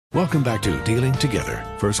Welcome back to Dealing Together.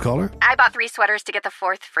 First caller? I bought 3 sweaters to get the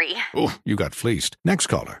 4th free. Oh, you got fleeced. Next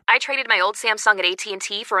caller? I traded my old Samsung at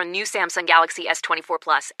AT&T for a new Samsung Galaxy S24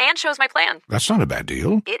 Plus and chose my plan. That's not a bad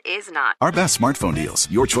deal. It is not. Our best smartphone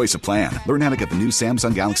deals. Your choice of plan. Learn how to get the new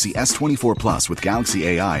Samsung Galaxy S24 Plus with Galaxy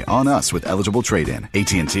AI on us with eligible trade-in.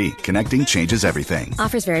 AT&T. Connecting changes everything.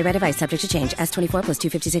 Offers vary by device. Subject to change. S24 plus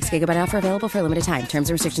 256 gigabyte offer available for a limited time. Terms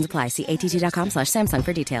and restrictions apply. See att.com/Samsung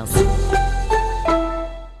for details.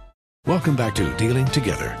 Welcome back to Dealing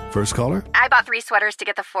Together. First caller? I bought 3 sweaters to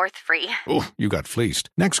get the 4th free. Oh, you got fleeced.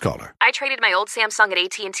 Next caller? I traded my old Samsung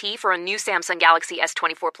at AT&T for a new Samsung Galaxy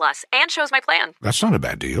S24 Plus and chose my plan. That's not a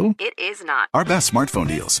bad deal. It is not. Our best smartphone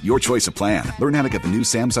deals. Your choice of plan. Learn how to get the new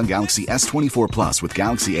Samsung Galaxy S24 Plus with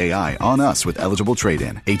Galaxy AI on us with eligible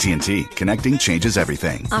trade-in. AT&T. Connecting changes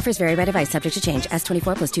everything. Offers vary by device. Subject to change.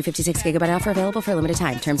 S24 plus 256 gigabyte offer available for a limited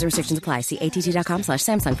time. Terms and restrictions apply. See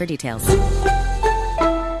att.com/Samsung for details.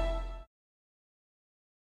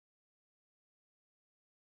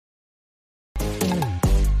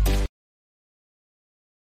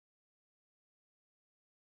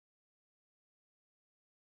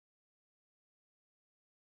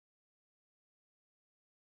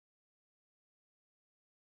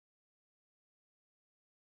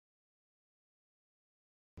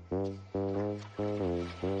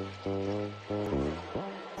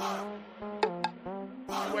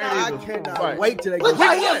 I cannot wait till they go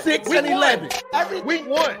 6-11. Week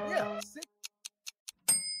 1. Yeah.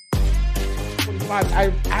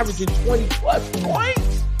 25, averaging 20 plus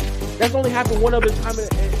points. That's only happened one other time.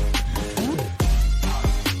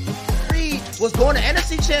 Reed was going to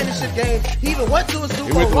NFC Championship game. He even went to a Super Bowl.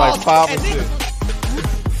 He went to like 5 or 6.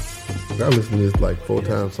 I listened to this like 4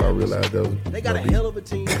 times, so I realized that was. They got a hell of a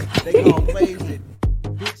team. They all plays it.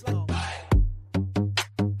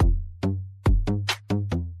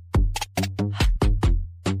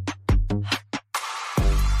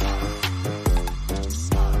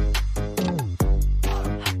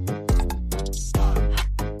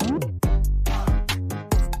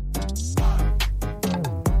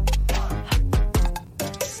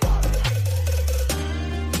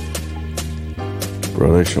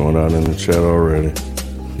 Bro, they showing out in the chat already.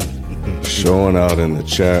 Showing out in the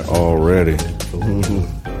chat already.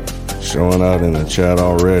 Showing out in the chat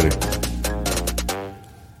already.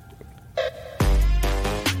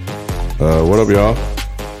 What up, y'all?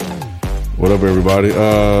 What up, everybody?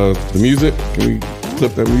 The music. Can we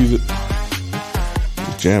clip that music?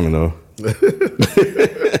 It's jamming though. You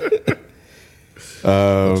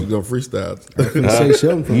gonna freestyle? Say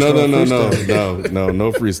something. No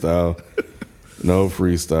freestyle. No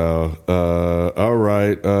freestyle. All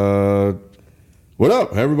right. What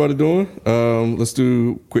up? How everybody doing? Let's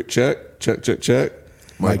do quick check. Check.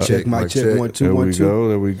 Mic check. 1 2 1 2.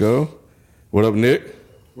 There we go. What up, Nick?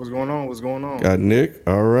 What's going on? Got Nick.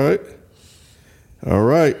 All right.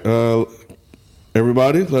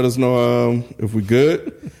 Everybody, let us know if we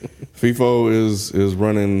good. FIFO is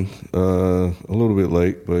running a little bit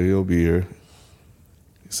late, but he'll be here.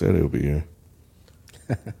 He said he'll be here.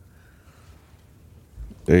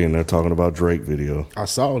 They in there talking about Drake video. I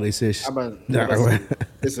saw they said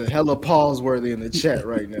It's a hella pause worthy in the chat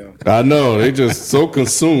right now. I know, they just so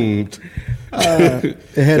consumed. It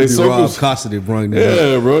had to be Rob Costa that brought that up.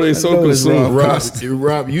 Yeah, bro, they so consumed.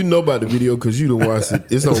 Rob, you know about the video because you done watched it.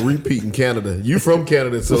 It's on repeat in Canada. You from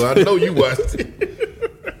Canada, so I know you watched it.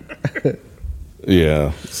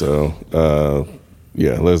 Yeah, so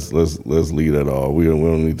let's leave that all. We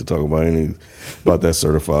don't need to talk about that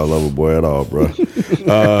certified lover boy at all, bro.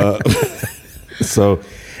 So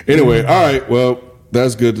anyway, all right. Well,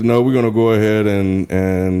 that's good to know. We're gonna go ahead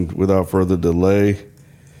and without further delay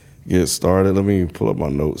get started. Let me pull up my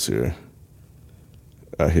notes here.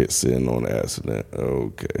 I hit send on accident.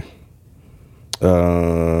 Okay.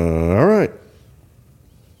 All right.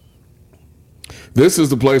 This is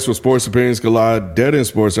the place where sports opinions collide. Dead End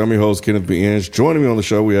Sports. I'm your host, Kenneth B. Inge. Joining me on the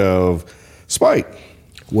show, we have Spike.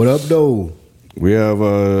 What up, though? We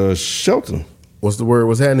have Shelton. What's the word?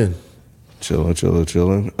 What's happening? Chilling.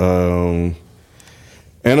 And,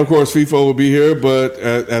 of course, FIFO will be here but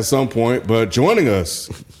at some point. But joining us,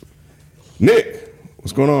 Nick.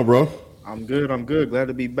 What's going on, bro? I'm good. Glad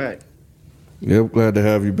to be back. Yep, glad to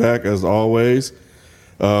have you back, as always.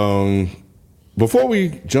 Before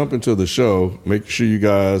we jump into the show, make sure you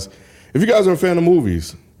guys, if you guys are a fan of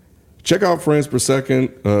movies, check out Frames Per Second.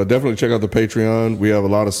 Definitely check out the Patreon. We have a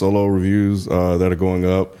lot of solo reviews that are going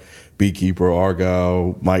up. Beekeeper,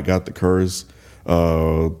 Argyle, Mike Got the Curse,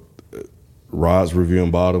 Rod's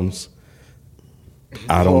reviewing Bottoms.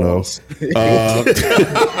 I don't know. Jesus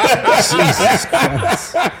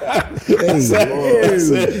Christ. Is that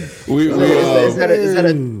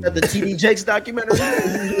the TD Jakes documentary?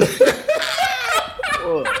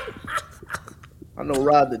 I know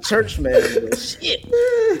Rod the Church man, but shit.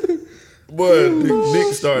 Boy,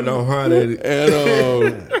 Nick starting off hot at it.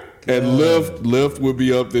 And Lift will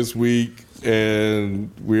be up this week,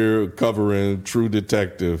 and we're covering True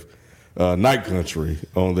Detective, Night Country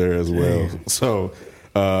on there as well. So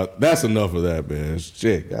that's enough of that, man.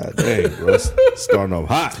 Shit, god dang, bro. Starting off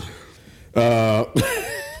hot.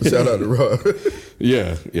 Shout out to Rod.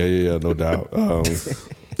 Yeah, no doubt.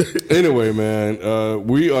 Anyway, man,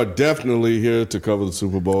 we are definitely here to cover the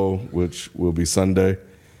Super Bowl, which will be Sunday.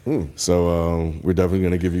 So we're definitely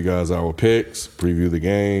going to give you guys our picks, preview the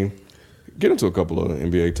game, get into a couple of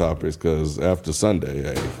NBA topics because after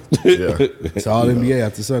Sunday, it's all NBA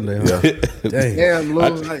after Sunday. Huh? Damn,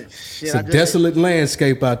 it's a desolate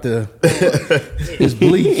landscape out there. It's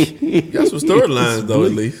bleak. Got some storylines though,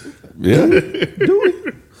 at least. Yeah, do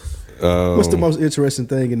it. What's the most interesting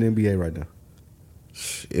thing in the NBA right now?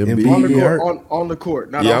 Embiid on the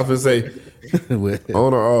court. I was gonna say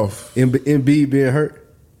on or off. Embiid being hurt.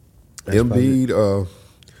 Embiid,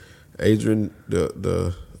 Adrian,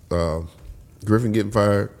 the Griffin getting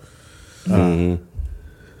fired. I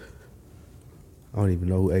don't even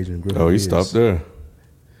know who Adrian Griffin is. Oh, he stopped there.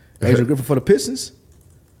 Adrian Griffin for the Pistons?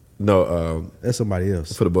 No, that's somebody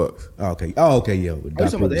else. For the Bucks. Oh, okay, yeah. Doc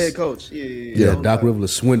talking about the head coach. Yeah, Doc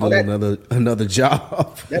Rivers swindled another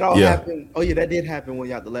job. That all happened. Oh yeah, that did happen when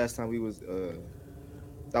the last time we was.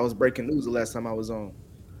 That was breaking news the last time I was on.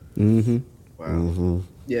 Mm-hmm. Wow. Mm-hmm.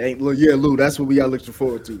 Yeah, Lou. That's what we got looking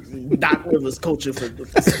forward to. Doc Rivers coaching for the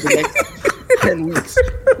next 10 weeks.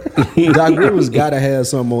 Doc Rivers gotta have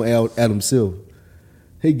something on Adam Silver.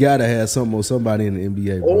 He gotta have something on somebody in the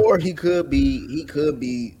NBA, bro. Or he could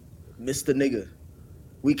be Mr. Nigga.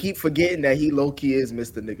 We keep forgetting that he low key is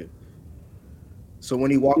Mr. Nigga. So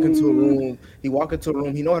when he walk into a room, he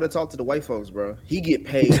know how to talk to the white folks, bro. He get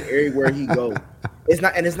paid everywhere he go. It's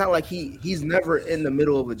not like he's never in the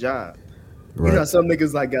middle of a job. Right. You know, some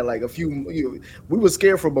niggas got like a few. We were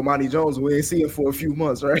scared for Bomani Jones. We ain't seen him for a few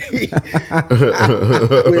months, right?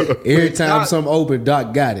 Every time something open,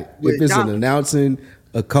 Doc got it. If it's an announcing,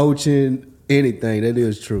 a coaching, anything, that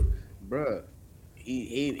is true, bro.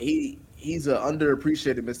 He's an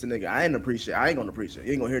underappreciated Mr. Nigga. I ain't gonna appreciate.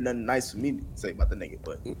 You ain't gonna hear nothing nice for me to say about the nigga,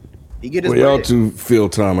 but he get his. Well, y'all two fill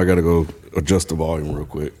time. I gotta go adjust the volume real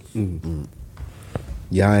quick. Mm-hmm.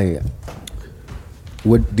 Yeah, I ain't.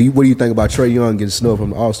 What do you think about Trae Young getting snubbed from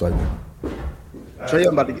the All-Star game? Trae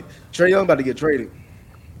Young about to get traded.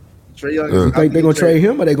 Trae Young. You think they're gonna trade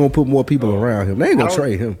him, or they gonna put more people around him? They ain't gonna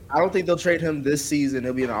trade him. I don't think they'll trade him this season.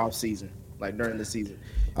 It'll be in the off season, like during the season.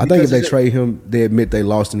 I think if they trade him, they admit they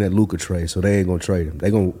lost in that Luka trade, so they ain't gonna trade him. They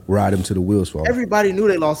gonna ride him to the wheels fall. Everybody knew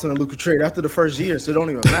they lost in the Luka trade after the first year, so it don't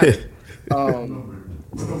even matter.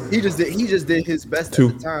 He just did his best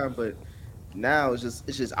at the time, but now it's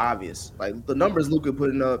just obvious. Like the numbers Luka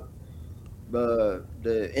putting up,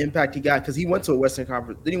 the impact he got because he went to a Western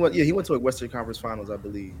Conference. He went to a Western Conference Finals, I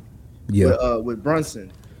believe. Yeah. With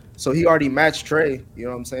Brunson, so he already matched Trae. You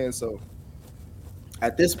know what I'm saying? So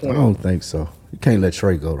at this point, I don't think so. You can't let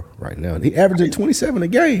Trae go right now. He averaging 27 a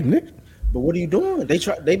game, Nick. But what are you doing?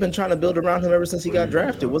 They've been trying to build around him ever since he got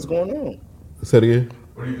drafted. What's going on? Say it again.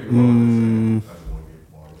 What do you think?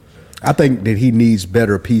 I think that he needs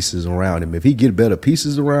better pieces around him. If he get better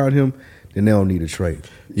pieces around him, then they don't need a trade.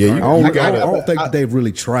 Yeah, I don't think that they've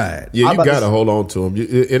really tried. Yeah, you got to hold on to him.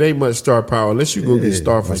 It ain't much star power unless you go get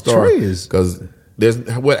star for star. Because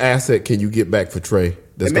what asset can you get back for Trae?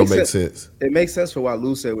 That's gonna make sense. It makes sense for why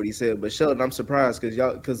Lou said what he said, but Sheldon, I'm surprised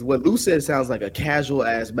because what Lou said sounds like a casual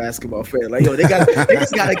ass basketball fan. Like, yo, they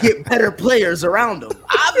just gotta get better players around them.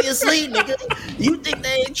 Obviously, nigga, you think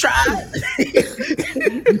they ain't tried?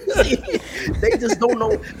 They just don't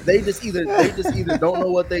know. They just either don't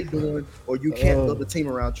know what they doing, or you can't build a team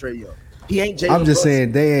around Trae Young. He ain't Jalen I'm just Brunson.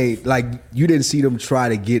 saying they ain't like you didn't see them try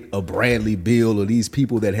to get a Bradley Beal or these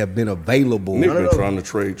people that have been available. They've been trying to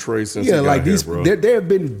trade Trae since he got like here, these. bro. There have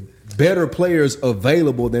been better players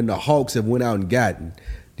available than the Hawks have went out and gotten.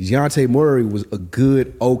 DeJounte Murray was a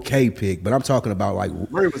good, okay pick, but I'm talking about like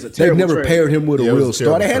Murray was a terrible they've never trade. paired him with a real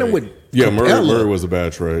star. They had him with Murray was a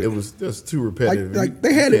bad trade. It was just too repetitive. Like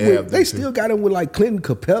they had it with, they still got him with like Clinton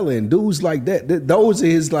Capella and dudes like that. Those are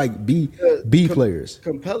his like B players.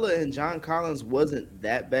 Capella and John Collins wasn't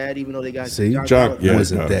that bad, even though they got John Collins.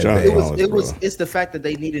 wasn't that bad. It's the fact that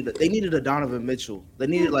they needed a Donovan Mitchell. They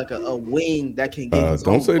needed like a wing that can get.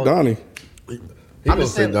 Don't say Donnie. He gonna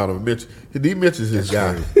say Donovan Mitchell. He mentions his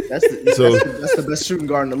guy. That's the best shooting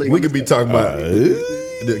guard in the league. We could be talking about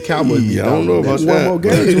the Cowboys. I don't know about One that. more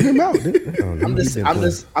game to him out.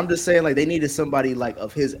 I'm just saying, like, they needed somebody like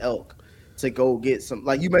of his ilk to go get some.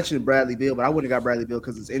 Like you mentioned Bradley Beal, but I wouldn't have got Bradley Beal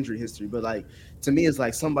because of his injury history. But like to me, it's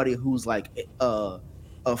like somebody who's like a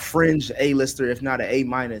fringe A-lister, if not an A-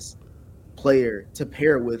 player, to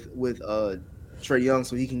pair with Trae Young,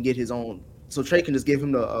 so he can get his own. So Trae can just give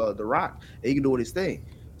him the rock, and he can do his thing.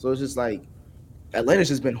 So it's just like Atlanta's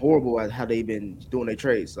just been horrible at how they've been doing their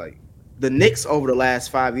trades. Like the Knicks over the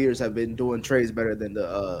last 5 years have been doing trades better than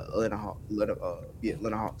the Atlanta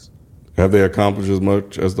Hawks. Have they accomplished as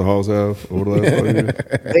much as the Hawks have over the last 5 years?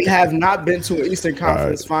 They have not been to an Eastern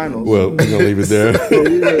Conference Finals. Well, we're gonna leave it there. So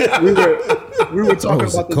we were talking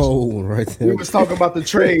about the cold one right there. We was talking about the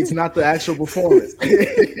trades, not the actual performance.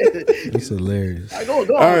 It's hilarious. I go all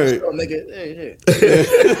right, nigga. Hey.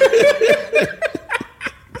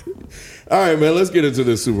 All right, man. Let's get into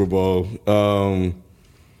this Super Bowl.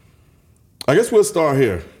 I guess we'll start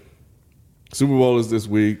here. Super Bowl is this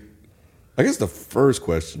week. I guess the first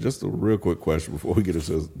question, just a real quick question before we get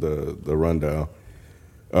into the rundown.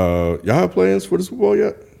 Y'all have plans for the Super Bowl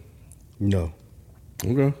yet? No.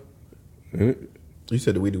 Okay. You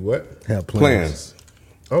said that we do what? Have plans.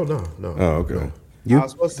 Oh no. Oh, okay. No.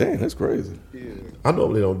 You? Dang, that's crazy. Yeah. I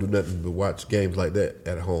normally don't do nothing but watch games like that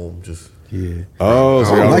at home. Just Yeah. Oh,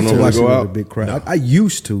 so I y'all like don't to watch normally it go with a out? big crowd. I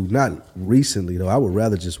used to, not recently though. I would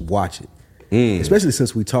rather just watch it, especially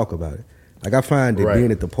since we talk about it. Like I find that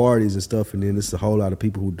being at the parties and stuff, and then there's a whole lot of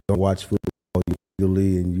people who don't watch football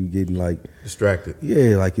usually, and you getting like distracted.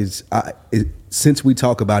 Yeah, like since we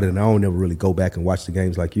talk about it, and I don't ever really go back and watch the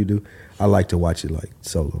games like you do. I like to watch it like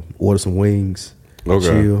solo. Order some wings,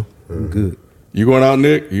 chill, I'm good. You going out,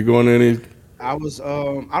 Nick? You going to any? I was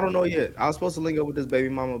I don't know yet. I was supposed to link up with this baby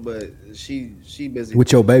mama, but she busy.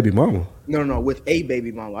 With your baby mama? No, with a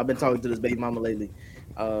baby mama. I've been talking to this baby mama lately.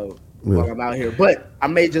 While I'm out here, but I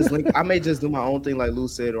may just do my own thing, like Lou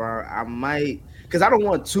said, or I might, because I don't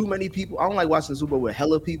want too many people. I don't like watching the Super Bowl with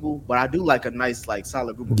hella people, but I do like a nice, like,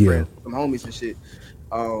 solid group of friends, some homies and shit.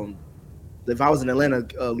 If I was in Atlanta,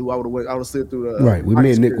 Lou, I would have slid through the right.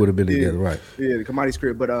 Me and Nick would have been together, right? Yeah, the Commodity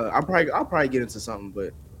Script. But I'll probably get into something.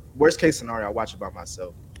 But worst case scenario, I'll watch it by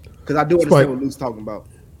myself because I do understand what Lou's talking about.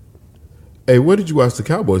 Hey, where did you watch the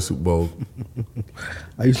Cowboys Super Bowl?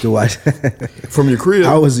 I used to watch from your crib.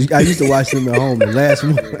 I used to watch them at home. The last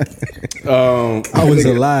one, I was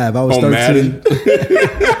alive. I was 13.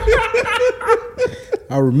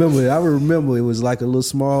 I remember it was like a little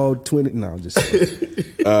small 20. No, I'm just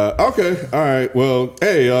okay. All right. Well,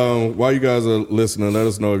 hey, while you guys are listening, let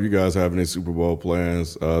us know if you guys have any Super Bowl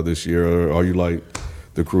plans this year, or are you like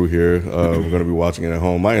the crew here? We're going to be watching it at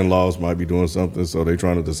home. My in-laws might be doing something, so they're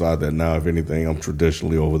trying to decide that now. If anything, I'm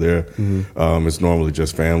traditionally over there. It's normally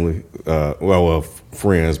just family,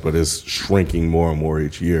 friends, but it's shrinking more and more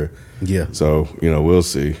each year. Yeah. So we'll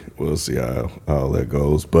see how that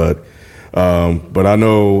goes. But I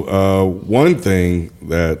know one thing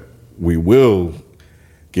that we will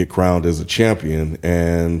get crowned as a champion,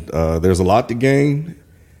 and there's a lot to gain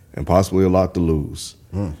and possibly a lot to lose.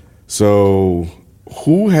 So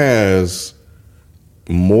who has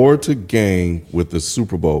more to gain with the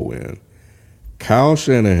Super Bowl win, Kyle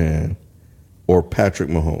Shanahan or Patrick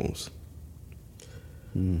Mahomes?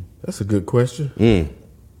 That's a good question.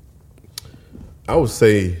 I would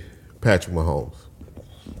say Patrick Mahomes.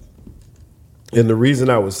 And the reason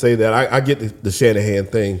I would say that, I get the Shanahan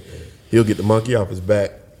thing. He'll get the monkey off his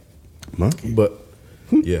back. Monkey? But,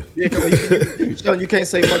 yeah. Yeah, come on, you can't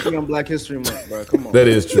say monkey on Black History Month, bro. Come on. That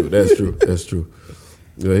is true. That's true.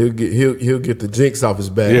 Yeah, he'll get the jinx off his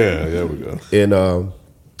back. Yeah, there we go. And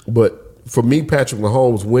but for me, Patrick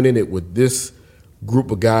Mahomes winning it with this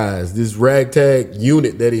group of guys, this ragtag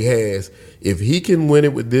unit that he has, if he can win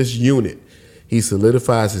it with this unit, he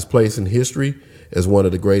solidifies his place in history as one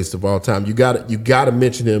of the greatest of all time. You got to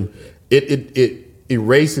mention him. It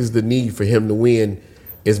erases the need for him to win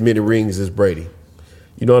as many rings as Brady.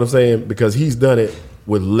 You know what I'm saying? Because he's done it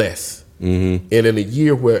with less. And in a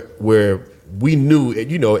year where we knew,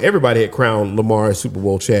 everybody had crowned Lamar as Super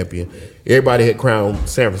Bowl champion. Everybody had crowned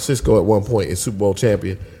San Francisco at one point as Super Bowl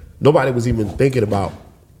champion. Nobody was even thinking about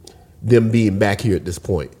them being back here at this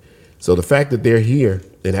point. So the fact that they're here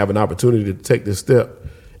and have an opportunity to take this step,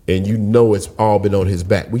 and it's all been on his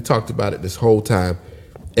back. We talked about it this whole time.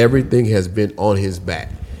 Everything has been on his back,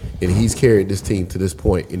 and he's carried this team to this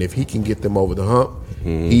point. And if he can get them over the hump,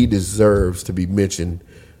 he deserves to be mentioned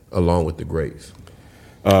along with the greats.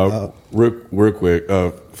 Real quick,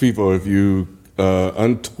 FIFO, if you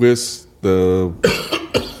untwist the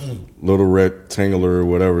little rectangular,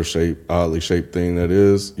 whatever shape, oddly shaped thing that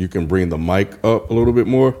is, you can bring the mic up a little bit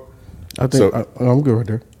more. I think I'm good right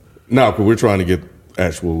there. No, because we're trying to get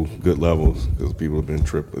actual good levels because people have been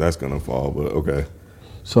tripping. That's going to fall, but okay.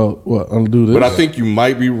 So, I'll do this. But I think you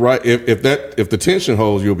might be right. If the tension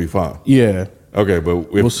holds, you'll be fine. Yeah. Okay, but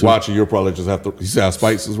if watching, you'll probably just have to. You see how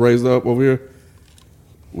Spikes is raised up over here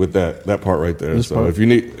with that part right there. This so part? if you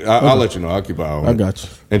need, I'll let you know. I'll keep an eye on it. I got you.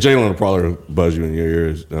 And Jalen will probably buzz you in your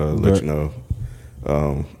ears, let you know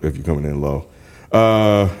if you're coming in low.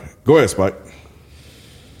 Go ahead, Spike.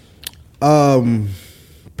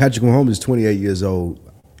 Patrick Mahomes is 28 years old.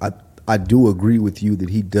 I do agree with you that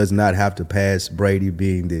he does not have to pass Brady,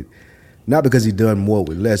 being that not because he done more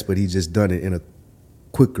with less, but he just done it in a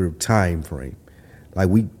quicker time frame. Like,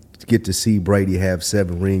 we get to see Brady have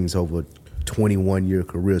 7 rings over a 21-year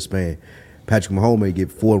career span. Patrick Mahomes may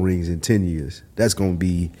get 4 rings in 10 years. That's going to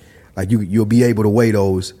be like you'll be able to weigh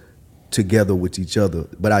those together with each other.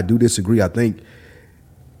 But I do disagree. I don't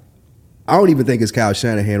even think it's Kyle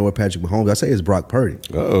Shanahan or Patrick Mahomes. I say it's Brock Purdy.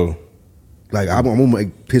 Uh-oh. Like, I'm going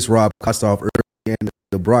to piss Rob Costa off early and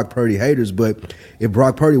the Brock Purdy haters, but if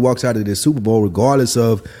Brock Purdy walks out of this Super Bowl, regardless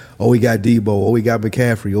of, we got Debo, we got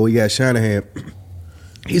McCaffrey, we got Shanahan,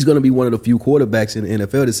 he's going to be one of the few quarterbacks in the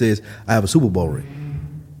NFL that says, I have a Super Bowl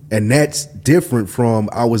ring. And that's different from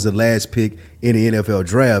I was the last pick in the NFL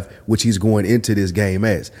draft, which he's going into this game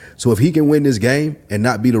as. So if he can win this game and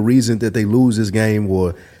not be the reason that they lose this game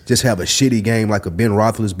or just have a shitty game like a Ben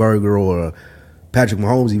Roethlisberger or a Patrick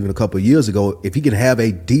Mahomes even a couple of years ago, if he can have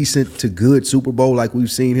a decent to good Super Bowl like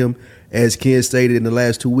we've seen him, as Ken stated in the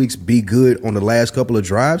last 2 weeks, be good on the last couple of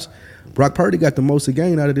drives, Brock Purdy got the most to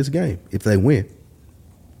gain out of this game if they win.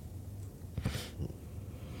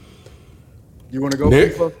 You want to go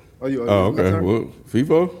Nick? FIFA? Okay. Well,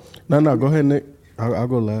 FIFA? No, go ahead, Nick. I'll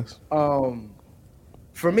go last.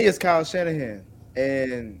 For me, it's Kyle Shanahan.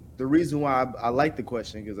 And the reason why I like the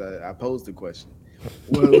question, because I posed the question,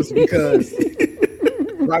 was because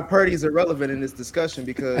Brock Purdy is irrelevant in this discussion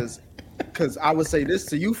because I would say this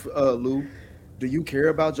to you, Lou. Do you care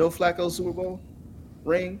about Joe Flacco's Super Bowl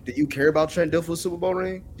ring? Do you care about Trent Dilfer's Super Bowl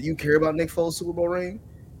ring? Do you care about Nick Foles' Super Bowl ring?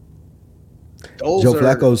 Joe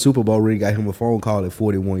Flacco's Super Bowl ring got him a phone call at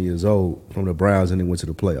 41 years old from the Browns, and he went to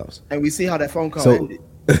the playoffs. And we see how that phone call ended.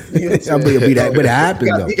 You know but it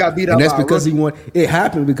happened though. He got beat up. And that's because he won. It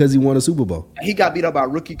happened because he won a Super Bowl. He got beat up by a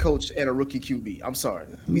rookie coach and a rookie QB. I'm sorry.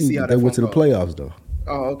 We see how they that went to the playoffs though.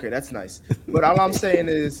 Oh, okay, that's nice. But all I'm saying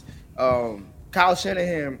is, Kyle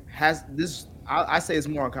Shanahan has this. I say it's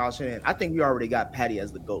more on Kyle Shanahan. I think we already got Patty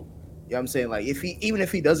as the GOAT. You know what I'm saying? Like, even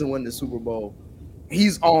if he doesn't win the Super Bowl,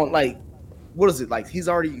 he's on like, what is it like? He's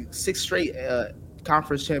already 6 straight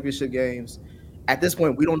conference championship games. At this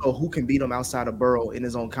point, we don't know who can beat him outside of Burrow in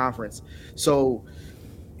his own conference. So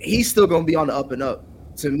he's still going to be on the up and up.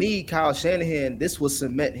 To me, Kyle Shanahan, this will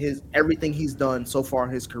cement everything he's done so far in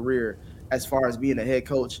his career as far as being a head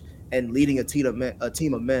coach and leading a team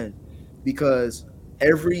of men. Because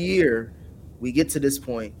every year we get to this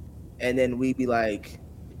point and then we be like,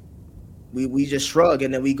 we just shrug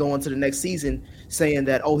and then we go into the next season saying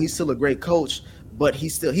that, he's still a great coach. But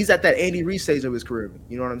he's at that Andy Reid stage of his career.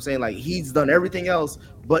 You know what I'm saying? Like, he's done everything else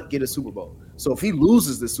but get a Super Bowl. So if he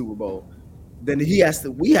loses the Super Bowl, then we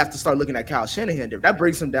have to start looking at Kyle Shanahan. That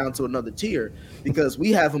brings him down to another tier because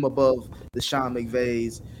we have him above the Sean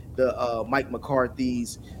McVays, the Mike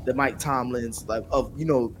McCarthy's, the Mike Tomlins, like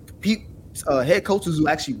head coaches who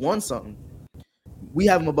actually won something. We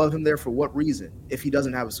have him above him there for what reason? If he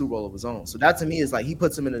doesn't have a Super Bowl of his own, so that to me is like he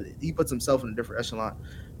puts himself in a different echelon.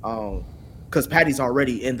 Because Patty's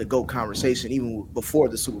already in the GOAT conversation even before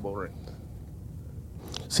the Super Bowl ring.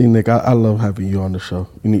 See, Nick, I love having you on the show.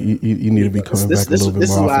 You need to be coming back a little bit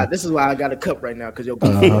more often. This is why I got a cup right now because you're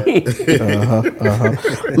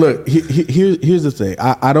Look, here's the thing.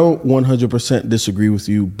 I don't 100% disagree with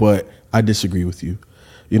you, but I disagree with you.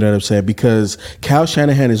 You know what I'm saying? Because Kyle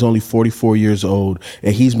Shanahan is only 44 years old,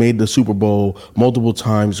 and he's made the Super Bowl multiple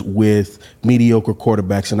times with mediocre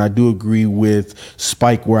quarterbacks. And I do agree with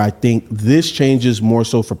Spike where I think this changes more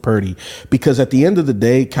so for Purdy. Because at the end of the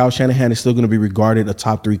day, Kyle Shanahan is still going to be regarded a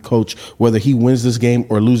top 3 coach, whether he wins this game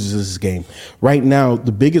or loses this game. Right now,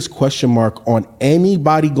 the biggest question mark on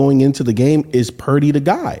anybody going into the game is Purdy the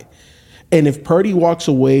guy. And if Purdy walks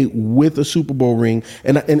away with a Super Bowl ring,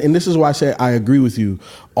 and this is why I say I agree with you,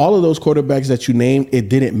 all of those quarterbacks that you named, it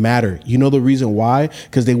didn't matter. You know the reason why?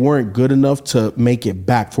 Because they weren't good enough to make it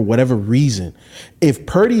back for whatever reason. If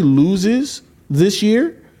Purdy loses this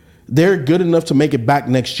year, they're good enough to make it back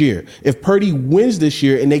next year. If Purdy wins this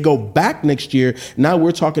year and they go back next year, now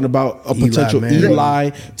we're talking about a potential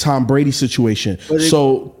Eli, Tom Brady situation.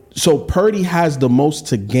 So So Purdy has the most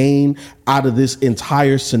to gain out of this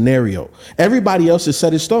entire scenario. Everybody else is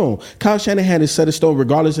set in stone. Kyle Shanahan is set in stone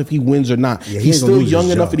regardless if he wins or not. Yeah, He's still young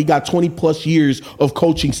enough job. and he got 20 plus years of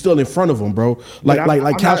coaching still in front of him, bro.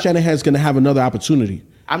 Like Kyle Shanahan's going to have another opportunity.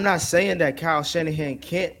 I'm not saying that Kyle Shanahan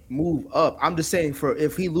can't move up. I'm just saying for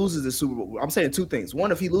if he loses the Super Bowl, I'm saying two things.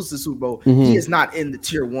 One, if he loses the Super Bowl, he is not in the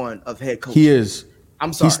tier 1 of head coach. He is.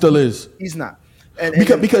 I'm sorry. He still is. He's not.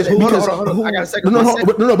 Because hold on. I got a second.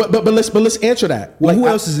 But let's answer that. Well, who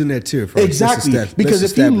else is in that tier? First? Exactly. Because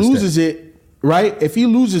if he loses it, right? If he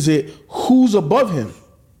loses it, who's above him?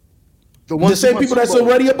 The same people that's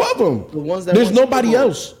already above him. The ones that There's nobody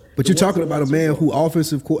else. But you're talking about a man who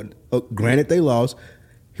offensive granted they lost.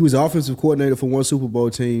 He was the offensive coordinator for one Super Bowl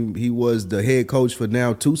team. He was the head coach for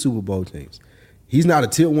now 2 Super Bowl teams. He's not a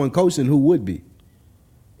tier 1 coach, then who would be?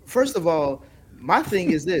 First of all, my thing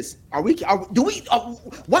is this: why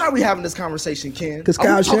are we having this conversation, Ken? Because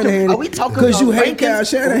Kyle Shanahan. Are we talking? Because you hate rankings? Kyle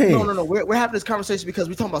Shanahan. No. We're having this conversation because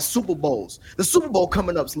we're talking about Super Bowls. The Super Bowl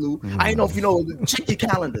coming up, Lou. I don't know if you know. Check your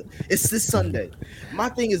calendar. It's this Sunday. My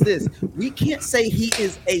thing is this: we can't say he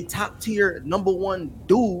is a top tier number 1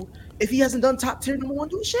 dude if he hasn't done top tier number 1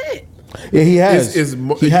 dude shit. Yeah, he has.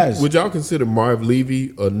 He has. Would y'all consider Marv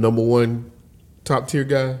Levy a number 1 top tier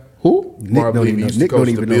guy? Who? Marv Levy used to coach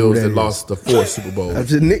the Bills that lost the 4 Super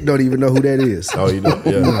Bowls. Nick don't even know who that is. Oh, you know,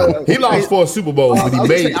 yeah. He lost 4 Super Bowls, but he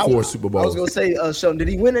made 4 Super Bowls. I was gonna say, Sheldon, did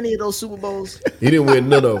he win any of those Super Bowls? He didn't win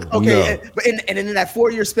none of them. Okay, No. but in that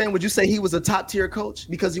 4-year span, would you say he was a top tier coach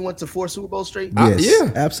because he went to 4 Super Bowls straight? Yes,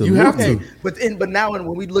 yeah, absolutely. You have to. But now when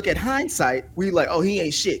we look at hindsight, we like, oh, he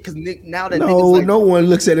ain't shit because now that No one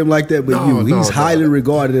looks at him like that but you. He's highly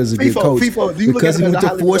regarded as a good coach because he went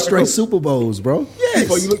to 4 straight Super Bowls, bro.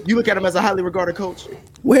 Yes. You look at him as a highly regarded coach.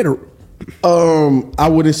 I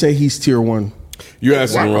wouldn't say he's tier 1. You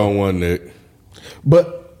asking the wrong one, Nick.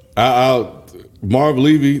 But Marv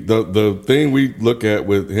Levy, the thing we look at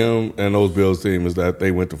with him and those Bills team is that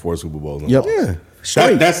they went to 4 Super Bowls. Yep. Yeah.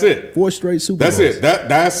 That's it. 4 straight Super Bowls. That's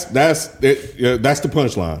it. That's it. Yeah, that's the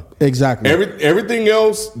punchline. Exactly. Everything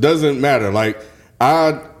else doesn't matter. Like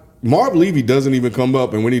Marv Levy doesn't even come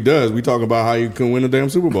up, and when he does, we talk about how you can win a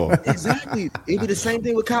damn Super Bowl. Exactly. It'd be the same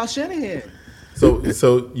thing with Kyle Shanahan.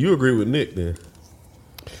 So you agree with Nick then?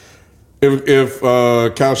 If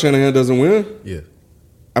Kyle Shanahan doesn't win, Yeah.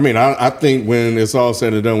 I mean, I think when it's all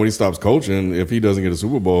said and done, when he stops coaching, if he doesn't get a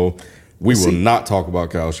Super Bowl, we will not talk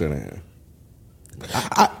about Kyle Shanahan.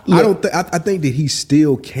 I think that he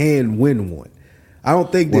still can win one. I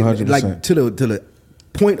don't think that 100%. like to the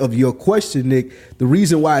point of your question, Nick, the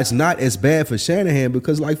reason why it's not as bad for Shanahan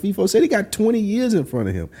because like FIFO said, he got 20 years in front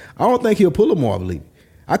of him. I don't think he'll pull a Marv Levy.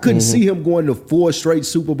 I couldn't see him going to 4 straight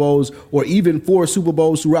Super Bowls or even 4 Super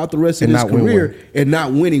Bowls throughout the rest of his career and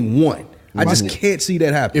not winning one. I just can't see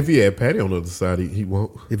that happen. If he had Patty on the other side, he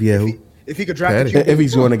won't. If he had who? If he could draft if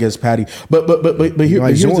he's going against Patty. But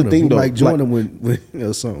here's the thing though. Like join him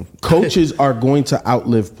with something. Coaches are going to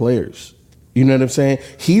outlive players. You know what I'm saying?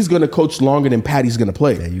 He's going to coach longer than Patty's going to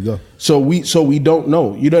play. There you go. So we don't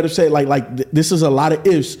know. You know what I'm saying? This is a lot of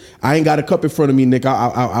ifs. I ain't got a cup in front of me, Nick.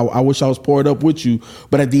 I wish I was poured up with you.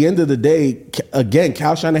 But at the end of the day, again,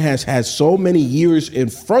 Kyle Shanahan has so many years in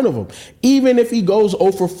front of him. Even if he goes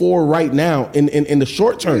 0-4 right now in the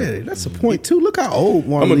short term. Yeah, that's the point too. Look how old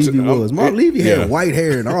Marv Levy was. Marv Levy had white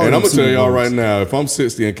hair and all. And I'm gonna tell y'all Bowls. right now, if I'm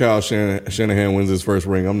 60 and Kyle Shanahan wins his first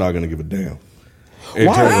ring, I'm not gonna give a damn.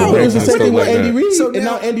 Wow, it was the same thing with Andy Reid. So And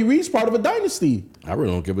now Andy Reid's part of a dynasty. I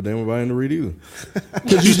really don't give a damn about Andy Reid either.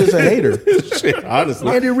 Because you're just a hater. Shit, honestly.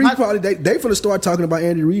 Andy Reid probably they finna start talking about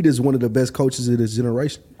Andy Reid as one of the best coaches of this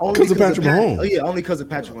generation. Because of Patrick Mahomes. Oh yeah, only because of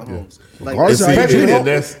Patrick Mahomes. Like, Regardless of how he Patrick did it,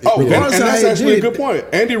 Mahomes. And that's actually a good point.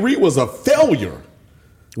 Andy Reid was a failure.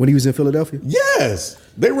 when he was in Philadelphia. Yes.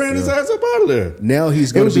 They ran his ass up out of there. Now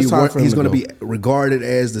he's It going was to be just time for him he's to going to go. be regarded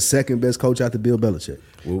as the second best coach after Bill Belichick.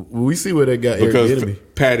 Well, we see where they got Eric Because Bieniemy.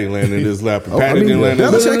 Patty landed in his lap. And Oh, Patty I mean, didn't land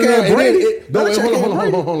in his lap. Belichick had Brady. No, wait, Belichick had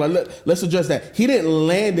Brady. hold on. Let's address that. He didn't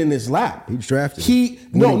land in his lap. He drafted He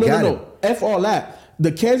him. When he got him. no. F all that.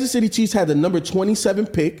 The Kansas City Chiefs had the number 27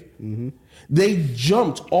 pick. They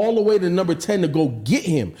jumped all the way to number 10 to go get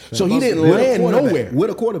him. So he didn't With a land quarterback. nowhere. With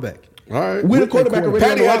a quarterback. All right. With a quarterback already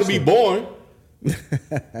Patty on the had to be roster. born.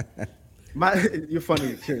 You're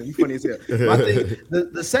funny. You're funny as hell. My thing,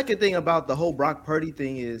 the second thing about the whole Brock Purdy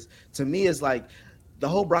thing is, to me, is like the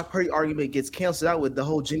whole Brock Purdy argument gets canceled out with the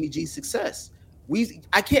whole Jimmy G success.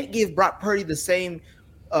 I can't give Brock Purdy the same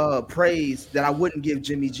praise that I wouldn't give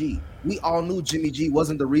Jimmy G. We all knew Jimmy G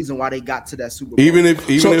wasn't the reason why they got to that Super Bowl. Even if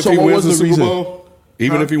So he what wins was the the Super reason? Bowl,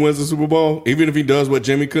 even if he wins the Super Bowl, even if he does what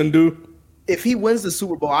Jimmy couldn't do. if he wins the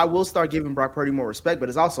Super Bowl, I will start giving Brock Purdy more respect, but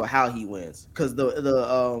it's also how he wins. Because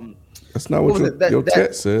that's not what your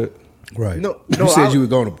text said. Right. No, you said you were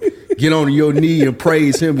going to get on your knee and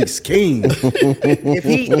praise him as king.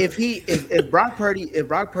 if Brock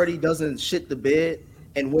Purdy doesn't shit the bed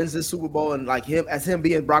and wins this Super Bowl, and like him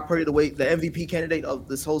being Brock Purdy the MVP candidate of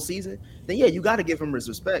this whole season, then yeah, you got to give him his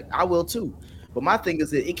respect. I will too. But my thing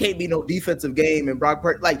is that it can't be no defensive game, and Brock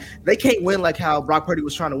Purdy, like, they can't win like how Brock Purdy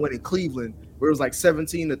was trying to win in Cleveland, where it was like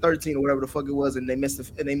 17-13 or whatever the fuck it was, and they missed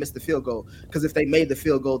the field goal. Because if they made the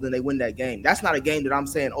field goal, then they win that game. That's not a game that I'm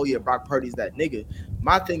saying, oh yeah, Brock Purdy's that nigga.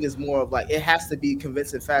 My thing is more of like, it has to be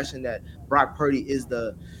convincing fashion that Brock Purdy is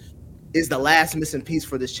the last missing piece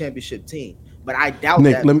for this championship team. But I doubt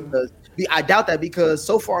that because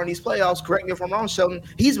so far in these playoffs, correct me if I'm wrong, Sheldon,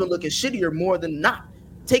 he's been looking shittier more than not.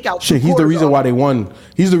 Take out shit. He's the reason why they won.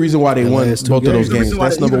 He's the reason why they won both of those games.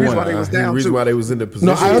 That's number one. He's the reason why they was in the position.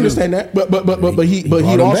 No, I understand that, but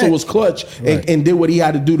he also was clutch and did what he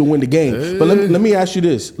had to do to win the game. But let me ask you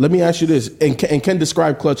this. And Ken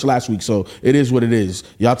described clutch last week, so it is what it is.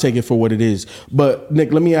 Y'all take it for what it is. But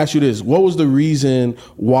Nick, let me ask you this: what was the reason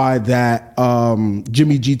why that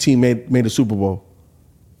Jimmy G team made a Super Bowl?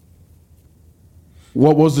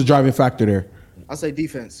 What was the driving factor there? I'll say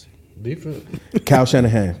defense. Kyle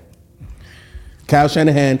Shanahan. Kyle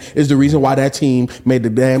Shanahan is the reason why that team made the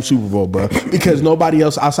damn Super Bowl, bro. Because nobody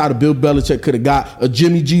else outside of Bill Belichick could have got a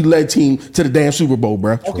Jimmy G led team to the damn Super Bowl,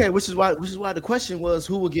 bro. Okay, which is why the question was,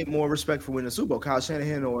 who would get more respect for winning the Super Bowl, Kyle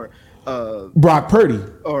Shanahan or Brock Purdy?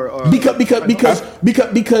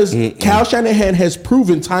 Because Kyle Shanahan has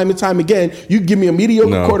proven time and time again, you give me a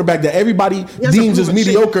mediocre quarterback that everybody deems as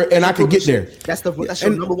mediocre, and I could get there. That's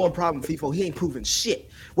your number one problem, FIFO. He ain't proven shit.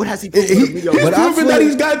 What has he proven? He's proven that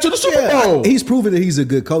he's got to the Super Bowl. He's proven that he's a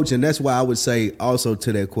good coach, and that's why I would say also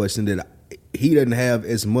to that question that he doesn't have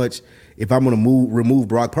as much. If I'm going to remove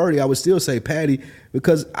Brock Purdy, I would still say Patty,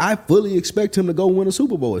 because I fully expect him to go win a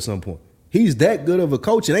Super Bowl at some point. He's that good of a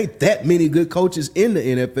coach, and ain't that many good coaches in the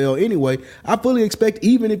NFL anyway. I fully expect,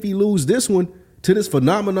 even if he lose this one to this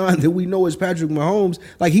phenomenon that we know is Patrick Mahomes,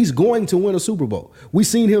 like, he's going to win a Super Bowl. We've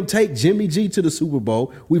seen him take Jimmy G to the Super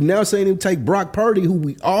Bowl. We've now seen him take Brock Purdy, who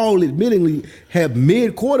we all admittingly have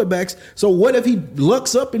mid quarterbacks. So what if he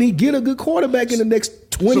lucks up and he get a good quarterback in the next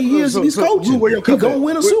 20 years and he's coaching? He's going to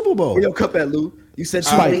win a Super Bowl. Where your cup at, Lou? You said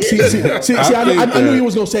I knew you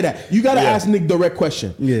was going to say that. You got to ask Nick the direct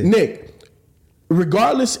question. Yeah. Nick,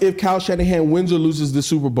 regardless if Kyle Shanahan wins or loses the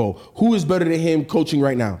Super Bowl, who is better than him coaching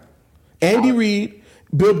right now? Andy Reid,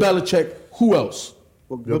 Bill Belichick, who else?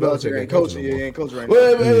 Well, Bill Belichick ain't coaching. He ain't coaching right now.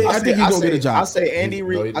 I think he's going to get a job. I say Andy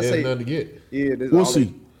Reid. I say nothing to get. Yeah, we'll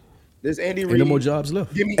see. There's Andy Reid. Ain't no more jobs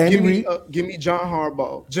left. Give me Jim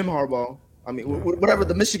Harbaugh. I mean, whatever,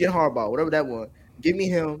 the Michigan Harbaugh, whatever that one. Give me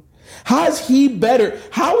him. How is he better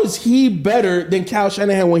than Kyle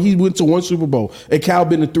Shanahan when he went to one Super Bowl and Kyle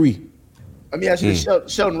been to 3? Let me ask you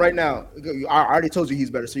this, Sheldon, right now. I already told you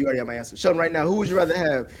he's better, so you already have my answer. Sheldon, right now, who would you rather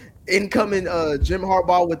have? Incoming Jim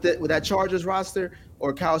Harbaugh with that Chargers roster,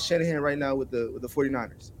 or Kyle Shanahan right now with the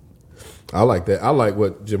 49ers? I like that. I like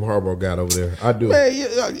what Jim Harbaugh got over there. I do. Man,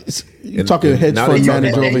 you're talking hedge fund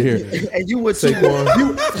manager over here. And you would too.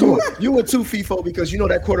 You would too, FIFO, because you know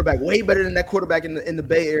that quarterback way better than that quarterback in the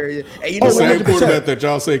Bay Area. And you know the same quarterback that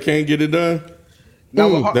y'all say can't get it done.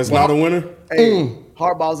 That's not a winner. Hey,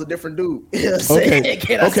 Harbaugh's a different dude. Okay.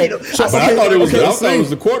 But I thought it was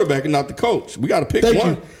the quarterback and not the coach. We got to pick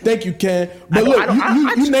one. Thank you, Ken. But look,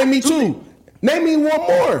 you name me 2. Name me one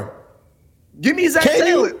more. Give me Zach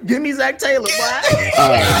Taylor. Give me Zach Taylor, boy. All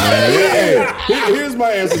right, man. Here's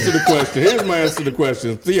my answer to the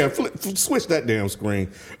question. So yeah, switch that damn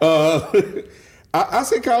screen. I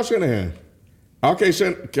say Kyle Shanahan. Okay,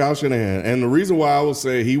 Kyle Shanahan. And the reason why I would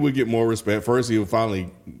say he would get more respect, first, he would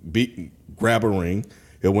finally grab a ring.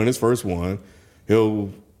 He'll win his first one.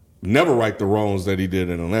 He'll never right the wrongs that he did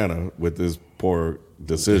in Atlanta with his poor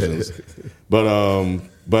decisions.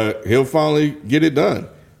 But he'll finally get it done.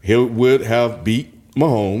 He would have beat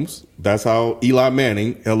Mahomes. That's how Eli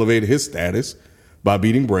Manning elevated his status, by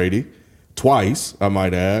beating Brady twice, I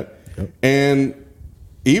might add. Yep. And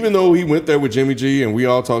even though he went there with Jimmy G, and we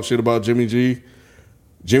all talk shit about Jimmy G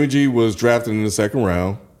was drafted in the 2nd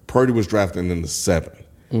round. Purdy was drafted in the 7th.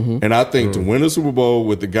 Mm-hmm. And I think to win a Super Bowl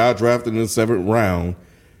with the guy drafted in the 7th round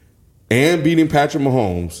and beating Patrick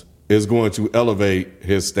Mahomes is going to elevate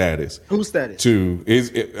his status. Whose status?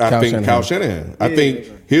 Kyle Shanahan. I think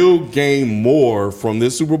he'll gain more from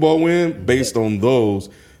this Super Bowl win based on those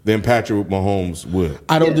than Patrick Mahomes would.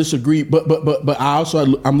 I don't disagree, but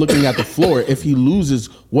I'm looking at the floor. If he loses,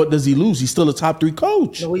 what does he lose? He's still a top 3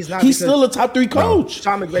 coach. No, he's not. He's still a top 3 coach.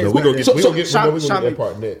 Sean McVay's We're going to better. get that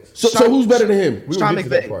part next. So who's better than him? We Sean will get to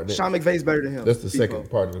that part McVay. next. Sean McVay's better than him. That's the second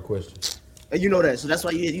part of the question. And you know that, so that's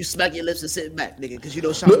why you smack your lips and sit back, nigga, because you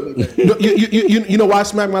know Sean Look, McVay. no, you know why I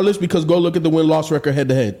smack my lips? Because go look at the win-loss record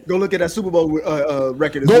head-to-head. Go look at that Super Bowl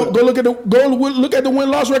record. Go look at the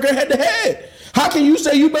win-loss record head-to-head. How can you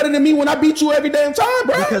say you better than me when I beat you every damn time,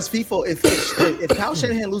 bro? Because FIFO, if Kyle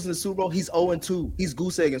Shanahan losing the Super Bowl, he's 0-2. He's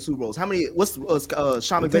goose egg in Super Bowls. How many? What's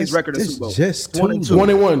Sean McVay's record in Super Bowl? Just 1-2.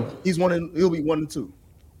 1-1. He's He'll be 1-2.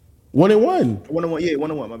 1-1. 1-1. Yeah,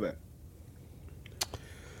 1-1. My bad.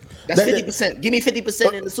 That's 50%. Give me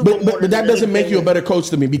 50% in the Super Bowl. But that doesn't make you a better coach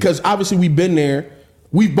to me because obviously we've been there.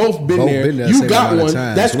 We've both been there. You got one.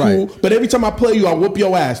 That's cool. Right. But every time I play you, I whoop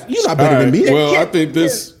your ass. You're not better than me. Well, I think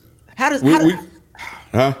this. How does?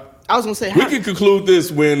 Huh? I was gonna say we can conclude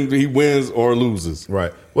this when he wins or loses.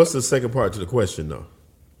 Right. What's the second part to the question,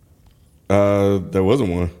 though? There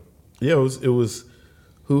wasn't one. Yeah, it was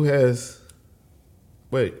who has.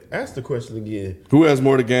 Wait, ask the question again. Who has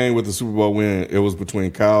more to gain with the Super Bowl win? It was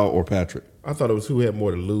between Kyle or Patrick. I thought it was who had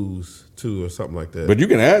more to lose, too, or something like that. But you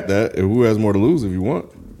can add that. Who has more to lose if you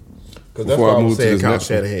want. Because that's why I was saying Kyle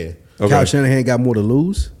Shanahan. Okay. Kyle Shanahan got more to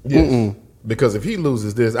lose? Yes. Because if he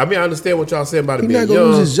loses this, I mean, I understand what y'all saying about it He's being not gonna young.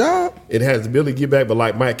 lose his job. It has the ability to get back, but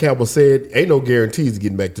like Mike Campbell said, ain't no guarantees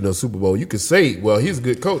getting back to the Super Bowl. You could say, well, he's a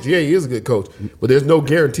good coach. Yeah, he is a good coach, but there's no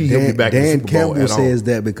guarantee he'll be back in the Dan Super Bowl Campbell at all. says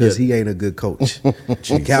that because he ain't a good coach.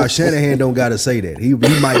 Kyle Shanahan don't got to say that. He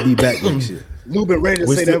might be back next year. Lou been ready to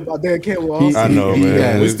say that about Dan Campbell. Also. I know,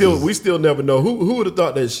 man. We still never know. Who would have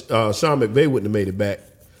thought that Sean McVay wouldn't have made it back?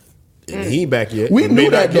 He ain't back yet. We knew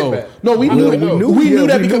that though. No, we knew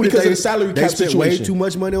that because of the salary cap situation. They spent way too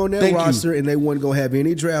much money on their roster, and they wasn't gonna have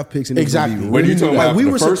any draft picks. Exactly. What are you talking about? We The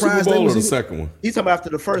were first surprised Super Bowl they or the was second one? He's talking about after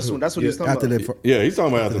the first one. That's what he's talking about. Yeah, he's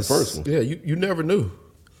talking about after the first one. Yeah, you never knew.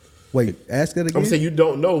 Wait, ask that again. I'm saying you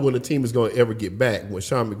don't know when the team is going to ever get back. When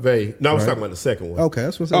Sean McVay, no, I was talking about the second one. Okay,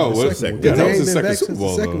 that's what I'm saying. The second one. Yeah, that was They the ain't been second back Super since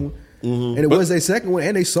Bowl, the second though. one. And it was their second one,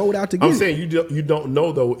 and they sold out to get I'm it. saying you don't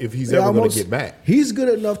know though if he's ever going to get back. He's good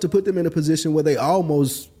enough to put them in a position where they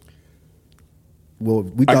almost. Well,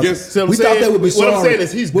 we thought, thought they would be sorry. What I'm saying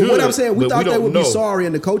is he's good. What I'm saying, we but thought they would know. be sorry,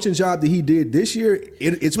 and the coaching job that he did this year,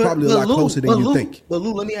 it's probably a lot closer than you think. But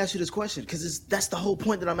Lou, let me ask you this question because that's the whole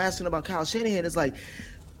point that I'm asking about Kyle Shanahan. Is like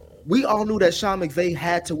we all knew that Sean McVay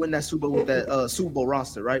had to win that Super Bowl with that Super Bowl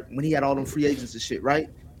roster, right? When he had all them free agents and shit, right?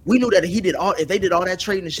 We knew that if they did all that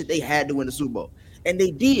trading and shit, they had to win the Super Bowl, and they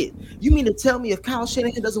did. You mean to tell me if Kyle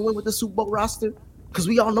Shanahan doesn't win with the Super Bowl roster, because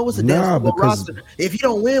we all know it's a damn Super Bowl roster, if he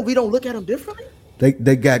don't win, we don't look at him differently.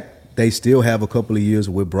 They still have a couple of years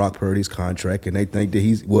with Brock Purdy's contract, and they think that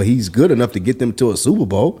he's good enough to get them to a Super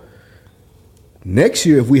Bowl. Next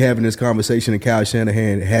year, if we having this conversation and Kyle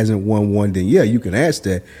Shanahan hasn't won one, then yeah, you can ask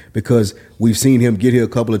that because we've seen him get here a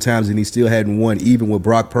couple of times and he still hadn't won, even with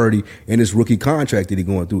Brock Purdy and his rookie contract that he's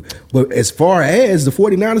going through. But as far as the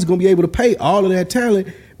 49ers going to be able to pay all of that talent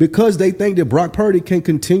because they think that Brock Purdy can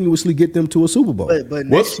continuously get them to a Super Bowl. But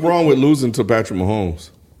what's wrong with losing to Patrick Mahomes?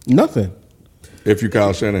 Nothing. If you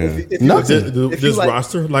Kyle Shanahan, this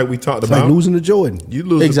roster, like we talked about, like losing to Jordan. You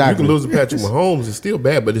lose. Exactly. You can lose to Patrick Mahomes. It's still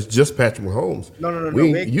bad, but it's just Patrick Mahomes. No.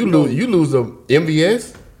 You lose to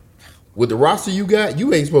MVS with the roster you got.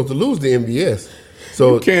 You ain't supposed to lose to MVS.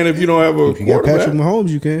 So you can if you don't have a quarterback. Patrick Mahomes,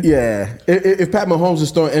 you can. Yeah. If Pat Mahomes is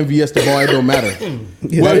throwing MVS the ball, it don't matter.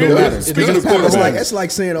 Well, it don't matter. Speaking of quarterbacks, it's like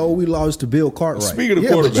saying, "Oh, we lost to Bill Cartwright." Speaking of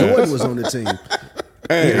quarterbacks, quarterbacks, Jordan was on the team.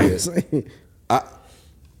 Hey,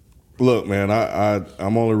 look, man,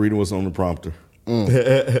 I'm only reading what's on the prompter.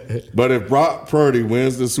 But if Brock Purdy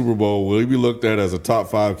wins the Super Bowl, will he be looked at as a top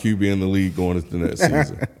 5 QB in the league going into the next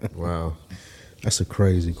season? Wow. That's a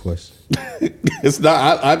crazy question. It's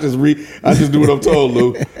not. I just do what I'm told,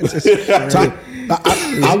 Lou.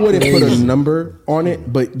 I wouldn't put a number on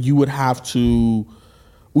it, but we'd have to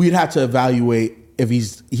evaluate if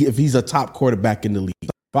he's a top quarterback in the league.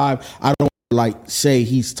 5, I don't say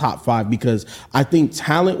he's top 5 because I think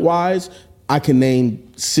talent-wise, I can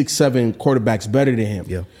name 6-7 quarterbacks better than him.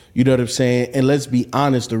 Yeah. You know what I'm saying? And let's be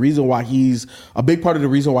honest, a big part of the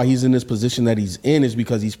reason why he's in this position that he's in is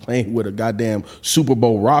because he's playing with a goddamn Super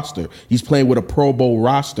Bowl roster. He's playing with a Pro Bowl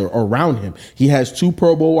roster around him. He has 2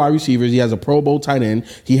 Pro Bowl wide receivers. He has a Pro Bowl tight end.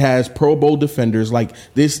 He has Pro Bowl defenders.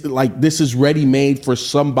 This is ready-made for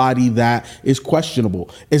somebody that is questionable.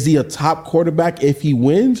 Is he a top quarterback if he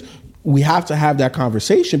wins? we have to have that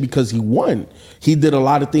conversation because he won. He did a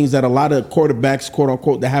lot of things that a lot of quarterbacks, quote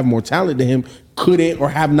unquote, that have more talent than him couldn't or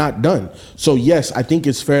have not done. So yes, I think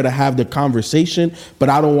it's fair to have the conversation, but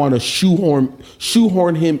I don't want to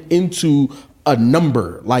shoehorn him into a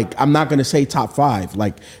number. Like, I'm not going to say top 5.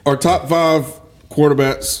 Like, are top 5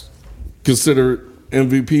 quarterbacks considered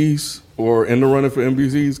MVPs or in the running for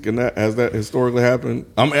MVPs? Has that historically happened?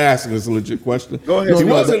 I'm asking this a legit question. Go ahead. He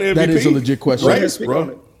was an MVP. That is a legit question. Right,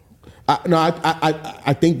 bro.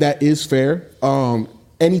 I think that is fair.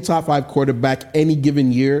 Any top 5 quarterback any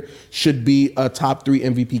given year should be a top 3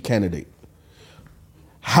 MVP candidate.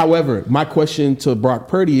 However, my question to Brock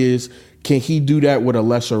Purdy is, can he do that with a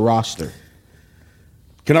lesser roster?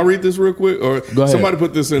 Can I read this real quick? Or Go ahead. Somebody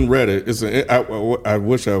put this in Reddit. I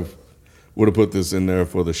wish I would have put this in there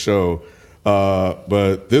for the show.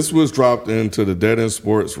 But this was dropped into the Dead End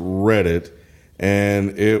Sports Reddit,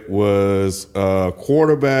 and it was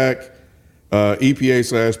quarterback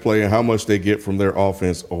EPA/play and how much they get from their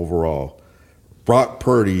offense overall. Brock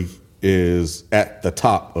Purdy is at the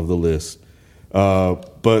top of the list,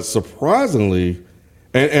 but surprisingly,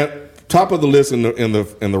 and top of the list in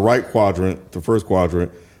the right quadrant, the first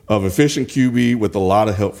quadrant of efficient QB with a lot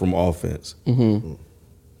of help from offense. Mm-hmm.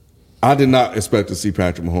 I did not expect to see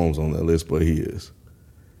Patrick Mahomes on that list, but he is.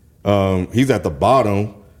 He's at the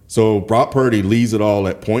bottom. So Brock Purdy leads it all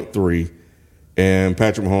at 0.3, and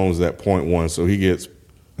Patrick Mahomes is at 0.1. So he gets,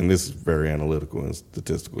 and this is very analytical and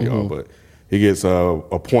statistical, y'all, but he gets a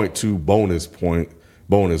 0.2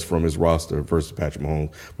 bonus from his roster versus Patrick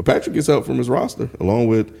Mahomes. But Patrick gets help from his roster, along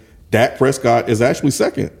with Dak Prescott is actually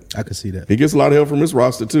second. I could see that. He gets a lot of help from his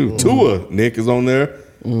roster, too. Tua, Nick, is on there.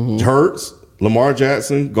 Hurts, Lamar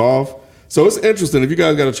Jackson, Goff. So it's interesting. If you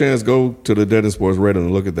guys got a chance, go to the Dead End Sports Reddit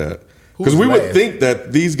and look at that. Because we would think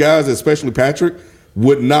that these guys, especially Patrick,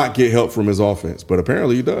 would not get help from his offense. But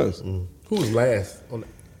apparently he does. Who's last on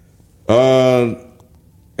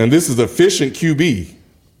and this is efficient QB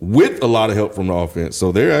with a lot of help from the offense.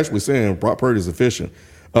 So they're actually saying Brock Purdy is efficient.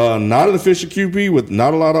 Not an efficient QB with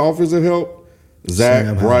not a lot of offensive help. Zach,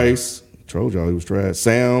 Sam Bryce. Told y'all he was trash.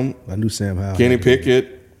 Sam. I knew Sam Howell. Kenny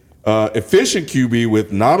Pickett. Efficient QB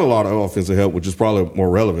with not a lot of offensive help, which is probably more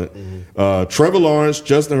relevant. Trevor Lawrence,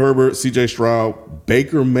 Justin Herbert, CJ Stroud,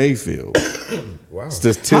 Baker Mayfield. Wow.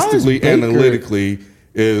 Statistically, analytically,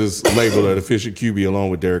 is labeled an efficient QB along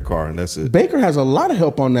with Derek Carr, and that's it. Baker has a lot of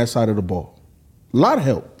help on that side of the ball. A lot of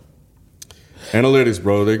help. Analytics,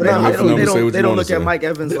 bro. They don't look at Mike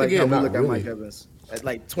Evans like how we look at Mike Evans. At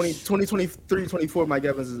like 2023, 24, Mike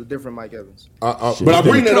Evans is a different Mike Evans. But I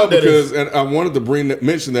bring that up because, and I wanted to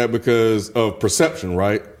mention that because of perception,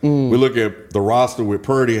 right? We look at the roster with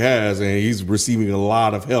Purdy has, and he's receiving a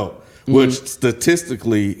lot of help, which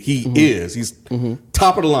statistically he is. He's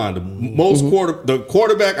top of the line, the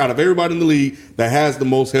quarterback out of everybody in the league that has the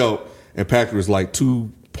most help, and Patrick is like 2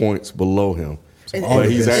 points below him. But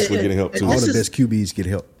he's actually getting help too. All the best QBs get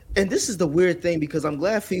help. And this is the weird thing because I'm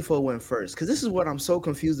glad FIFA went first because this is what I'm so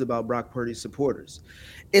confused about Brock Purdy's supporters.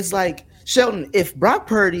 It's like, Shelton, if Brock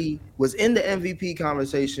Purdy was in the MVP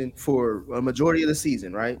conversation for a majority of the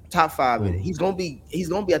season, right, top 5 in it, he's gonna be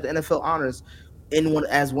at the NFL honors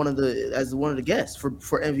as one of the guests for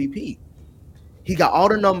MVP. He got all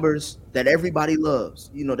the numbers that everybody loves.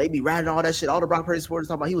 You know, they be riding all that shit. All the Brock Purdy supporters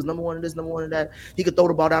talking about he was number one in this, number one in that. He could throw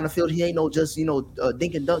the ball down the field. He ain't no just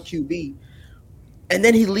dink and dunk QB. And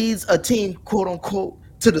then he leads a team, quote unquote,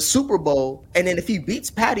 to the Super Bowl. And then if he beats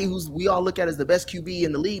Patty, who's we all look at as the best QB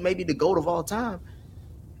in the league, maybe the GOAT of all time,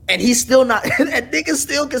 and he's still not, and niggas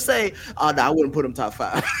still can say, oh, no, I wouldn't put him top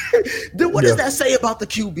 5. Then what does that say about the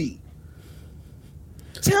QB?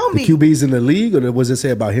 Tell me. The QB's in the league, or what does it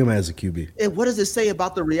say about him as a QB? And what does it say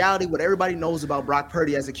about the reality, what everybody knows about Brock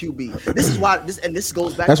Purdy as a QB? This is why, this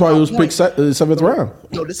goes back That's to why my he was point. picked 7th round.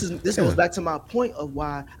 No, this goes back to my point of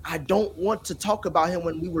why I don't want to talk about him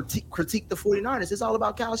when we were critique the 49ers. It's all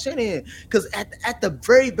about Kyle Shanahan. Because at the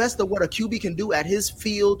very best of what a QB can do at his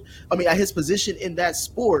field, at his position in that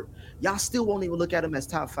sport, y'all still won't even look at him as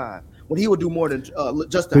top 5. When he will do more than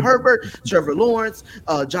Justin Herbert, Trevor Lawrence,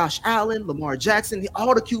 Josh Allen, Lamar Jackson,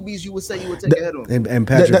 all the QBs you would say you would take ahead of him. And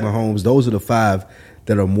Patrick Mahomes, those are the 5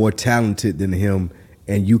 that are more talented than him,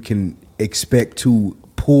 and you can expect to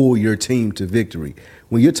pull your team to victory.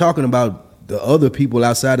 When you're talking about the other people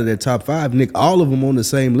outside of that top 5, Nick, all of them on the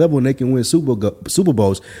same level, and they can win Super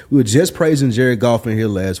Bowls. We were just praising Jared Goff in here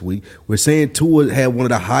last week. We're saying Tua had one of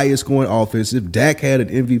the highest scoring offenses. Dak had an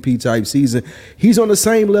MVP type season. He's on the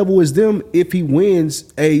same level as them if he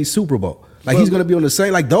wins a Super Bowl. He's going to be on the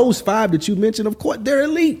same. Like those 5 that you mentioned, of course, they're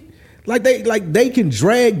elite. Like they can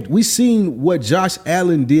drag. We seen what Josh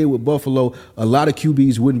Allen did with Buffalo. A lot of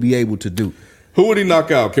QBs wouldn't be able to do. Who would he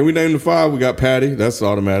knock out? Can we name the 5? We got Patty. That's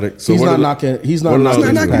automatic. So He's not knocking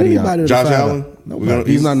Patty out. Josh Allen?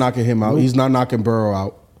 He's not knocking him out. He's not knocking Burrow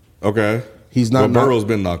out. Okay. He's not. Well, Burrow's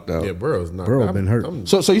been knocked out. Yeah, Burrow's knocked Burrow out. been hurt.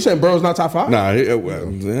 So you saying Burrow's not top 5? Nah.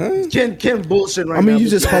 Ken bullshit right now. I mean, you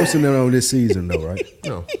just posting it on this season, though, right?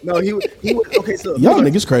 No, he would. Okay, so Y'all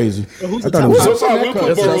niggas crazy. who's I the thought it top was- So sorry, we'll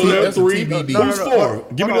put Burrow there that's a 3. TBD. Who's No, 4?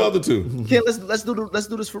 Give me the hold other 2. Ken, let's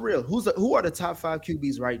do this for real. Who are the top 5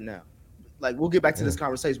 QBs right now? Like, we'll get back to this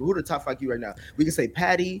conversation. But who are the top 5 QBs right now? We can say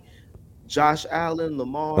Patty, Josh Allen,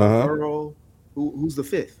 Lamar, Burrow. Who's the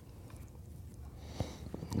 5th?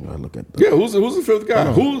 Look at Yeah, who's the 5th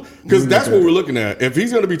guy? Because that's what we're looking at. If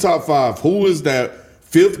he's going to be top 5, who is that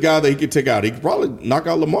 5th guy that he could take out? He could probably knock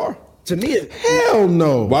out Lamar. To me, hell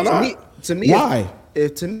no. Why not? To me, why?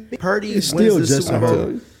 If to me, Purdy It's wins still the Justin Super Bowl.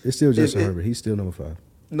 Herbert. It's still Justin Herbert. He's still number 5.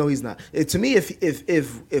 No, he's not. To me,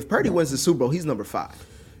 if Purdy wins the Super Bowl, he's number 5.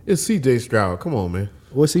 It's C.J. Stroud. Come on, man.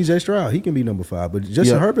 Well, C.J. Stroud, he can be number 5, but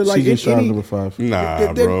Justin Herbert, like CJ Stroud any, number 5.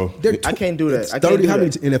 Nah, bro. I can't do that. I can't 30. do How many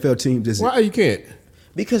that. NFL teams is it? Why you can't?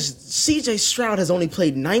 Because C.J. Stroud has only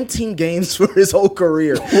played 19 games for his whole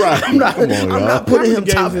career. Right. I'm not, Come on, I'm y'all. not putting him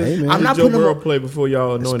top. Hey, man. I'm not Joe putting Burrow him. play before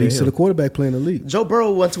y'all anointed Speaks to the him. quarterback playing the league. Joe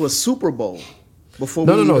Burrow went to a Super Bowl before.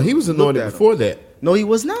 No. we He was looked anointed at him. before that. No, he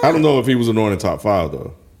was not. I don't know if he was anointed top 5,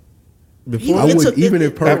 though. Before I It's would a- even it-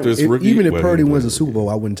 if after Purdy, his rookie- even if well, Purdy he wins played the Super Bowl,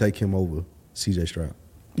 I wouldn't take him over C.J. Stroud.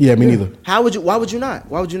 Yeah, me neither. How would you? Why would you not?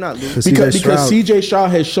 Why would you not, Lou? Because Because Stroud- CJ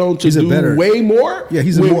Stroud has shown to He's a do better- way more Yeah,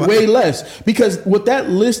 he's a with more- way less. Because what that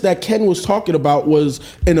list that Ken was talking about was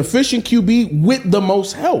an efficient QB with the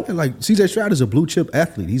most help. And like C.J. Stroud is a blue chip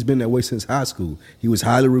athlete. He's been that way since high school. He was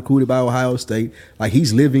highly recruited by Ohio State. Like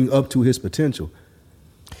he's living up to his potential.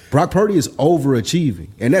 Brock Purdy is overachieving,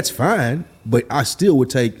 and that's fine. But I still would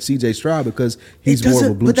take C.J. Stroud because he's more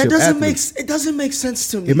of a blue But that chip doesn't athlete. make it doesn't make sense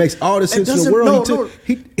to me. It makes all the It sense in the doesn't- world. no.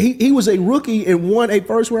 He was a rookie and won a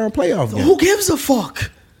first round playoff game. Who gives a fuck?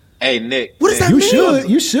 Hey, Nick. What does that You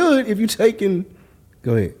mean? should if you taking.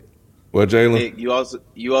 Go ahead. What, Jalen? Nick, you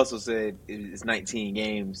also said it's 19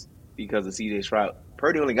 games because of C.J. Stroud.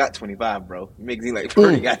 Purdy only got 25, bro. It makes me like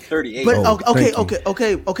Purdy got 38. But Oh, okay, thank you.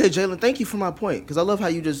 okay, Jalen. Thank you for my point because I love how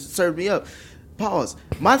you just served me up. Pause.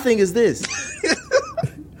 My thing is this: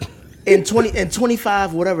 in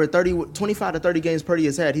 25, whatever, 25 to 30 games Purdy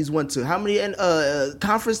has had, he's won to how many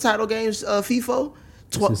conference title games? FIFO,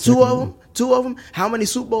 two of them. How many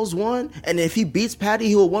Super Bowls won? And if he beats Patty,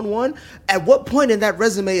 he will win one. At what point in that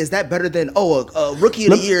resume is that better than a rookie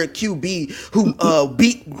of the year QB who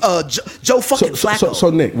beat Joe fucking Flacco? So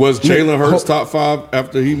Nick Was Jalen Hurts Nick, top 5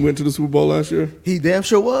 after he went to the Super Bowl last year? He damn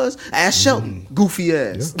sure was. Ask Shelton, goofy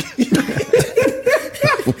ass.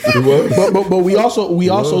 But we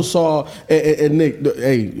also saw and Nick,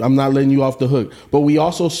 hey, I'm not letting you off the hook. But we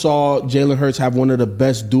also saw Jalen Hurts have one of the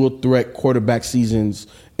best dual threat quarterback seasons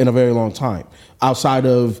in a very long time, outside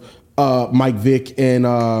of Mike Vick and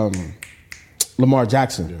Lamar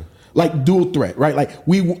Jackson. Yeah. Like dual threat, right? Like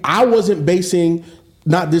I wasn't basing.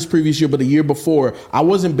 Not this previous year, but the year before, I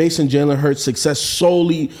wasn't basing Jalen Hurts' success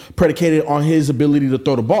solely predicated on his ability to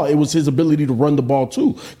throw the ball. It was his ability to run the ball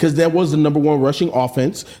too, because that was the number one rushing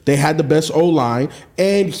offense. They had the best O-line,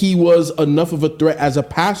 and he was enough of a threat as a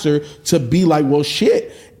passer to be like, well,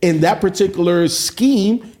 shit. In that particular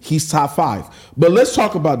scheme, he's top 5. But let's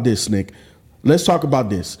talk about this, Nick. Let's talk about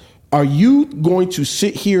this. Are you going to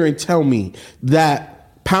sit here and tell me that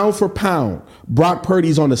pound for pound, Brock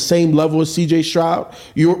Purdy's on the same level as CJ Stroud?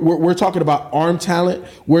 We're talking about arm talent.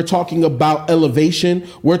 We're talking about elevation.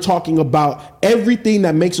 We're talking about everything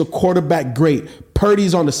that makes a quarterback great.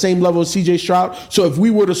 Purdy's on the same level as CJ Stroud. So if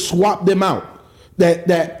we were to swap them out,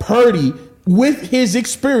 that Purdy, with his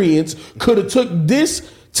experience, could have took this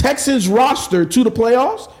Texans roster to the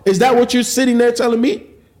playoffs? Is that what you're sitting there telling me?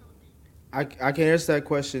 I can answer that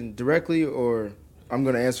question directly, or I'm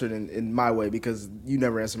going to answer it in my way because you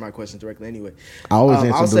never answer my question directly anyway. I always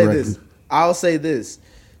answer directly. I'll say this.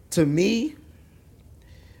 To me,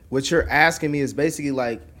 what you're asking me is basically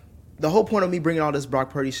like, the whole point of me bringing all this Brock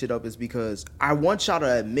Purdy shit up is because I want y'all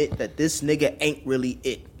to admit that this nigga ain't really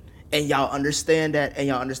it. And y'all understand that, and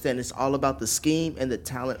y'all understand it's all about the scheme and the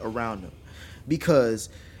talent around him. Because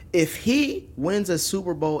if he wins a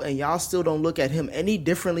Super Bowl and y'all still don't look at him any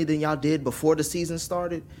differently than y'all did before the season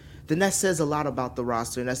started, then that says a lot about the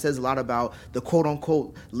roster, and that says a lot about the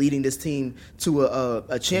quote-unquote leading this team to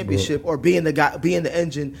a championship, or being the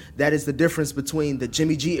engine that is the difference between the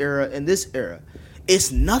Jimmy G era and this era. It's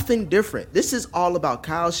nothing different. This is all about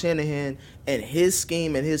Kyle Shanahan and his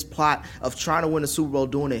scheme and his plot of trying to win a Super Bowl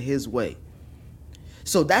doing it his way.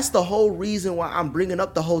 So that's the whole reason why I'm bringing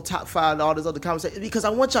up the whole top 5 and all this other conversation, because I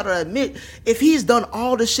want y'all to admit, if he's done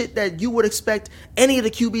all the shit that you would expect any of the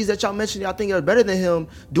QBs that y'all mentioned y'all think are better than him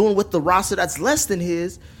doing with the roster that's less than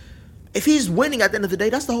his, if he's winning at the end of the day,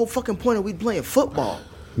 that's the whole fucking point of we playing football.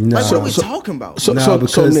 No. Like, what are we talking about?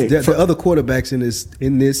 Because Nick, the other quarterbacks in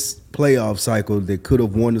this playoff cycle that could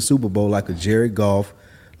have won the Super Bowl, like a Jared Goff,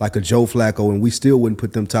 like a Joe Flacco, and we still wouldn't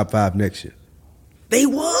put them top 5 next year. They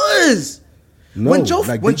was. No,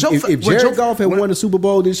 if Jared Goff had won the Super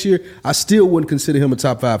Bowl this year, I still wouldn't consider him a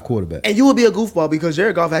top 5 quarterback. And you would be a goofball because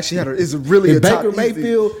Jared Goff actually is really a top.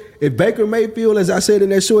 If Baker Mayfield, as I said in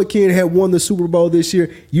that short, Ken, had won the Super Bowl this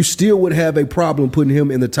year, you still would have a problem putting him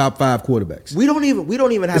in the top 5 quarterbacks. We don't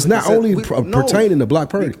even have. It's not only pertaining to Brock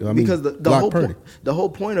Purdy. Because the whole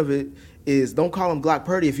point of it is, don't call him Glock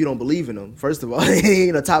Purdy if you don't believe in him. First of all, he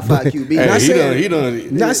ain't a top 5 QB.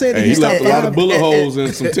 He left a lot of bullet holes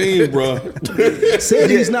in some teams, bro.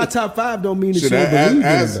 Saying he's not top 5 don't mean that you don't believe in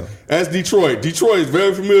him, though. That's Detroit. Detroit is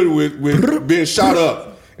very familiar with being shot up.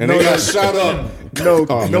 And they got shot up.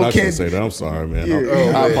 I can't say that. I'm sorry, man.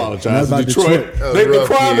 Yeah. I apologize. Detroit. The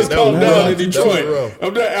crime has come down in Detroit.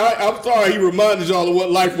 I'm sorry he reminded y'all of what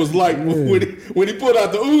life was like when he put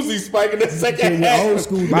out the Uzi spike in that second half. Old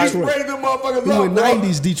school Detroit. He sprayed them motherfuckers up. He went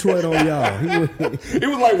 90s Detroit on y'all. He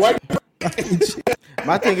was like white.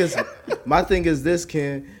 My thing is this,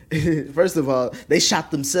 Ken. First of all, they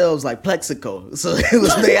shot themselves like Plexico, so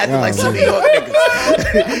they acted like some New York niggas.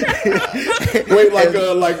 Wait, like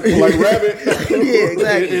rabbit. Yeah,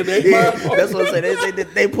 exactly. That's what I'm saying.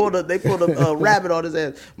 They pulled a rabbit on his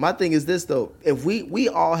ass. My thing is this though: if we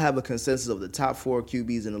all have a consensus of the top 4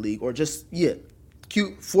 QBs in the league, or just 4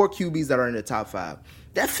 QBs that are in the top 5.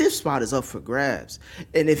 That 5th spot is up for grabs.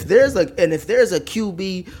 And if there's a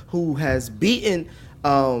QB who has beaten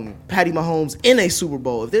Patty Mahomes in a Super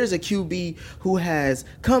Bowl, if there's a QB who has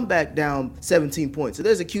come back down 17 points, if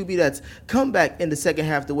there's a QB that's come back in the second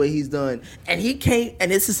half the way he's done, and he can't,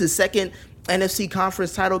 and this is his second NFC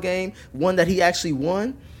conference title game, one that he actually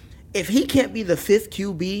won, if he can't be the 5th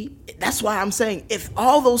QB, that's why I'm saying, if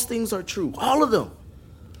all those things are true, all of them,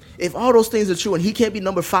 if all those things are true and he can't be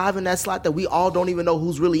number 5 in that slot that we all don't even know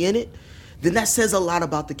who's really in it, then that says a lot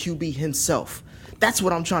about the QB himself. That's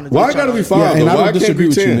what I'm trying to do. Why got to be 5? Yeah, why can't be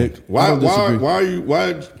 10? Nick. Why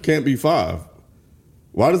can't be 5?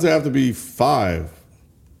 Why does it have to be 5?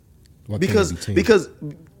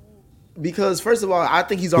 Because first of all, I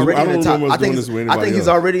think he's already in the top. I think he's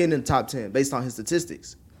already in the top 10 based on his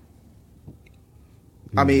statistics.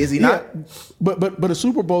 I mean, is he not? But a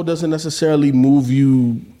Super Bowl doesn't necessarily move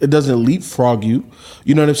you. It doesn't leapfrog you.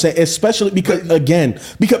 You know what I'm saying? Especially because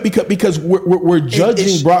we're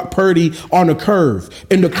judging Brock Purdy on a curve,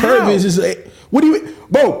 and the curve is what do you,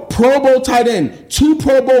 bro? Pro Bowl tight end, 2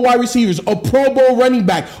 Pro Bowl wide receivers, a Pro Bowl running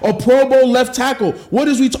back, a Pro Bowl left tackle. What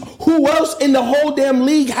is who else in the whole damn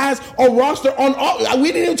league has a roster on all?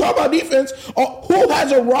 We didn't even talk about defense. Who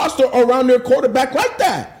has a roster around their quarterback like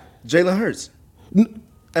that? Jalen Hurts.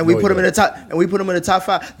 And we put him in the top. And we put him in the top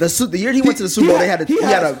 5. The year he went to the Super Bowl, he had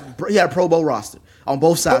a Pro Bowl roster on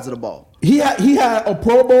both sides of the ball. He had a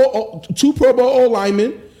Pro Bowl, 2 Pro Bowl O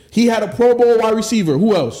linemen. He had a Pro Bowl wide receiver.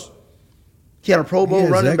 Who else? He had a Pro Bowl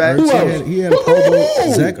running back. Who else? He had a Pro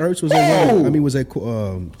Bowl. Zach Ertz was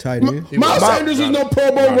a tight end. Miles Sanders was no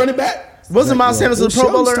Pro Bowl running back. Wasn't Miles Sanders a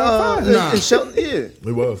Pro Bowler? Nah. In Shelton? Yeah.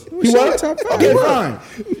 He was. He was top 5. Okay, fine.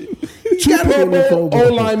 2 Pro Bowl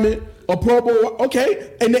O linemen. A Pro Bowl,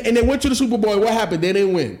 okay, and they went to the Super Bowl. What happened? They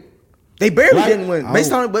didn't win. They barely didn't win.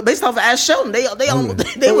 Based off of Ash Shelton, they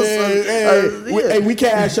was. Hey, we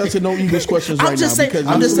can't ask Shelton no Eagles questions right now. I'm just saying,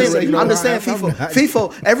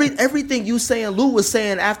 FIFO. Everything you saying, Lou was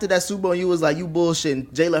saying after that Super Bowl, you was like, you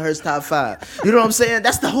bullshitting. Jalen Hurts top 5. You know what I'm saying?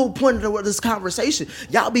 That's the whole point of this conversation.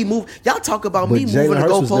 Y'all talk about me moving the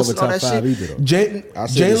goalposts and all that shit.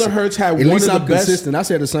 Jalen Hurts had one of the best. Consistent. I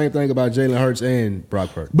said the same thing about Jalen Hurts and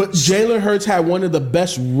Brock Purdy. But Jalen Hurts had one of the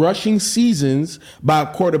best rushing seasons by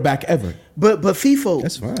a quarterback ever. But FIFO,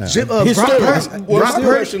 that's fine. Brock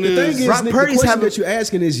Purdy's having that you're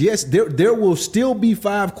asking is yes, there will still be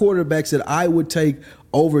 5 quarterbacks that I would take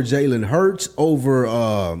over Jalen Hurts,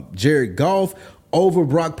 over Jared Goff, over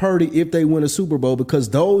Brock Purdy if they win a Super Bowl, because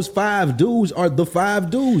those 5 dudes are the 5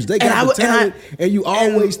 dudes. They got the talent, and you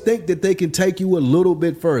always think that they can take you a little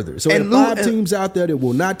bit further. So there are 5 teams out there that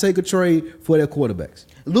will not take a trade for their quarterbacks.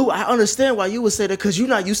 Lou, I understand why you would say that because you're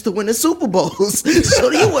not used to winning Super Bowls.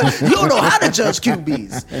 So you don't know how to judge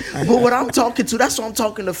QBs. But what I'm talking to, that's what I'm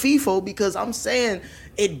talking to FIFO, because I'm saying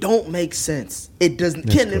it don't make sense. It doesn't.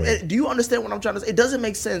 Do you understand what I'm trying to say? It doesn't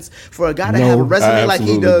make sense for a guy to have a resume like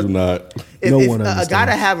he does. Do not. If a guy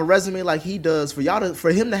to have a resume like he does,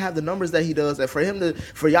 for him to have the numbers that he does, and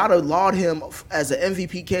for y'all to laud him as an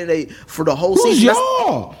MVP candidate for the whole Who's season.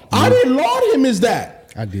 y'all? I didn't laud him as that.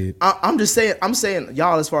 I did. I'm just saying. I'm saying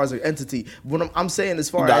y'all as far as an entity. What I'm saying as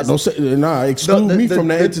far as exclude me from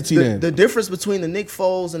the entity. Then the difference between the Nick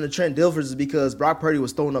Foles and the Trent Dilfers is because Brock Purdy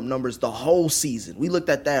was throwing up numbers the whole season. We looked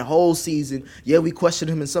at that whole season. Yeah, we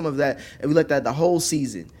questioned him in some of that, and we looked at the whole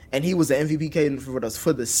season. And he was an MVP candidate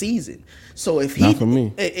for the season. So if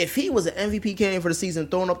he was an MVP candidate for the season,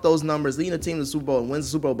 throwing up those numbers, leading a team to the Super Bowl and wins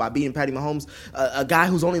the Super Bowl by beating Patty Mahomes, a guy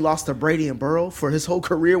who's only lost to Brady and Burrow for his whole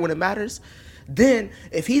career when it matters, then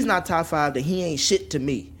if he's not top 5, then he ain't shit to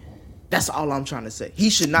me. That's all I'm trying to say. He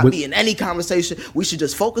should not be in any conversation. We should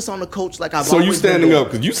just focus on the coach like I've always been. So you standing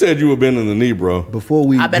up because you said you were bending the knee, bro.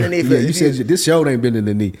 I've been in the knee. You said this show ain't bending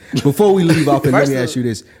the knee. Before we leave off, and let me ask you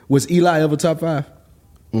this: was Eli ever top 5?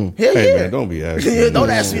 Hell hey yeah. Man, don't be asking. Don't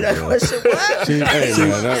ask me that question.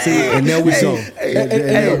 And there we go.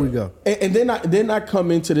 There we go. And then I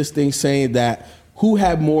come into this thing saying that who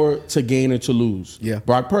had more to gain or to lose? Yeah.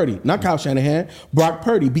 Brock Purdy. Not Kyle Shanahan. Brock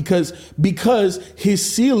Purdy. Because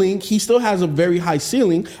his ceiling, he still has a very high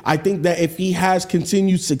ceiling. I think that if he has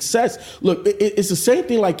continued success, look, it's the same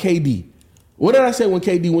thing like KD. What did I say when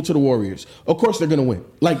KD went to the Warriors? Of course they're going to win.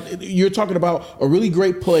 Like, you're talking about a really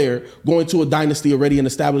great player going to a dynasty, already an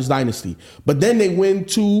established dynasty. But then they win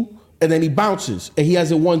 2, and then he bounces, and he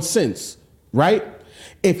hasn't won since, right?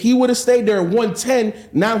 If he would have stayed there at 110,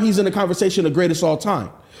 now he's in the conversation of greatest all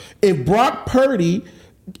time. If Brock Purdy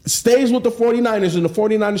stays with the 49ers and the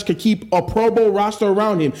 49ers can keep a Pro Bowl roster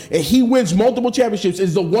around him and he wins multiple championships,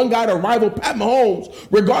 is the one guy to rival Pat Mahomes,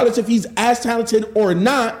 regardless if he's as talented or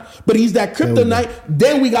not, but he's that kryptonite,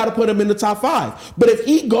 then we got to put him in the top 5. But if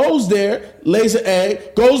he goes there, lays an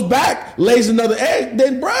egg, goes back, lays another egg,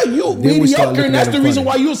 then bro, you mediocre, and that's the reason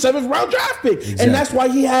why you're a 7th round draft pick. Exactly. And that's why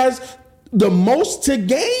he has the most to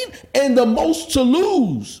gain and the most to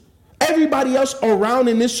lose. Everybody else around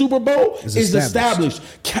in this Super Bowl is established.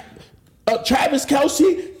 Travis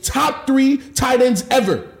Kelce, top 3 tight ends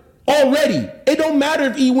ever. Already. It don't matter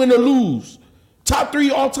if he win or lose. Top 3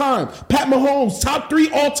 all time. Pat Mahomes, top 3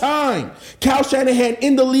 all time. Kyle Shanahan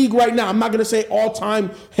in the league right now. I'm not going to say all time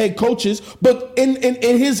head coaches, but in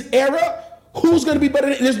his era, who's going to be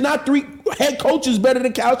better? There's not 3 head coaches better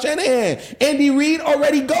than Kyle Shanahan. Andy Reid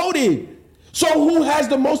already goated. So who has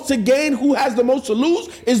the most to gain, who has the most to lose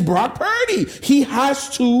is Brock Purdy. He has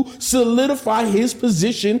to solidify his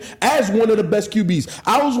position as one of the best QBs.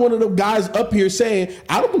 I was one of the guys up here saying,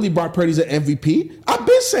 I don't believe Brock Purdy's an MVP. I've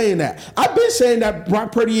been saying that. I've been saying that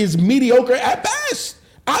Brock Purdy is mediocre at best.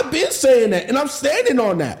 I've been saying that, and I'm standing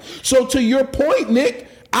on that. So to your point, Nick,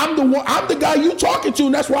 I'm the guy you talking to,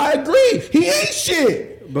 and that's why I agree. He ain't shit.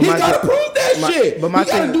 But he got to prove that shit. But he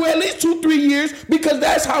got to do at least 2-3 years because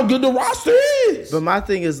that's how good the roster is. But my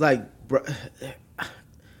thing is like, bro,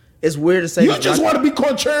 it's weird to say. You just want to be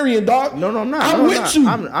contrarian, dog. No, I'm not. I'm with you.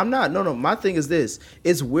 I'm not. No. My thing is this.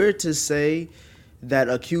 It's weird to say that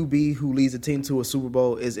a QB who leads a team to a Super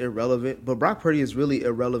Bowl is irrelevant, but Brock Purdy is really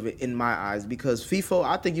irrelevant in my eyes because FIFO,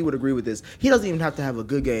 I think you would agree with this. He doesn't even have to have a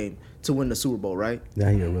good game to win the Super Bowl, right? Now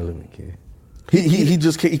he irrelevant, kid. He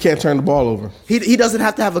can't turn the ball over. He doesn't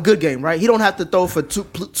have to have a good game, right? He don't have to throw for two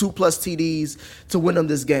plus TDs to win him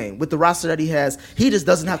this game. With the roster that he has, he just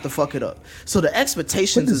doesn't have to fuck it up. So the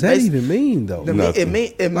expectations. What does that even mean, though? It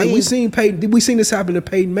means like we seen this happen to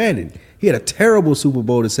Peyton Manning. He had a terrible Super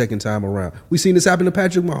Bowl the second time around. We seen this happen to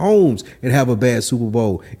Patrick Mahomes and have a bad Super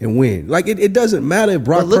Bowl and win. Like it doesn't matter if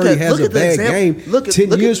Brock Purdy has a bad game.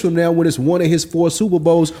 10 years from now, when it's one of his 4 Super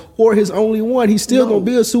Bowls or his only one, he's still gonna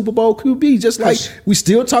be a Super Bowl QB. Just like we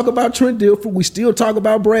still talk about Trent Dilfer, we still talk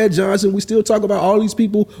about Brad Johnson, we still talk about all these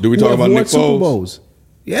people. Do we talk about Nick Foles? Super Bowls.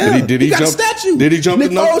 Yeah, did he got jump, a statue. Did he jump?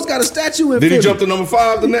 Nick Foles got a statue in Philly. Did he jump to number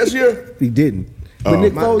 5 the next year? He didn't. But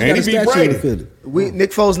Nick Foles got a statue in Philly. Nick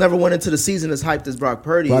Foles never went into the season as hyped as Brock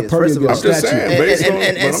Purdy is. First of all, and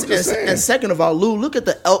second of all, Lou, look at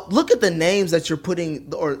the names that you're putting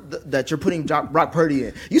Brock Purdy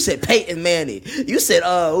in. You said Peyton Manning. You said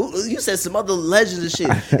some other legends and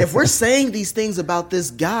shit. If we're saying these things about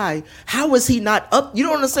this guy, how is he not up? You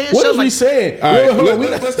know what I'm saying? What is he saying? All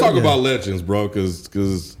right, let's talk about legends, bro,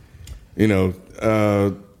 because you know.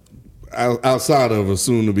 Outside of a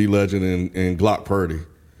soon-to-be legend in Glock Purdy.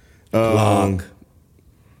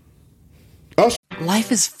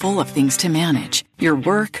 Life is full of things to manage. Your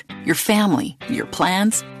work, your family, your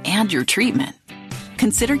plans, and your treatment.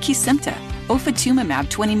 Consider Kesimpta, ofatumumab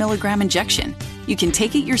 20 milligram injection. You can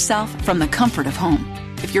take it yourself from the comfort of home.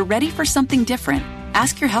 If you're ready for something different,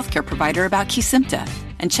 ask your healthcare provider about Kesimpta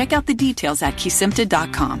and check out the details at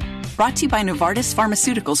kesimpta.com. Brought to you by Novartis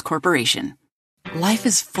Pharmaceuticals Corporation. Life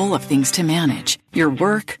is full of things to manage. Your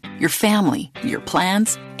work, your family, your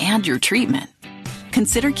plans, and your treatment.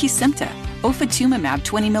 Consider Kesimpta, ofatumumab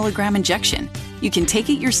 20 milligram injection. You can take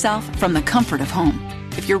it yourself from the comfort of home.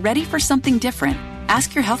 If you're ready for something different,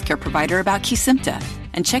 ask your healthcare provider about Kesimpta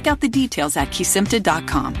and check out the details at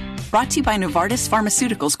kesimpta.com. Brought to you by Novartis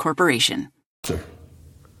Pharmaceuticals Corporation.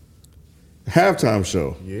 Halftime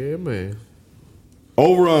show. Yeah, man.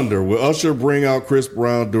 Over under. Will Usher bring out Chris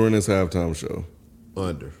Brown during this halftime show?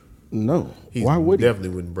 Under. No. He Why would he? definitely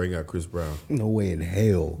wouldn't bring out Chris Brown. No way in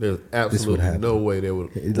hell. There's would absolutely happen. no way they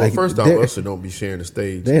would. Well, Like, first off, there- Usher don't be sharing the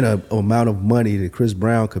stage. There ain't an amount of money that Chris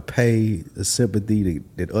Brown could pay, the sympathy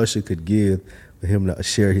that Usher could give for him to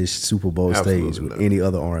share his Super Bowl Absolutely stage with not. any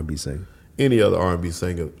other R&B singer. Any other R&B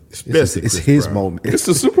singer, especially It's Chris his Brown. moment. It's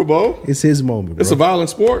the Super Bowl. It's his moment, bro. It's a violent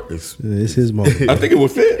sport. It's his moment. I think it would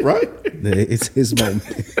fit, right? It's his moment.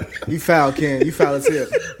 You foul, Ken. You foul as hell.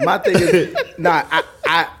 My thing is,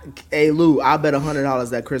 hey Lou, I bet $100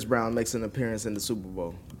 that Chris Brown makes an appearance in the Super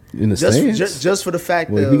Bowl. In the stands? Just for the fact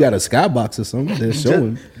Well, that if he got a skybox or something, they'll show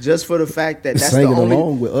him. Just for the fact that that's the Singing only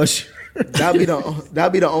along with Usher. that'd be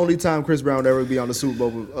the only time Chris Brown would ever be on the Super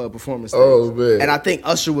Bowl performance stage. Oh, man. And I think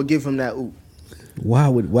Usher would give him that ooh. Why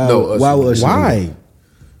would No, Usher Usher? wouldn't. Do that? Why?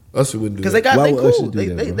 Usher wouldn't do Because that. they Why would Usher cool. do They,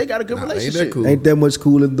 that, they, bro? they got a good Nah, ain't that relationship. cool? Ain't that much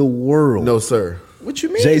cool in the world. No, sir. What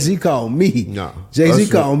you mean? Jay-Z called me. No. Jay-Z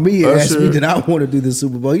Usher- called me and asked me Usher- did I want to do the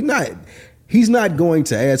Super Bowl. He's not going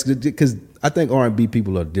to ask because I think R&B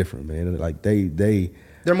people are different, man. Like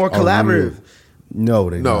they're more are collaborative. real. No,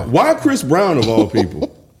 they No. not. Why Chris Brown of all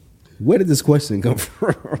people? Where did this question come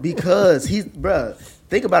from? Because bruh,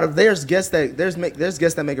 think about it. There's guests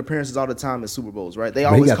that make appearances all the time at Super Bowls, right? They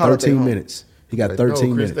Man, he always got call it their 13 home. minutes. He got No,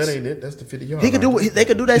 13 Chris, minutes. that ain't it. That's the 50-yard. He could do. They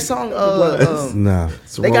could do that song. Nah.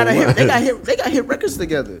 They got hit records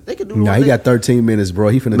together. They could do. Nah, he got 13 minutes, bro.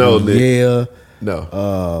 He finna No, do Nick.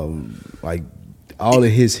 No. Like all of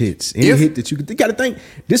his hits. Any hit that you gotta think.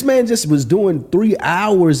 This man just was doing 3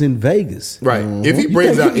 hours in Vegas. Right. If he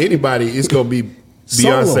brings out anybody, it's gonna be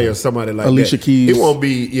Beyonce Solo. or somebody like Alicia that. Keys. It won't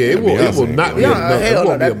be. Yeah, it will. It will not be. Yeah, It hell no.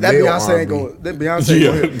 won't be a That male Beyonce ain't R&B. going. That Beyonce Yeah,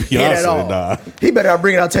 ain't gonna hit at Beyonce, all. nah. He better not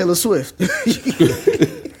bring out Taylor Swift.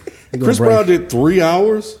 Chris Brown did 3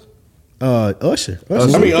 hours. Usher. I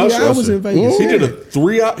mean, 3 Usher. hours in Vegas. He did a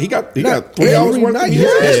 3 hour. He got 3 hours Every worth. night. Of He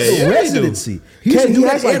has hits. the residency. He used to do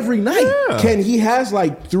that every night. Ken, he has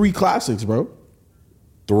like 3 classics, bro.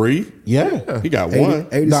 3. Yeah. He got 1.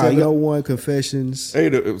 8701 Confessions.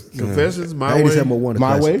 Confessions, My Way. 8701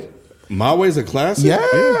 My classic. Way. My Way's a classic.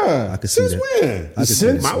 Yeah. I can see Since that. when? I can see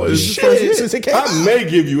Since that. My Way is the shit, first hit. since it came I may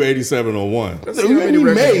give you 8701. Let's see how many You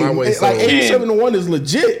records may. My Way Like sold. 8701 is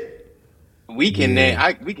legit. We can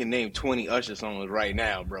name 20 Usher songs right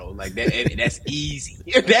now, bro. Like that's easy.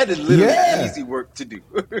 That is literally easy work to do.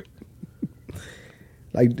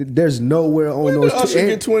 Like there's nowhere on When those did Usher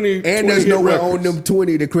get 20 and 20 there's hit nowhere records? on them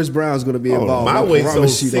 20 that Chris Brown's gonna be involved. My I Way sold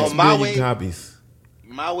promise you 6 that. My million Way- copies.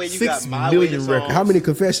 My Way, you 6 got My million Way songs. records. How many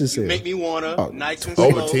confessions You sales? Make Me Wanna, Nice and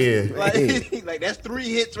over Slow. 10. Like that's 3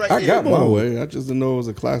 hits right I there. got My Way. I just didn't know it was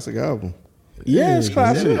a classic album. Yeah, it's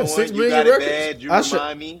classic. You know, 6 you million got it records. bad. You Usher-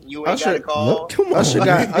 remind me. You ain't Usher- got to call. No, come on. Usher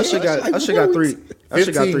got three.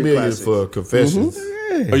 Usher got 15 3 million classics. for Confessions.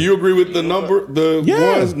 You agree with the number, the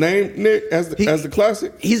Yeah. ones named Nick as the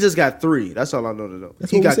classic? He's just got 3. That's all I know to know.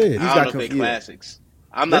 That's what we said. He's I got don't know if they yeah. classics.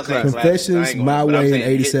 I'm not saying classics. I Confessions, ain't gonna- My but I'm Way, and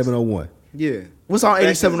saying hits. 8701. Yeah. What's on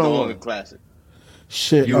Confessions is the 8701? only classic.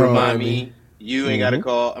 Shit. You remind me. You ain't got to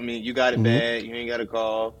call. I mean, you got it bad. You ain't got to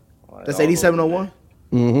call. That's 8701?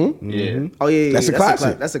 Yeah. Oh yeah, That's a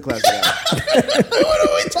classic. That's a classic. What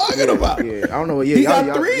are we talking about? Yeah, I don't know what. Yeah, He y'all,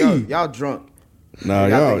 got y'all, 3. Y'all drunk. Nah,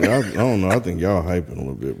 y'all y'all, I don't know. I think y'all hyping a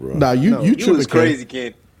little bit, bro. Nah, you No, you You tripping, was Ken. crazy,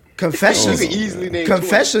 kid. Confessions. You could easily name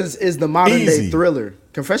Confessions is the modern Easy. day thriller.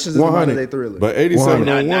 Confessions is the 100. modern day thriller. But Nah,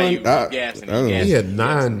 8701, nah, you I gassing, don't know. He had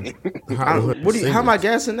 9. How am I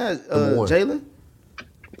guessing that, Number 1. Jalen?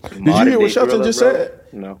 Did you hear what Shelton just said?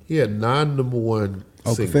 No. He had 9 number 1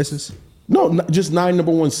 Oh, singles. Confessions? No, just 9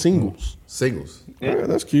 number one singles. Singles. Yeah,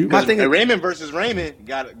 that's cute. My thing is Raymond versus Raymond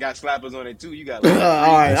got slappers on it too. You got all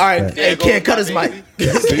right. Hey, can't cut his mic.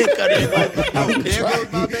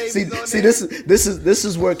 See, this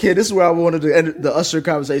is where kid. This is where I wanted to end the Usher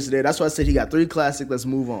conversation there. That's why I said he got 3 classic. Let's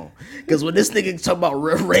move on. Because when this nigga talk about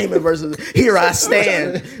Raymond versus Here I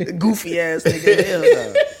Stand, goofy ass nigga. Hell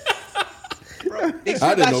no.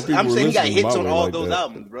 I didn't know people I'm were saying he got listening to hits my on way all like those that.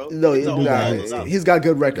 albums, bro. No, he's got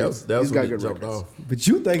good records. He's got good records. Off. But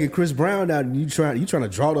you thinking Chris Brown out and you trying to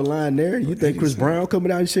draw the line there? You think Chris Brown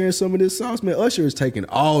coming out and sharing some of this sauce? Man, Usher is taking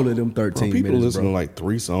all of them 13 Bro, people minutes, listen to like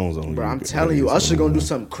 3 songs on. Bro, I'm telling you, Usher gonna do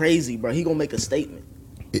something crazy, bro. He gonna make a statement.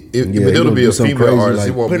 But it'll be a female artist.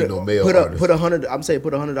 He won't be no male artist. Put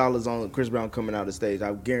 $100 on Chris Brown coming out of the stage.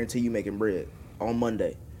 I guarantee you making bread on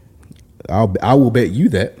Monday. I will bet you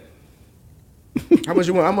that. How much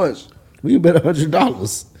you want? How much? We bet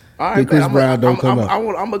 $100. All right, Chris Brown don't come out. I'm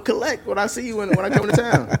gonna collect when I see you when I come to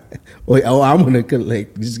town. Wait, I'm gonna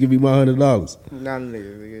collect. Just give me my $100. Nah,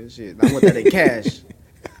 nigga, shit. I want that in cash.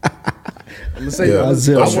 I'm gonna say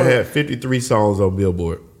Usher had 53 songs on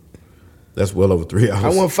Billboard. That's well over 3 hours. I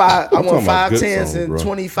want 5 tens and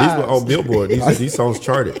 25. These were on Billboard. These songs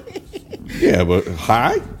charted. Yeah, but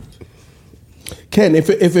high. Ken, if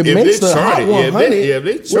it makes the charted, Hot 100, if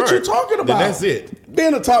they chart, what you talking about? Then that's it.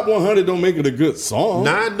 Being a top 100 don't make it a good song.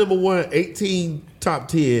 9 number 1, 18 top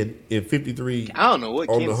 10, and 53. I don't know what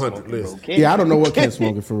on Ken's the 100 smoking, list. bro. Yeah, I don't know what Ken's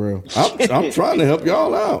smoking for real. I'm trying to help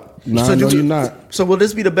y'all out. No, no, you're not. So will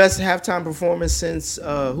this be the best halftime performance since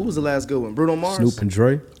who was the last good one? Bruno Mars? Snoop and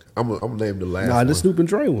Dre. I'm gonna name the last. Nah, the Snoop and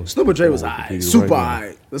Dre one. Snoop and Dre was alright. Super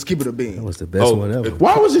alright. Let's keep it a bean. That was the best one ever.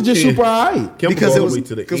 Why was it just super alright? Because it was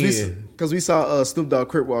to the end. because we saw Snoop Dogg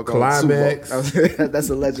Crip walk Climax. on Super Bowl. That's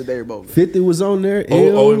a legendary moment. 50 was on there.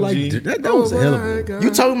 OMG. That was a hell of a one.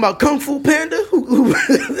 You talking about Kung Fu Panda?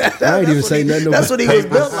 I ain't even say nothing. That's what he was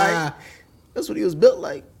built like. That's what he was built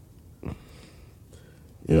like.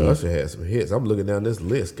 Yeah, Usher had some hits. I'm looking down this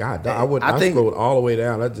list. God, I scrolled all the way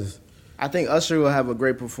down. I think Usher will have a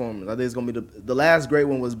great performance. I think it's gonna be the last great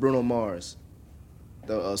one was Bruno Mars,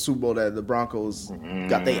 the Super Bowl that the Broncos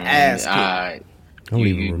got their ass kicked. I don't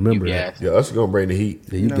even remember that. Yeah, Usher gonna bring the heat.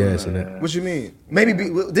 Yeah, you gassing that. What you mean? Maybe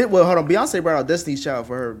hold on. Beyonce brought out Destiny's Child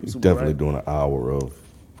for her. He's Super Bowl, definitely doing an hour of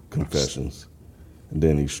confessions, and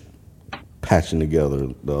then he's patching together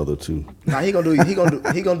the other 2. Nah, he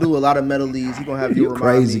gonna do a lot of medleys. He gonna have you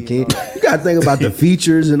Crazy kid. You gotta think about the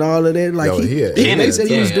features and all of that. Like they said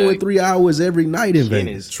he was doing 3 hours every night in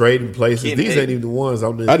Vegas. Trading places. These ain't even the ones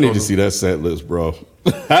I'm. I need to see that set list, bro.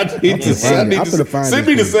 I need to send me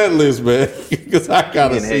the set list, man, because I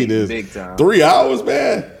gotta see this. 3 hours,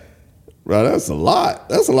 man. Bro, that's a lot.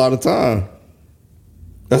 That's a lot of time.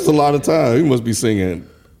 That's a lot of time. He must be singing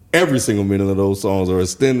every single minute of those songs or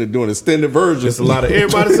doing extended versions. It's a lot of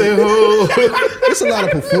everybody saying, oh. It's a lot of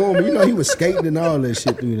performing. You know, he was skating and all that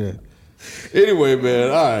shit through there. Anyway, man,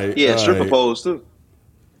 all right. Yeah, stripper pose too.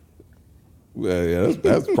 Yeah,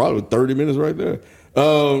 that's probably 30 minutes right there.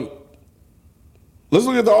 Let's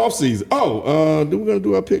look at the offseason. Do we gonna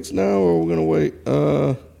do our picks now or we're gonna wait?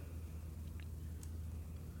 Y'all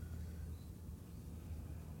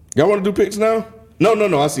want to do picks now?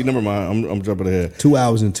 No. I see. Never mind. I'm jumping ahead. 2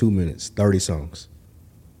 hours and 2 minutes, 30 songs.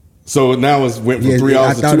 So now it's went from 3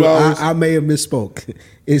 hours to 2 hours? I may have misspoke.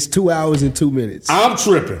 It's 2 hours and 2 minutes. I'm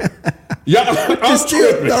tripping. Yeah, I'm it's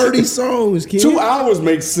still tripping. 30 songs, kid. 2 hours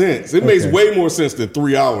makes sense. It makes way more sense than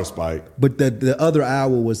 3 hours, Spike. But the other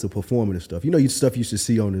hour was the performative stuff. You know, stuff you used to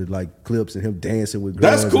see on the like clips and him dancing with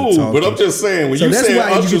girls. That's cool, but I'm just saying when you say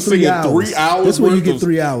Usher singing 3 hours, that's where you get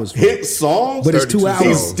 3 hours. Hit songs, but it's 2 hours.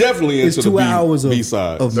 He's definitely into it's 2 the hours of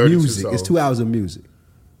B-side of music. It's 2 hours of music.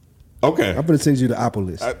 Okay, I'm gonna send you the Apple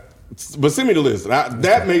list. But send me the list.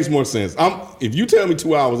 That makes more sense. If you tell me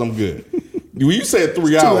 2 hours, I'm good. When you said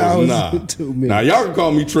 3 hours, nah. 2 minutes. Now y'all can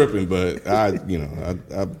call me tripping, but I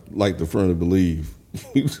like to firmly believe.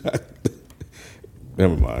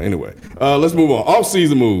 Never mind. Anyway, let's move on.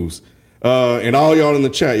 Off-season moves, and all y'all in the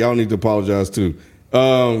chat, y'all need to apologize too.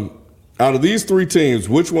 Out of these 3 teams,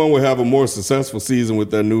 which one will have a more successful season with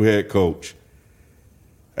their new head coach?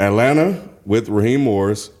 Atlanta with Raheem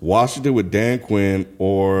Morris, Washington with Dan Quinn,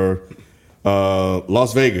 or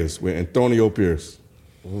Las Vegas with Antonio Pierce?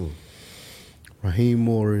 Ooh. Raheem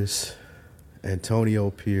Morris, Antonio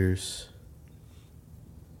Pierce,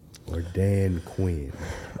 or Dan Quinn.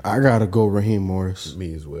 I gotta go Raheem Morris.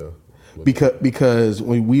 Me as well. Because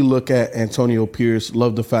when we look at Antonio Pierce,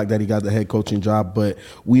 love the fact that he got the head coaching job, but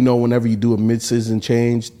we know whenever you do a mid-season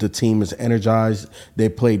change, the team is energized. They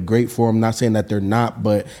played great for him. Not saying that they're not,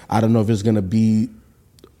 but I don't know if he's going to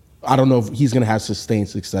have sustained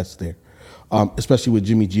success there. especially with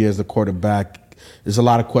Jimmy G as the quarterback. There's a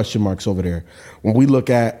lot of question marks over there. When we look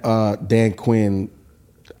at Dan Quinn,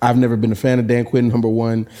 I've never been a fan of Dan Quinn, number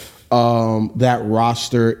one. That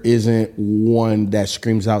roster isn't one that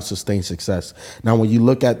screams out sustained success. Now, when you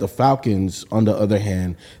look at the Falcons, on the other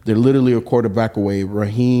hand, they're literally a quarterback away.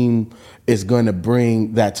 Raheem is going to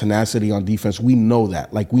bring that tenacity on defense. We know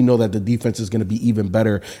that. Like, we know that the defense is going to be even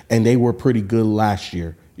better, and they were pretty good last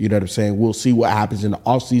year. You know what I'm saying? We'll see what happens in the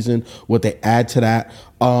offseason, what they add to that.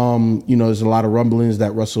 There's a lot of rumblings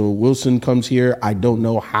that Russell Wilson comes here. I don't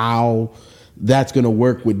know how that's going to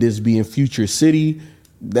work with this being Future City.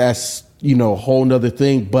 That's, a whole nother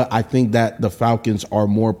thing. But I think that the Falcons are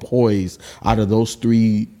more poised out of those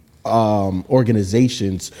three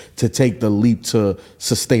organizations to take the leap to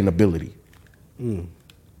sustainability. Give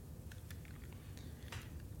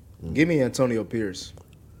me Antonio Pierce.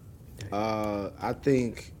 I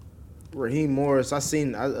think Raheem Morris.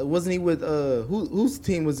 Wasn't he with whose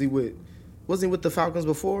team was he with? Wasn't he with the Falcons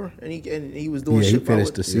before? And he was doing shit. He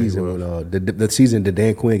finished the season when the season that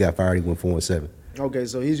Dan Quinn got fired. He went 4-7. Okay,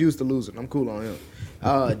 so he's used to losing. I'm cool on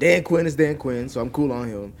him. Dan Quinn is Dan Quinn, so I'm cool on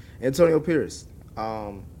him. Antonio Pierce.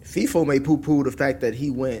 FIFO may poo-poo the fact that he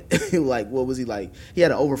went, like, what was he like? He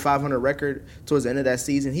had an over 500 record towards the end of that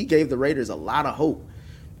season. He gave the Raiders a lot of hope.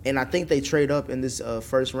 And I think they trade up in this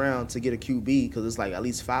first round to get a QB because it's like at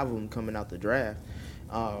least 5 of them coming out the draft.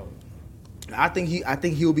 I think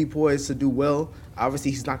he'll be poised to do well.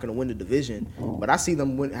 Obviously, he's not going to win the division, but I see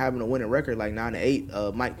them having a winning record like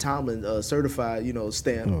 9-8. Mike Tomlin certified,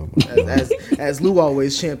 stamp as Lou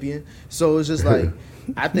always champion. So it's just like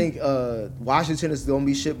I think Washington is going to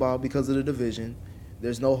be shitball because of the division.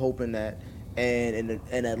 There's no hope in that. And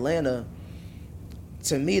in Atlanta,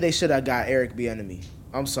 to me, they should have got Eric Bieniemy.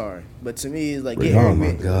 I'm sorry, but to me, it's like get Eric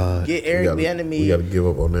Bieniemy. We got to give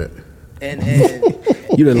up on that. And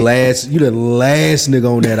you the last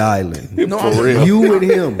nigga on that island. No, you and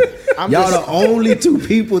him. Y'all the only two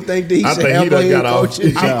people think that he should have a head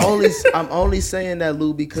coaching job. I'm only saying that,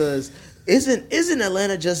 Lou, because isn't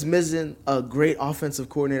Atlanta just missing a great offensive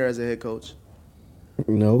coordinator as a head coach?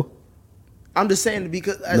 No. I'm just saying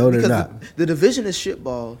because they're not. The division is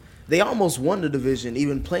shitball. They almost won the division,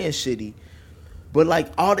 even playing shitty. But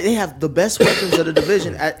like they have the best weapons of the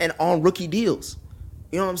division and on rookie deals.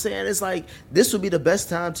 You know what I'm saying? It's like this would be the best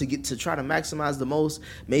time to try to maximize the most.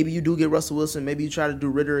 Maybe you do get Russell Wilson. Maybe you try to do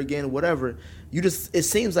Ritter again. Whatever. It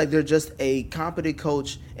seems like they're just a competent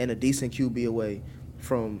coach and a decent QB away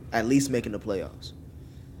from at least making the playoffs.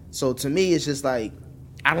 So to me, it's just like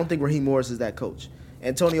I don't think Raheem Morris is that coach.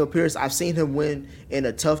 Antonio Pierce, I've seen him win in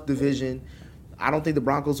a tough division. I don't think the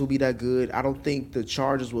Broncos will be that good. I don't think the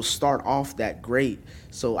Chargers will start off that great.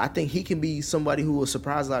 So I think he can be somebody who will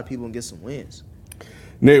surprise a lot of people and get some wins.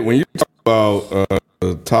 Nick, when you talk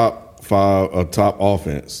about top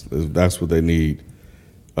offense, that's what they need.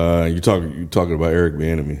 You're talking about Eric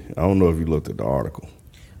Bieniemy. I don't know if you looked at the article.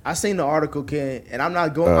 I seen the article, Ken, and I'm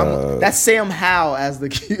not going. That's Sam Howell as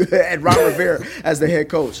the and Ron Rivera as the head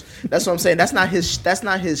coach. That's what I'm saying. That's not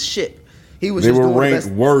his shit. They were ranked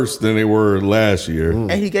worse than they were last year.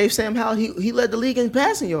 And he gave Sam Howell, he led the league in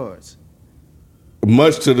passing yards.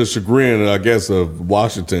 Much to the chagrin, I guess, of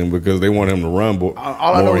Washington because they want him to run more.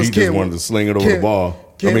 He just wanted to sling it over the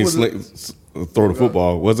ball. Throw the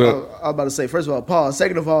football. What's up? I was about to say, first of all, Paul.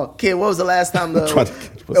 Second of all, Ken, when was the last time the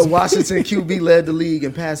Washington QB led the league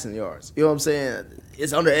in passing yards? You know what I'm saying?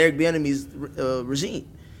 It's under Eric Bieniemy's regime.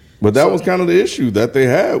 But that was kind of the issue that they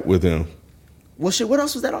had with him. Well, shit, what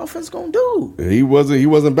else was that offense gonna do? He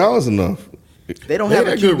wasn't balanced enough. They don't have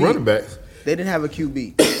a QB. Good running backs. They didn't have a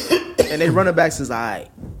QB, and their running backs is alright.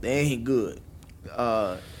 They ain't good.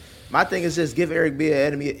 My thing is just give Eric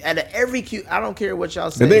Bieniemy at every Q. I don't care what y'all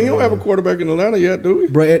say. And then he don't have a quarterback in Atlanta yet, do we?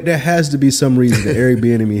 Bro, there has to be some reason that Eric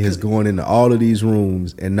Bieniemy has gone into all of these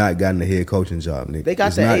rooms and not gotten a head coaching job, Nick. They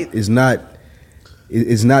got It's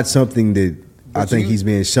not something that I think he's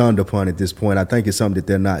being shunned upon at this point. I think it's something that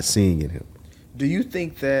they're not seeing in him. Do you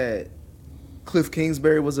think that Cliff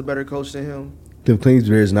Kingsbury was a better coach than him? Cliff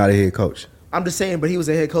Kingsbury is not a head coach. I'm just saying, but he was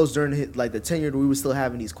a head coach during the tenure that we were still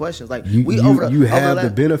having these questions. Like you have the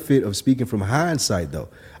benefit of speaking from hindsight, though.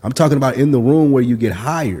 I'm talking about in the room where you get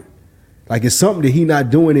hired. Like it's something that he not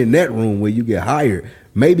doing in that room where you get hired.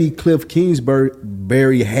 Maybe Cliff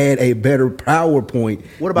Kingsbury had a better PowerPoint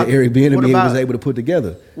that Eric Bieniemy was able to put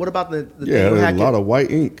together. What about the there's a lot of white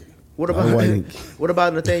ink. What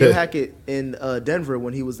about Nathaniel Hackett in Denver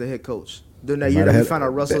when he was the head coach? During that year that we found out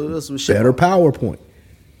Russell Wilson was shit. Better PowerPoint.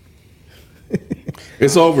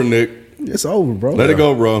 It's over, Nick. It's over, bro. Let it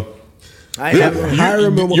go, bro.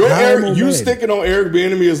 You sticking on Eric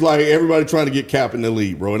Bieniemy is like everybody trying to get Cap in the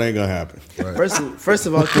league, bro. It ain't gonna happen. Right. First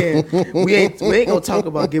of all, Ken, we ain't gonna talk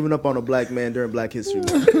about giving up on a black man during Black History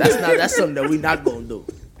Month. That's something that we not gonna do.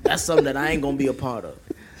 That's something that I ain't gonna be a part of.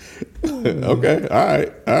 Okay, all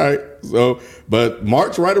right. So, but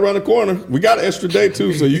March right around the corner. We got an extra day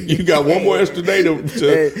too, so you got one more extra day to.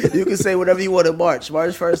 Hey, you can say whatever you want in March.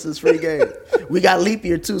 March 1st is free game. We got leap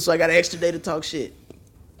year too, so I got an extra day to talk shit.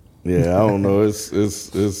 Yeah, I don't know. It's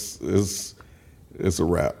a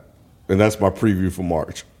wrap, and that's my preview for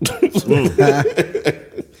March.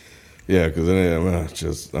 Yeah, because I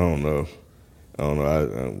don't know.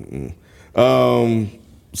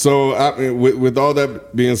 So I mean, with all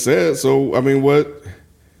that being said, so I mean, what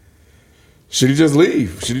should he just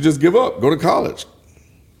leave? Should he just give up? Go to college?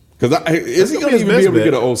 Because is he going to even be able to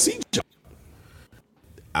get an OC job?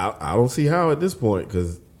 I don't see how at this point.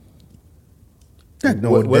 Because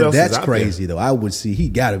that's crazy though. I would see he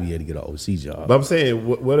got to be able to get an OC job. But I'm saying,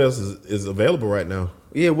 what else is available right now?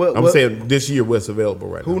 Yeah, I'm saying this year, what's available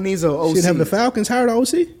right now? Who needs an OC? Should have the Falcons hired an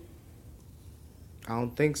OC? I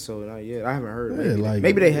don't think so. Not yet. I haven't heard. Yeah,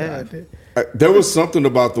 maybe they have. There was something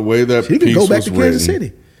about the way that piece go back was to written. Kansas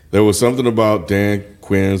City. There was something about Dan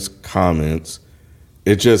Quinn's comments.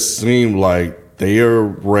 It just seemed like they are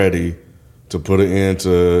ready to put an end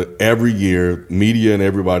to every year media and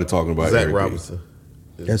everybody talking about Zach Eric Robinson.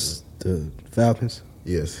 That's the Falcons.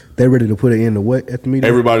 Yes, they're ready to put an end to what at the media?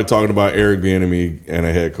 Everybody talking about Eric Bieniemy and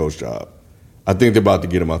a head coach job. I think they're about to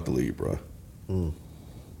get him out the league, bro.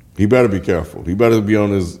 He better be careful. He better be on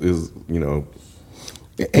his Ain't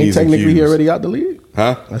technically he already out the league?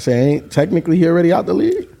 Huh? I say ain't technically he already out the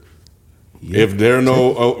league? Yeah. If there are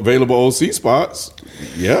no available OC spots,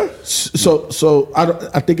 yeah. So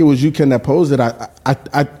I think it was you, Ken, that posed it.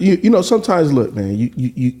 Sometimes look, man,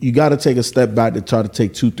 you got to take a step back to try to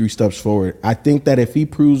take 2-3 steps forward. I think that if he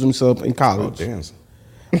proves himself in college,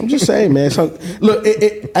 I'm just saying, man. Look,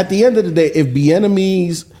 at the end of the day, if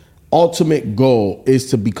Bieniemy's ultimate goal is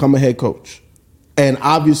to become a head coach, and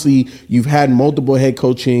obviously you've had multiple head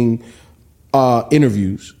coaching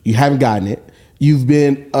interviews, you haven't gotten it. You've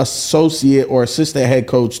been associate or assistant head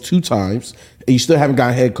coach 2 times, and you still haven't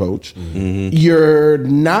gotten head coach. Mm-hmm. You're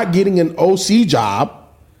not getting an OC job.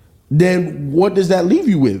 Then what does that leave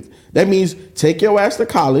you with? That means take your ass to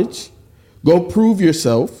college, go prove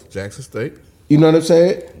yourself. Jackson State. You know what I'm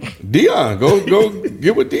saying? Deion, go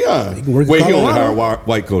get with Deion. Wait, he only hire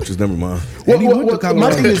white coaches. Never mind.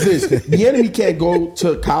 My thing is this: Bieniemy can't go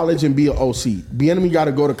to college and be an OC. Bieniemy got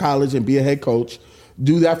to go to college and be a head coach.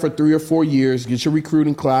 Do that for 3 or 4 years. Get your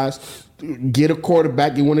recruiting class. Get a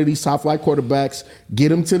quarterback. Get one of these top flight quarterbacks.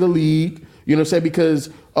 Get him to the league. You know what I'm saying? Because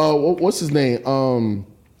what's his name?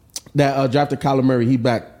 That drafted Kyler Murray. He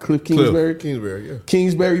back. Cliff Kingsbury. Kingsbury, yeah.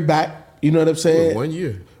 Kingsbury back. You know what I'm saying? 1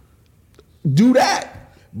 year. Do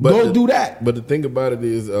that. Do that. But the thing about it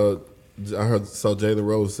is, I saw Jalen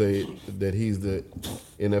Rose say that he's the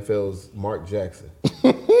NFL's Mark Jackson.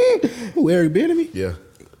 Who, Eric Bieniemy? Yeah.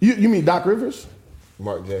 You mean Doc Rivers?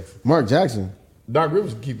 Mark Jackson. Mark Jackson. Doc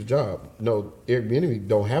Rivers can keep the job. No, Eric Bieniemy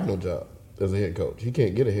don't have no job as a head coach. He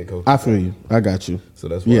can't get a head coach. I feel you. I got you. So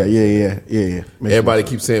that's why. Yeah. Everybody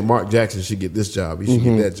keeps saying Mark Jackson should get this job. He should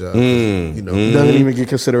get that job. Doesn't even get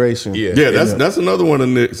consideration. Yeah. That's another one of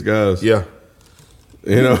Nick's guys. Yeah.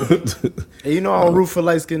 You know. And I don't root for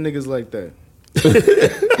light skinned niggas like that.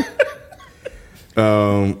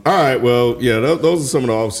 All right. Well, yeah. Those are some of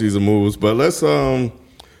the off-season moves. But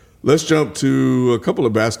let's jump to a couple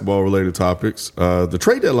of basketball-related topics. The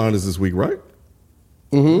trade deadline is this week, right?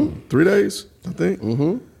 Mm-hmm. 3 days, I think.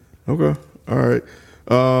 Mm-hmm. Okay. All right.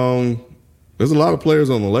 There's a lot of players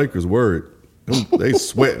on the Lakers. Word. They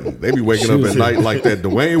sweating. They be waking up at night like that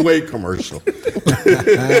Dwayne Wade commercial.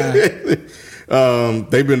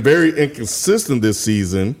 They've been very inconsistent this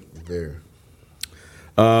season. Very.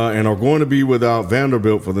 And are going to be without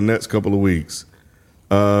Vanderbilt for the next couple of weeks.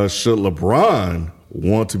 Should LeBron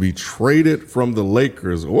want to be traded from the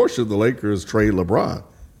Lakers, or should the Lakers trade LeBron?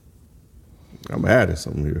 I'm adding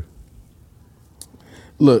something here.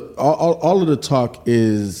 Look, all of the talk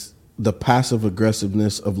is the passive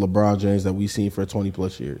aggressiveness of LeBron James that we've seen for 20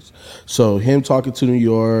 plus years. So him talking to New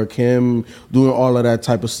York, him doing all of that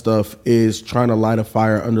type of stuff is trying to light a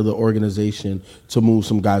fire under the organization to move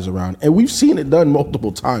some guys around. And we've seen it done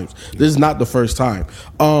multiple times. This is not the first time.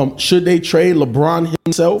 Should they trade LeBron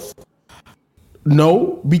himself?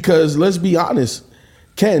 No, because let's be honest,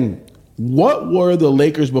 Ken, what were the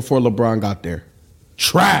Lakers before LeBron got there?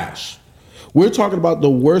 Trash. We're talking about the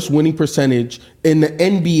worst winning percentage in the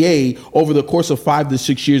NBA over the course of 5 to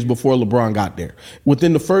 6 years before LeBron got there.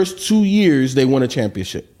 Within the first 2 years, they won a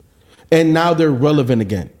championship. and now they're relevant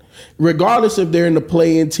again. Regardless if they're in the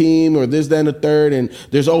play-in team or this, that, and the third, and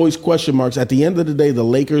there's always question marks. At the end of the day, the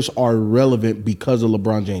Lakers are relevant because of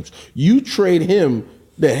LeBron James. You trade him,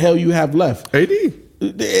 the hell you have left? AD.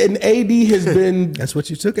 And AD has been... That's what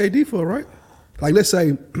you took AD for, right? Like, let's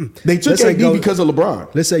say... They took AD because of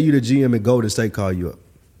LeBron. Let's say you the GM and Golden State call you up.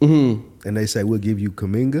 Mm-hmm. And they say, we'll give you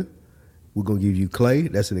Kuminga, we're going to give you Clay,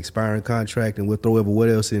 that's an expiring contract, and we'll throw what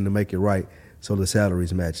else in to make it right so the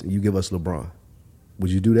salaries match. And you give us LeBron. Would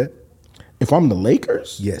you do that? If I'm the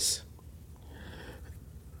Lakers? Yes.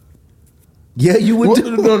 Yeah, you would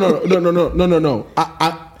do. No.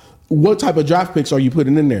 What type of draft picks are you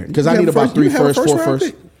putting in there? Because I need about 3 first, 4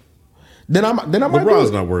 first. Then I might LeBron's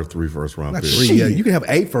not worth 3 first round not picks. 3, yeah, you can have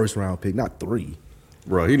 8 first round pick, not 3.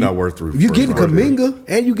 Bro, he's not worth 3. If you get Kuminga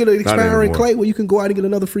and you get an expiring Clay where you can go out and get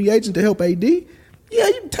another free agent to help AD, yeah,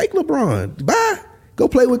 you can take LeBron. Bye. Go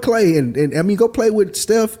play with Clay and go play with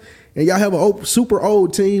Steph, and y'all have a super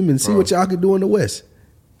old team and see what y'all can do in the West.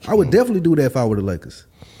 I would definitely do that if I were the Lakers.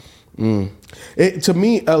 To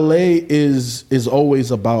me, LA is always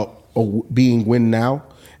about being win now,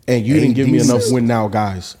 and you didn't give me enough win now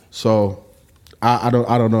guys. So I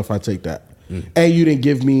don't know if I take that. And you didn't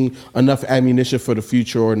give me enough ammunition for the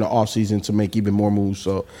future or in the offseason to make even more moves.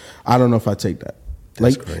 So I don't know if I take that.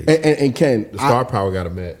 That's crazy. And Ken, the star power got to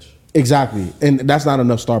match. Exactly, and that's not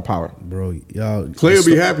enough star power, bro. Y'all, Clay will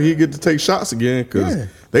be happy he get to take shots again because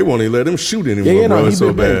they won't even let him shoot anymore. Bro, it's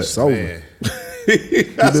so bad. That's all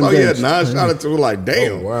he had 9 shots into. Like,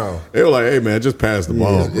 damn, wow. They were like, hey man, just pass the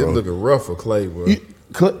ball, bro. It's looking rough for Clay, bro.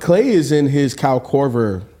 Clay is in his Kyle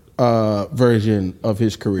Korver version of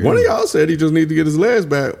his career. One of y'all said he just need to get his legs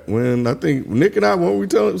back. When I think Nick and I, when we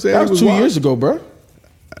tell him, saying that was 2 years ago, bro.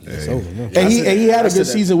 Hey. And he had a good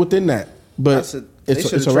season within that, but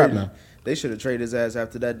it's a wrap now. They should have traded his ass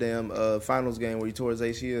after that damn finals game where he tore his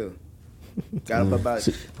ACL. Got up about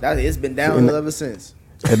it. It's been downhill ever since.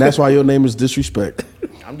 And that's why your name is Disrespect.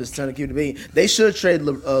 I'm just telling you to be. They should trade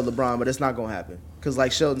LeBron, but it's not going to happen. Because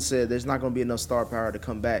like Sheldon said, there's not going to be enough star power to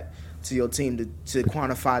come back to your team to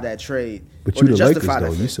quantify that trade. But you the Lakers,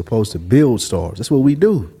 though. You're supposed to build stars. That's what we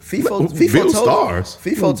do.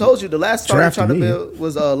 FIFA told you the last star they're trying to build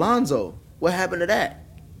was Alonzo. What happened to that?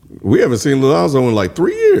 We haven't seen Alonzo in like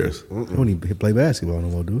 3 years. He don't even play basketball no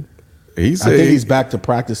more, do he? I think he's back to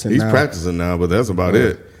practicing now. He's practicing now, but that's about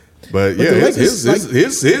it. But yeah, his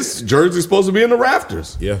jersey's supposed to be in the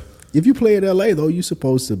rafters. Yeah. If you play in LA, though, you're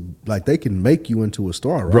supposed to, like, they can make you into a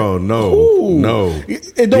star, right? Bro, no.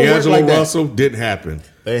 It don't work like Russell didn't happen.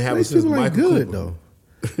 They ain't happened since Michael Cooper. Though.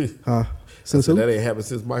 That ain't happened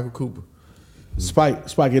since Michael Cooper.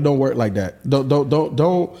 Spike, it don't work like that.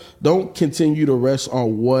 Don't continue to rest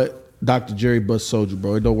on what Dr. Jerry Buss sold you,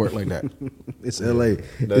 bro. It don't work like that. It's LA.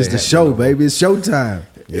 It's the show, baby. It's showtime.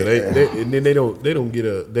 Yeah, they don't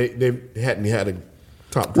get they hadn't had a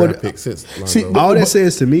top draft pick since. All that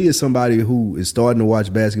says to me is somebody who is starting to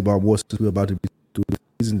watch basketball more since we're about to be through the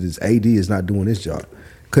season. Is AD is not doing his job.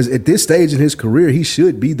 Because at this stage in his career, he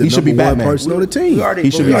should be the number one person on the team. He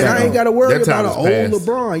should be. I ain't got to worry about an old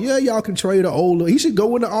LeBron. Yeah, y'all can trade an old. He should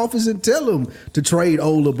go in the office and tell him to trade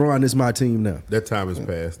old LeBron. It's my team now. That time is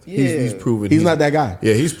past. Yeah. He's proven he's not that guy.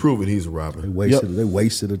 Yeah, he's proven he's a robber. They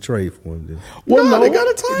wasted a trade for him. Well, no, they got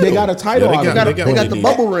a title. They got a title. They got the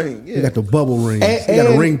bubble ring. They got the bubble ring. They got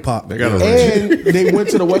a ring pop. They got a ring. And they went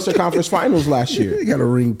to the Western Conference Finals last year. They got a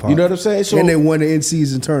ring pop. You know what I'm saying? So, and they won the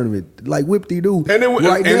in-season tournament. Like whip-de-doo.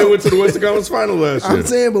 And they went to the Western Conference Final last year. I'm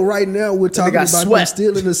saying, but right now we're talking about them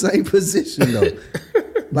still in the same position, though.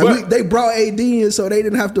 They brought AD in so they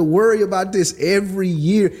didn't have to worry about this every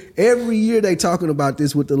year. Every year they talking about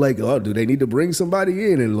this with the Lakers. Oh, do they need to bring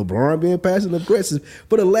somebody in? And LeBron being passive aggressive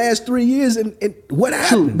for the last 3 years. And what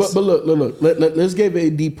happened? But look. Let's give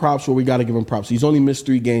AD props where we got to give him props. He's only missed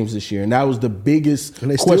 3 games this year, and that was the biggest.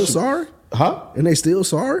 And they still sorry? Huh? And they still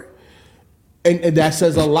sorry? And that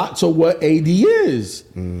says a lot to what AD is.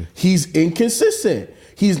 He's inconsistent.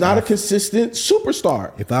 He's not a consistent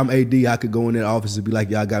superstar. If I'm AD, I could go in that office and be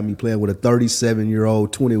like, y'all got me playing with a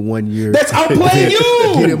 37-year-old, 21-year. That's outplaying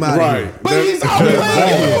you. Get him out of here. But he's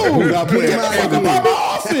outplaying you. Get him out of here.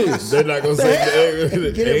 Office. They're not going to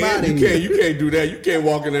say Get him out of here. You can't do that. You can't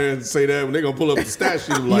walk in there and say that when they're going to pull up the stat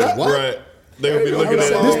sheet and like, what? Right. They're going to be looking at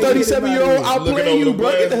this 37-year-old outplaying you,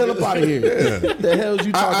 bro. Get the hell up out of here. What the hell is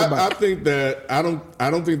you talking about? I think that I don't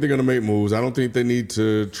think they're going to make moves. I don't think they need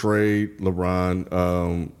to trade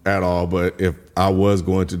LeBron at all. But if I was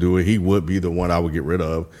going to do it, he would be the one I would get rid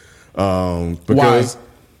of. Because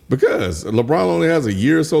LeBron only has a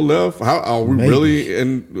year or so left. How are we really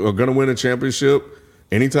going to win a championship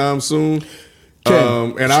anytime soon?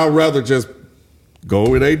 And I'd rather just Go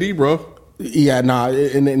with AD, bro. Yeah,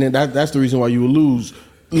 and that's the reason why you will lose.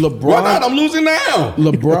 LeBron, why not? I'm losing now.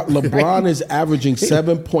 LeBron is averaging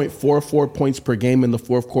 7.44 points per game in the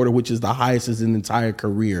fourth quarter, which is the highest in his entire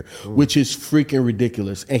career, which is freaking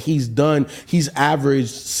ridiculous. And he's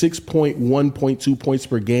averaged 6.1.2 points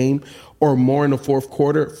per game or more in the fourth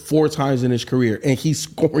quarter 4 times in his career, and he's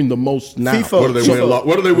scoring the most now. What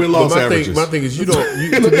do they win loss averages? My thing is you don't.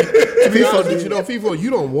 To be honest with you, FIFA, you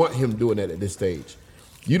don't want him doing that at this stage.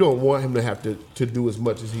 You don't want him to have to do as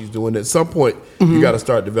much as he's doing. At some point, you got to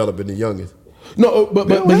start developing the youngest. No, but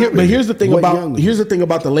here's the thing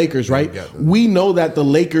about the Lakers, right? We know that the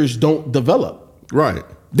Lakers don't develop. Right.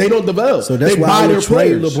 They don't develop. So that's they why buy I their would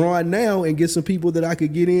trade players. LeBron now and get some people that I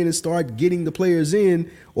could get in and start getting the players in,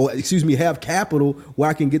 or have capital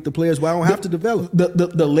where I can get the players where I don't have to develop. But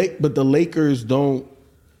the Lakers don't.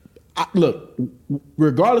 Look,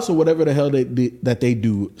 regardless of whatever the hell they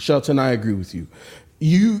do, Shelton, I agree with you.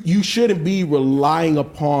 You shouldn't be relying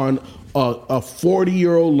upon a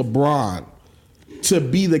 40-year-old LeBron to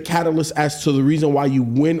be the catalyst as to the reason why you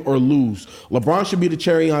win or lose. LeBron should be the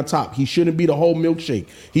cherry on top. He shouldn't be the whole milkshake.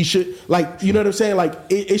 He should, you know what I'm saying? Like,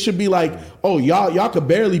 it should be like, oh, y'all could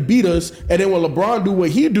barely beat us. And then when LeBron do what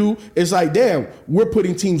he do, it's like, damn, we're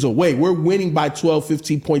putting teams away. We're winning by 12,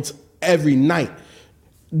 15 points every night.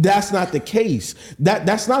 That's not the case.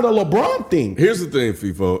 That's not a LeBron thing. Here's the thing,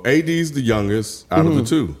 FIFO. AD's the youngest out of the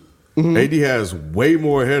two. AD has way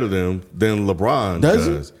more ahead of them than LeBron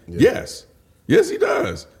does. Yeah. Yes, he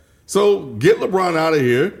does. So get LeBron out of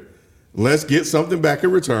here. Let's get something back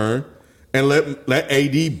in return, and let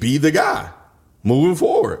AD be the guy moving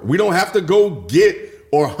forward. We don't have to go get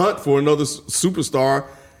or hunt for another superstar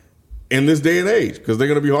in this day and age, because they're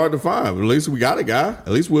going to be hard to find. At least we got a guy. At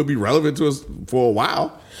least we'll be relevant to us for a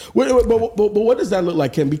while. But what does that look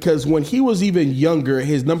like, Ken? Because when he was even younger,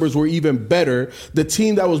 his numbers were even better. The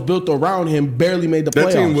team that was built around him barely made the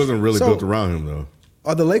playoffs. That team wasn't really built around him, though.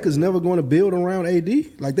 Are the Lakers never going to build around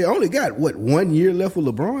AD? Like, they only got, 1 year left with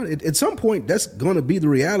LeBron? At some point, that's going to be the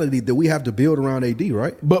reality that we have to build around AD,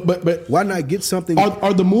 right? But why not get something?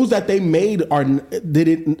 Are the moves that they made,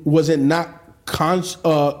 was it not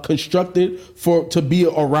constructed to be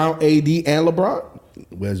around AD and LeBron?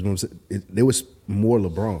 Well, there was more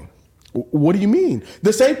LeBron. What do you mean?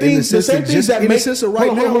 The same things. The same things that make. In the sense of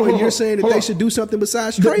right now, you're saying that they should do something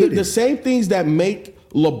besides trading. The same things that make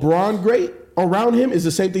LeBron great around him is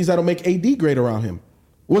the same things that'll make AD great around him.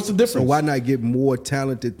 What's the difference? So why not get more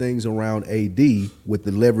talented things around AD with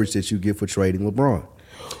the leverage that you get for trading LeBron?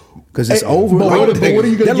 Because it's over. But what are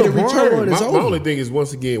you going to get in return? My only thing is,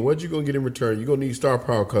 once again, what you're going to get in return, you're going to need star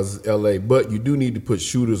power because it's LA, but you do need to put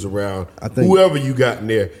shooters around whoever you got in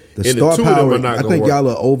there. The star power, I think y'all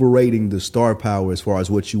are overrating the star power as far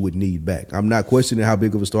as what you would need back. I'm not questioning how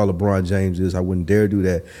big of a star LeBron James is. I wouldn't dare do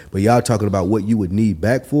that. But y'all talking about what you would need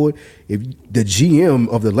back for it. If the GM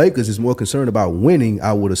of the Lakers is more concerned about winning,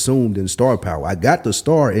 I would assume, than star power. I got the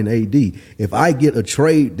star in AD. If I get a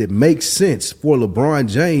trade that makes sense for LeBron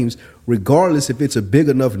James, regardless if it's a big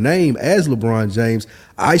enough name as LeBron James,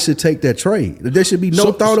 I should take that trade. There should be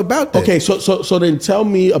no thought about that. Okay, so then tell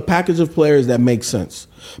me a package of players that makes sense.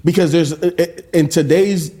 Because there's in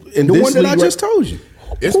today's the one that I just told you.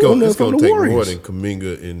 It's going to take more than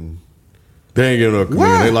Kuminga and. They ain't getting no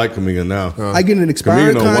Kuminga. They like Kuminga now. I get an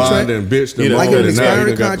expiring contract. I get an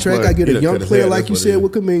expiring contract. I get a young player like you said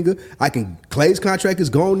with Kuminga. Clay's contract is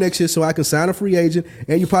gone next year, so I can sign a free agent.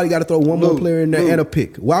 And you probably got to throw one more player in there and a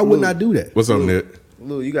pick. Why wouldn't I do that? What's up, Nick?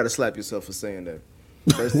 Lou, you got to slap yourself for saying that.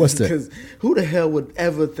 What's that? Because who the hell would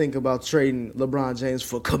ever think about trading LeBron James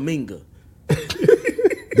for Kuminga?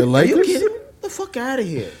 The Lakers? Are you kidding me? The fuck out of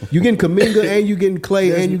here. You getting Kuminga and you getting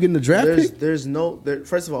Clay and you getting the draft pick?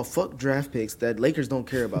 First of all, fuck draft picks. That Lakers don't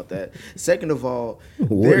care about that. Second of all,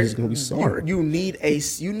 Warriors gonna be sorry. You need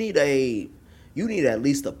at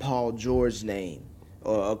least a Paul George name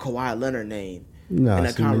or a Kawhi Leonard name. No, in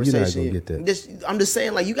a conversation. You're not gonna get that. I'm just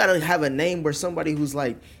saying, like, you gotta have a name where somebody who's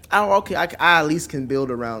like, oh, okay, I at least can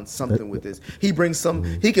build around something with this. He brings some.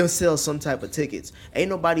 He can sell some type of tickets. Ain't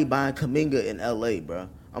nobody buying Kuminga in LA, bro.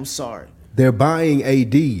 I'm sorry. They're buying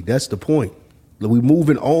AD. That's the point. We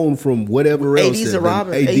moving on from whatever else. AD's a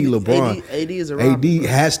Robin. AD LeBron. AD is a Robin. AD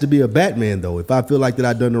has to be a Batman, though. If I feel like that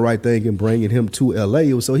I done the right thing in bringing him to LA,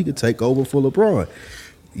 it was so he could take over for LeBron.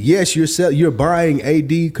 Yes, you're buying AD,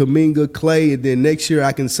 Kuminga, Clay, and then next year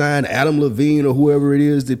I can sign Adam Levine or whoever it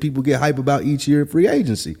is that people get hype about each year at free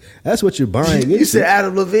agency. That's what you're buying. You said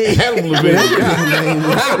Adam Levine. Adam Levine. All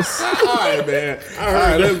right, man. All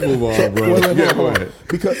right, let's move on, bro.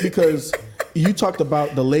 Because you talked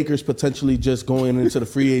about the Lakers potentially just going into the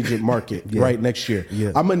free agent market right next year.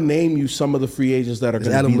 Yeah. I'm gonna name you some of the free agents that are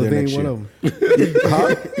going to be there next year. One of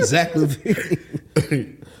them. Zach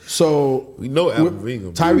LaVine. So we know Adam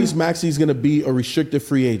Levine. Tyrese Maxey is going to be a restricted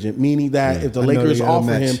free agent, meaning that if the Lakers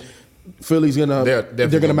offer him, Philly's gonna they're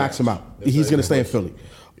going to max him out. He's going to stay in Philly.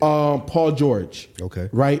 Paul George. Okay.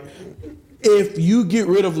 Right. If you get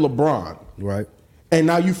rid of LeBron, right, and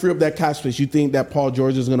now you free up that cap space, you think that Paul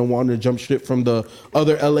George is going to want to jump ship from the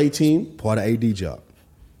other LA team? Part of AD job.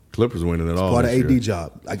 Clippers winning it all. Part of AD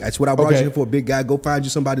job. That's what I brought you here for. Big guy, go find you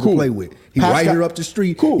somebody to play with. He right here up the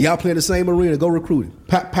street. Cool. Y'all play in the same arena. Go recruit him.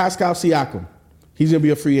 Pascal Siakam. He's gonna be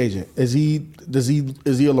a free agent. Is he a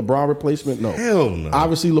LeBron replacement? No. Hell no.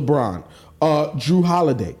 Obviously LeBron. Drew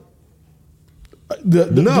Holiday.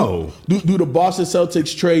 No. Do the Boston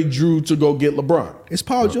Celtics trade Drew to go get LeBron? It's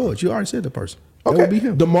Paul George. You already said the person. Okay. That would be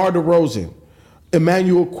him. DeMar DeRozan,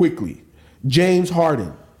 Emmanuel Quickly, James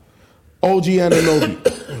Harden, OG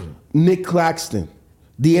Anunoby, Nick Claxton,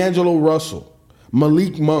 D'Angelo Russell,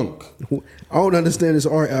 Malik Monk. I don't understand this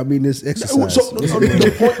art. I mean, this exercise.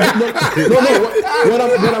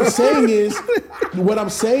 What I'm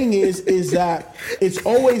saying is that it's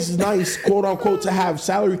always nice, quote unquote, to have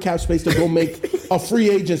salary cap space to go make a free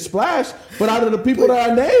agent splash. But out of the people that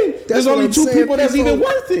are named, there's only two people that's even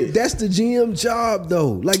worth it. That's the GM job,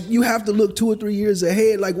 though. Like, you have to look 2 or 3 years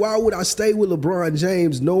ahead. Like, why would I stay with LeBron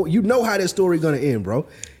James? No, you know how that story gonna end, bro.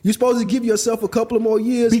 You're supposed to give yourself a couple of more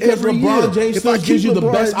years because every LeBron year. James still gives you the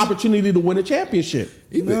best opportunity to win a championship.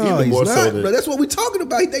 No, he's not. Bro, that's what we're talking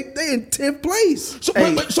about. They in 10th place. So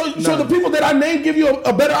the people that I named give you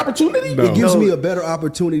a better opportunity? No. It gives me a better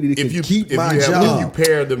opportunity to keep my job. If you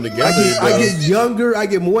pair them together, I get younger. I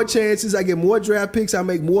get more chances. I get more draft picks. I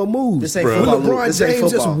make more moves. This ain't football. LeBron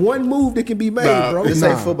James, just one move that can be made, bro. This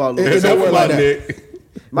ain't football. It don't work like that.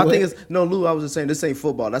 My thing is, no, Lou, I was just saying this ain't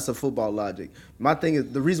football. That's a football logic. My thing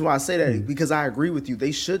is, the reason why I say that is because I agree with you.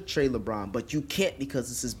 They should trade LeBron, but you can't because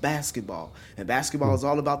this is basketball. And basketball is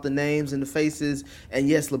all about the names and the faces. And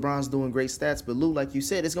yes, LeBron's doing great stats, but Lou, like you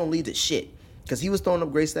said, it's going to lead to shit. Because he was throwing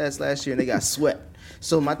up great stats last year and they got swept.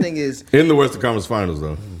 So my thing is... In the Western Conference Finals,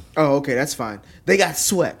 though. Oh, okay, that's fine. They got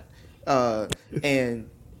swept. And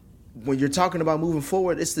when you're talking about moving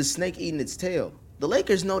forward, it's the snake eating its tail. The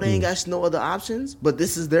Lakers know they ain't got no other options, but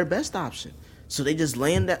this is their best option. So they just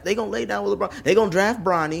laying that. They gonna lay down with LeBron. They gonna draft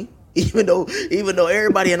Bronny, even though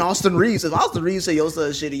everybody in Austin Reeves, if Austin Reeves say your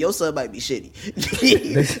son's shitty, your son might be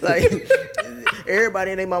shitty. Like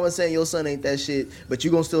everybody and their mama saying your son ain't that shit, but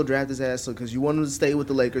you gonna still draft his ass because you want him to stay with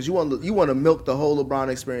the Lakers. You want to milk the whole LeBron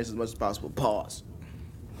experience as much as possible. Pause.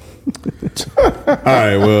 All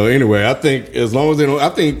right. Well, anyway, I think as long as they don't, I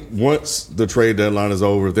think once the trade deadline is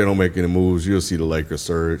over, if they don't make any moves, you'll see the Lakers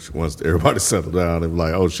surge once everybody settle down and be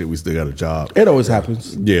like, oh shit, we still got a job. It always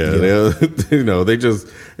happens. Yeah. They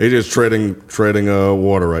just treading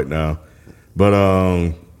water right now.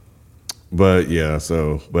 But yeah.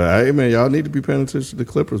 So, but hey, man, y'all need to be paying attention to the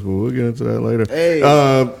Clippers. But we'll get into that later.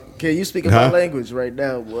 Hey. Can you speak my language right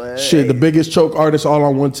now, boy? Shit, the biggest choke artist all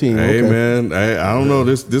on one team. Hey, man, I don't know.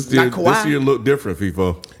 This year look different,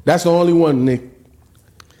 FIFO. That's the only one, Nick.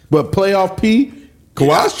 But playoff P,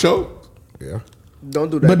 Kawhi's choked. Yeah.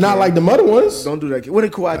 Don't do that. But not like the other ones. Don't do that. When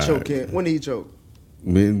did Kawhi choke, Ken? When did he choke? I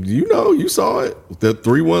mean, you saw it. The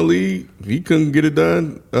 3-1 lead, he couldn't get it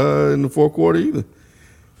done in the fourth quarter either.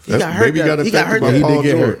 He got hurt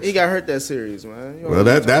that series, man. Well,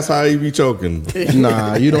 that's how he be choking.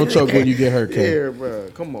 Nah, you don't choke when you get hurt, Ken. Yeah, bro.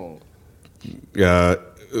 Come on. Yeah.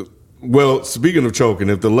 Well, speaking of choking,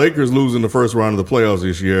 if the Lakers lose in the first round of the playoffs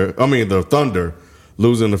this year, the Thunder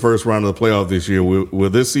losing the first round of the playoff this year, will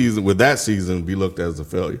that season be looked at as a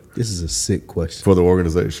failure? This is a sick question for the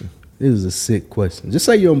organization. This is a sick question. Just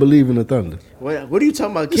say you don't believe in the Thunder. What are you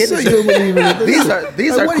talking about, Just say you don't believe in the Thunder.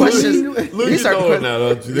 These are questions. These are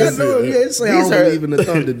questions. Say I don't believe in the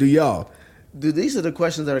Thunder. Do y'all? Dude, these are the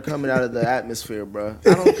questions that are coming out of the atmosphere, bro.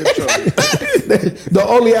 I don't control it. The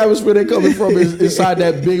only atmosphere they're coming from is inside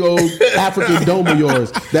that big old African dome of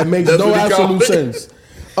yours. That makes no absolute sense.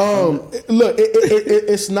 Look,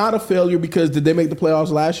 it's not a failure because did they make the playoffs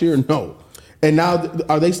last year? No. And now,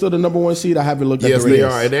 are they still the number one seed? I haven't looked at the race. Yes, they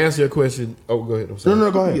are. And to answer your question, go ahead. I'm sorry.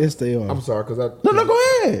 No, go ahead. Yes, they are. I'm sorry, because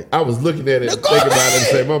go ahead. I was looking at it and thinking about it and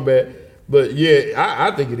saying, my bad. But yeah,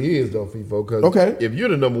 I think it is though, FIFO. Because if you're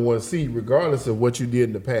the number one seed, regardless of what you did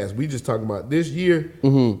in the past, we just talking about this year.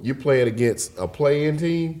 You're playing against a play-in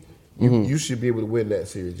team. You should be able to win that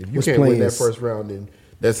series. If you can't win that first round, then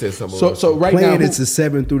that says something. So right now, it's the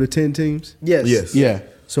 7 through the 10 teams. Yes. Yeah.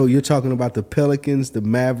 So you're talking about the Pelicans, the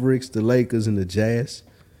Mavericks, the Lakers, and the Jazz.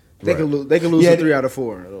 They can lose. They can lose to 3 out of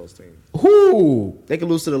 4 of those teams. Who? They can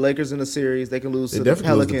lose to the Lakers in the series. They can lose to the definitely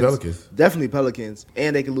Pelicans. lose to Pelicans. Definitely Pelicans,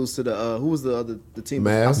 and they can lose to the who was the team?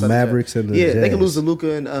 Mavs. outside of Mavericks and the they can Jazz. lose to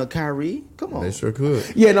Luka and Kyrie. Come on, They sure could.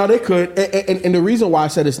 Yeah, no, they could. And the reason why I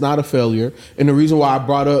said it's not a failure, and the reason why I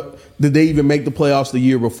brought up did they even make the playoffs the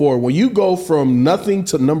year before, when you go from nothing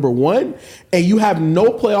to number 1 and you have no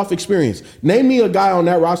playoff experience. Name me a guy on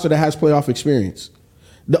that roster that has playoff experience.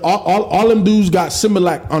 All them dudes got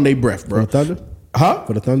Similac on their breath, bro. For the Thunder? Huh?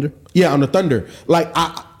 For the Thunder? Yeah, on the Thunder. Like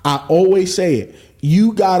I always say it.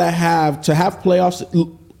 You gotta have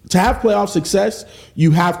playoff success,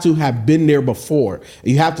 you have to have been there before.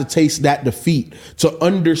 You have to taste that defeat to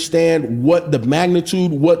understand what the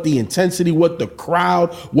magnitude, what the intensity, what the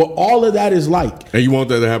crowd, what all of that is like. And you want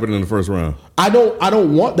that to happen in the first round? I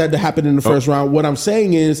don't want that to happen in the first round. What I'm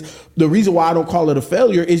saying is the reason why I don't call it a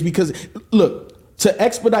failure is because, look, to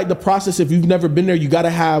expedite the process, if you've never been there, you got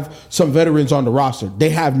to have some veterans on the roster. They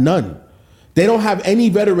have none. They don't have any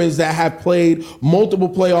veterans that have played multiple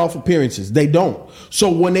playoff appearances. They don't.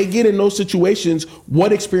 So when they get in those situations,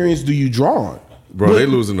 what experience do you draw on? Bro, they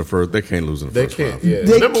lose in the first. They can't lose in the first round. Yeah.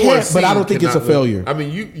 They Number can't, one seed but I don't think it's a cannot failure. I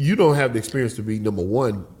mean, you don't have the experience to be number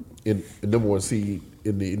 1 in number 1 seed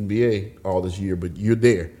in the NBA all this year, but you're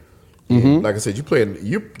there. Mm-hmm. Like I said,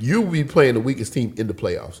 you'll be playing the weakest team in the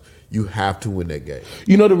playoffs. You have to win that game.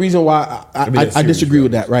 You know the reason why I disagree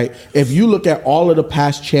with that, right? If you look at all of the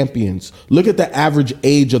past champions, look at the average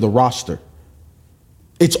age of the roster.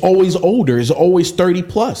 It's always older. It's always 30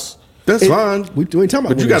 plus. That's fine. We ain't talking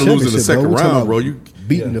about but you got to lose in the second We're talking round, about bro. You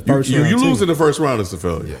beating the first round. You lose too. in the first round, it's a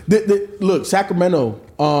failure. Look, Sacramento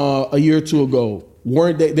a year or two ago,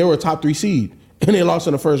 weren't they were a top 3 seed. And they lost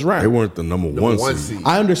in the first round. They weren't the number one seed.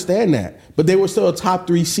 I understand that, but they were still a top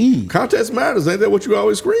 3 seed. Context matters. Ain't that what you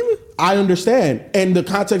always screaming? I understand. And the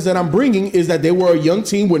context that I'm bringing is that they were a young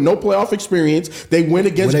team with no playoff experience. They went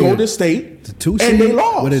against Golden State, the 2 seed, and they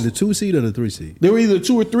lost. Were they the 2 seed or the 3 seed? They were either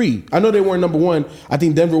 2 or 3. I know they weren't number 1. I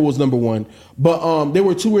think Denver was number 1. But they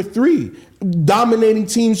were 2 or 3. Dominating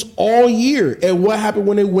teams all year. And what happened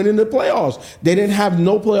when they went in the playoffs? They didn't have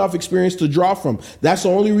no playoff experience to draw from. That's the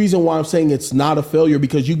only reason why I'm saying it's not a failure,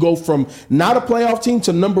 because you go from not a playoff team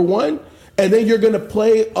to number 1, and then you're going to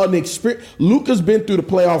play an experience. Luka's been through the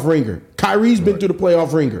playoff ringer. Kyrie's been through the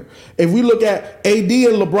playoff ringer. If we look at AD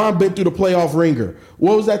and LeBron been through the playoff ringer.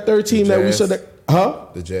 What was that third team that we said that? Huh?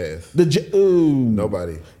 The Jazz.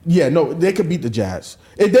 Nobody. Yeah, no, they could beat the Jazz.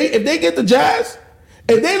 If they get the Jazz,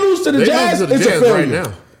 if they lose to the Jazz, it's a failure. Right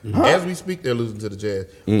now. Huh? As we speak, they're losing to the Jazz.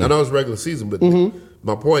 I know it's regular season, but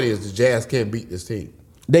my point is the Jazz can't beat this team.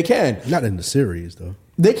 They can. Not in the series, though.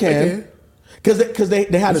 They can. Because they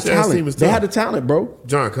had the talent. They had the talent, bro.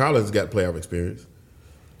 John Collins got playoff experience.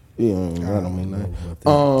 Yeah, I don't mean that.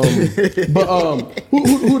 But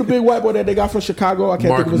who the big white boy that they got from Chicago? I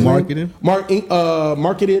can't think of his name.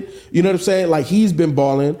 Marketing. You know what I'm saying? Like, he's been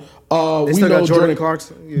balling. We know Jordan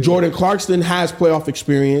Clarkson. Yeah. Jordan Clarkson has playoff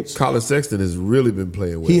experience. Colin Sexton has really been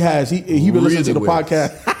playing well. He has. He been really listening to the well.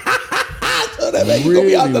 podcast. So that man gonna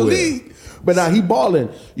be out the league. But now he balling.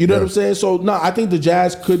 You know what I'm saying? So no, I think the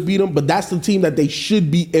Jazz could beat them, but that's the team that they should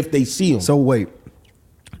beat if they see them. So wait,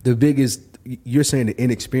 the biggest. You're saying the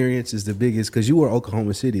inexperience is the biggest, because you were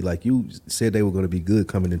Oklahoma City. Like, you said they were going to be good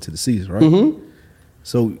coming into the season, right? Mm-hmm.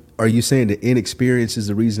 So are you saying the inexperience is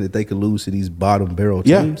the reason that they could lose to these bottom barrel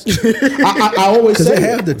teams? Yeah. I always say they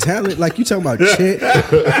have the talent. Like, you talking about Chet,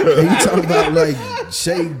 and you talking about like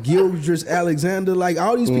Shea Gilgeous-Alexander, like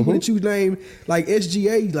all these people that you name, like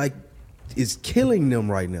SGA, like is killing them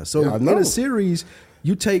right now. So in a series,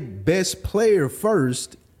 you take best player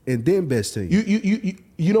first and then best team.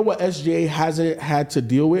 You know what SGA hasn't had to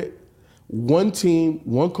deal with? One team,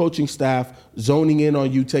 one coaching staff zoning in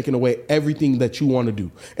on you, taking away everything that you want to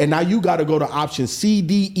do. And now you got to go to options C,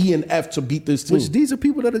 D, E, and F to beat this team. Which these are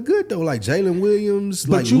people that are good, though, like Jalen Williams,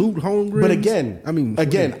 Luke Holmgren. But again,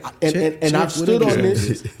 I've stood on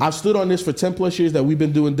this. I've stood on this for 10 plus years that we've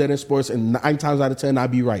been doing Dead in Sports, and 9 times out of 10,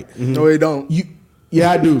 I'd be right. No, you don't. Yeah,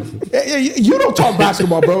 I do. You don't talk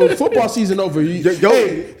basketball, bro. Football season over.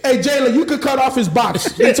 Hey, Jalen, you could cut off his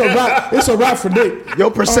box. It's a wrap. It's a wrap for Nick. Your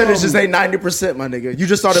percentages ain't 90%, my nigga. You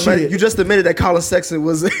just you just admitted that Colin Sexton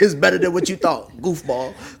is better than what you thought.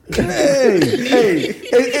 Goofball.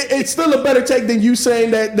 It's still a better take than you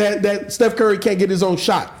saying that Steph Curry can't get his own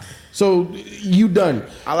shot. So you done.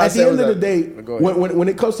 At the end of the day, when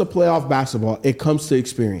it comes to playoff basketball, it comes to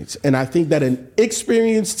experience, and I think that an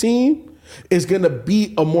experienced team is going to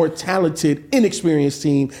beat a more talented, inexperienced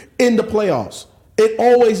team in the playoffs. It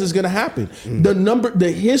always is going to happen.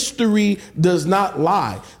 The history does not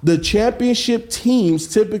lie. The championship teams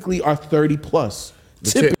typically are 30 plus.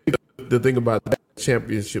 The thing about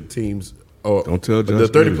championship teams, or Don't tell the Josh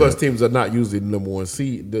 30-plus that. teams are not usually the number one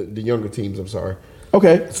seed. The younger teams, I'm sorry.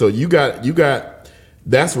 Okay. So you got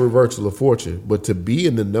that's a reversal of fortune. But to be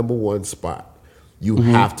in the number one spot, you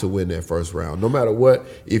have to win that first round, no matter what.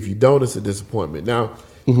 If you don't, it's a disappointment. Now,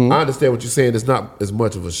 I understand what you're saying. It's not as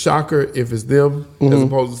much of a shocker if it's them as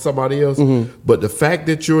opposed to somebody else. But the fact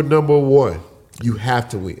that you're number one, you have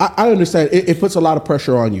to win. I understand. It puts a lot of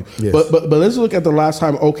pressure on you. Yes. But let's look at the last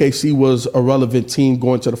time OKC was a relevant team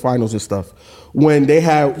going to the finals and stuff. When they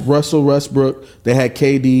had Russell Westbrook, they had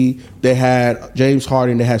KD, they had James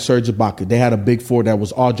Harden, they had Serge Ibaka. They had a big four that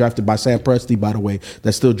was all drafted by Sam Presti, by the way,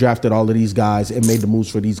 that still drafted all of these guys and made the moves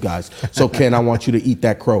for these guys. So, Ken, I want you to eat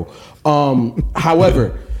that crow.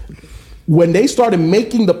 However, when they started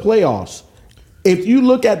making the playoffs, if you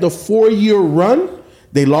look at the 4-year run,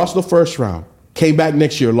 they lost the first round. Came back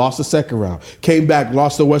next year, lost the second round. Came back,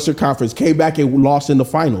 lost the Western Conference. Came back and lost in the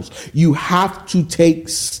finals. You have to take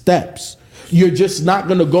steps. You're just not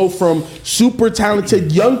going to go from super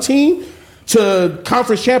talented young team to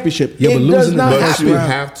conference championship. Yeah, but It losing does in the not first happen. You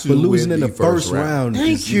round, have to but losing win in the the first first round round.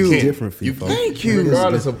 is different for you. Thank you.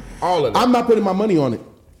 Regardless of all of that. I'm not putting my money on it.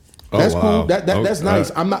 That's wow. cool. That's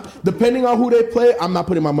nice. I'm not, depending on who they play, I'm not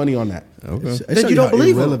putting my money on that. Okay. Then you don't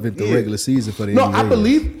believe him. irrelevant the regular season for the No,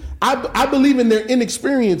 NBA. I believe in their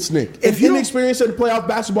inexperience, Nick. If inexperience in the playoff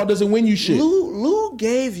basketball doesn't win you shit. Lou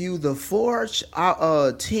gave you the 4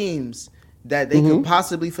 teams that they could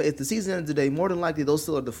possibly. If the season ended today, more than likely those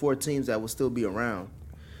still are the 4 teams that will still be around.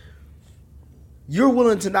 You're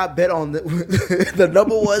willing to not bet on the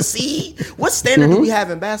number one seed? What standard do we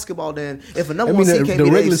have in basketball then? If a number one seed can't the be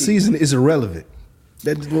the regular AC? season is irrelevant.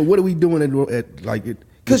 What are we doing at like it?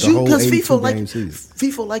 Because FIFA,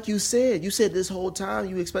 FIFA, like you said this whole time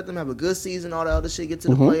you expect them to have a good season, all that other shit, get to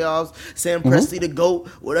the playoffs, Sam Presti the GOAT,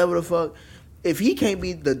 whatever the fuck. If he can't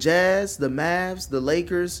beat the Jazz, the Mavs, the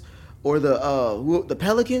Lakers, or the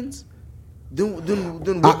Pelicans,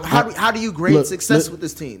 then how do you grade success with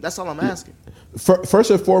this team? That's all I'm asking.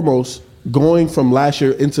 First and foremost, going from last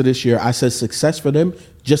year into this year, I said success for them,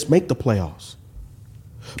 just make the playoffs.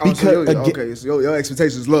 So your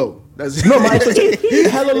expectations low. No, my expectations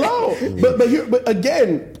hella low. But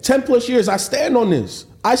again, 10 plus years, I stand on this.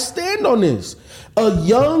 A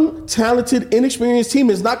young, talented, inexperienced team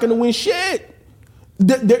is not going to win shit.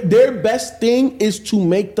 Their best thing is to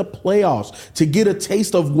make the playoffs, to get a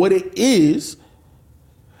taste of what it is.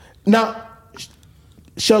 Now,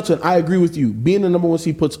 Shelton, I agree with you. Being the number one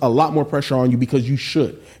seed puts a lot more pressure on you because you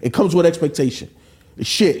should. It comes with expectation.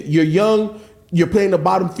 Shit, you're young. You're playing the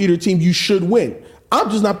bottom feeder team. You should win. I'm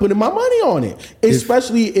just not putting my money on it,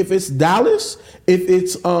 especially if it's Dallas, if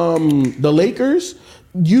it's the Lakers,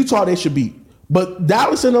 Utah. They should beat, but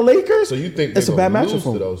Dallas and the Lakers. So you think it's a bad matchup lose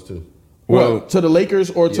for to them. those two? Well, to the Lakers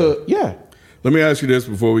or to Let me ask you this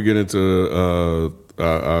before we get into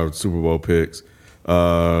our Super Bowl picks.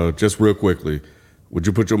 Just real quickly, would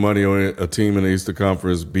you put your money on a team in the Eastern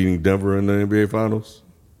Conference beating Denver in the NBA Finals?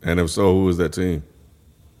 And if so, who is that team?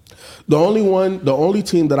 The only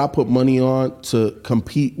team that I put money on to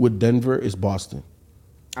compete with Denver is Boston.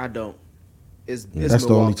 I don't. It's That's Milwaukee.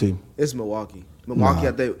 the only team. It's Milwaukee.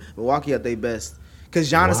 Milwaukee at their best.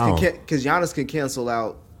 Because Giannis can cancel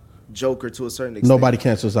out Joker to a certain extent. Nobody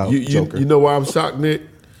cancels out Joker. You know why I'm shocked, Nick?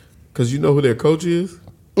 Because you know who their coach is?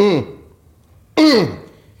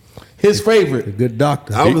 His favorite. A good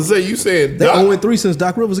doctor. I was going to say, you saying they Doc. 0-3 since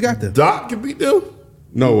Doc Rivers got them. Doc can beat them?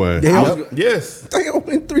 No way. Yes. They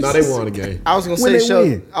 0-3. No, they won a game. I was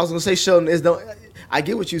gonna say Sheldon is don't. I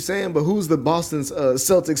get what you're saying, but who's the Boston's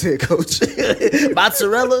Celtics head coach?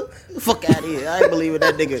 Mozzarella? Fuck out of here! I ain't believing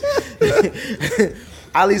that nigga.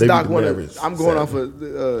 At least Doc won. I'm going off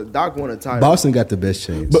of Doc won a title. Boston got the best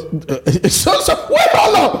chance. But wait,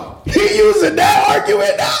 hold on. He using that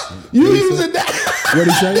argument now. You using that? What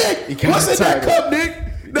did he say? Nick, what's in that cup,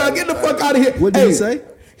 Nick? Now get the fuck out of here. What did he say?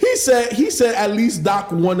 He said at least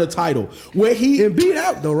Doc won a title where he beat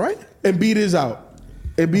out though, right? And beat is out.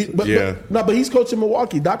 But he's coaching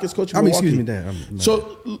Milwaukee. Doc is coaching Milwaukee. Excuse me, Dan.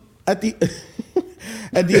 So at the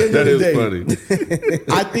end of the day,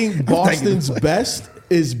 I think Boston's best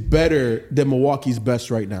is better than Milwaukee's best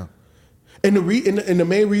right now. And the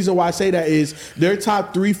main reason why I say that is their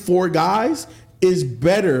top 3-4 guys is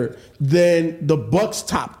better than the Bucks'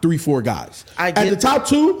 top 3-4 guys. At the top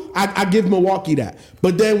 2, I give Milwaukee that.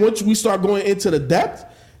 But then once we start going into the depth,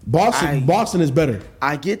 Boston is better.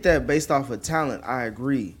 I get that based off of talent. I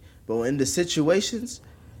agree. But in the situations,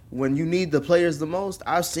 when you need the players the most,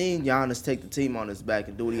 I've seen Giannis take the team on his back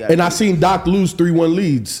and do what he got. And I seen Doc lose 3-1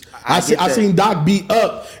 leads. I seen Doc be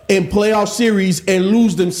up in playoff series and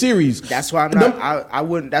lose them series. That's why I'm not. I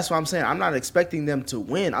wouldn't. That's why I'm saying I'm not expecting them to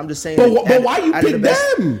win. I'm just saying. But why you pick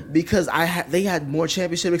them? Because they had more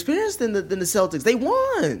championship experience than the Celtics. They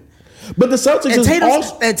won. But the Celtics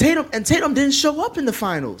Tatum didn't show up in the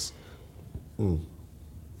finals.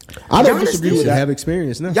 I don't disagree with that. Have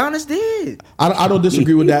experience now. Giannis did. I don't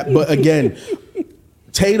disagree with that. But again,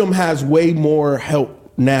 Tatum has way more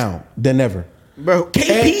help now than ever. Bro,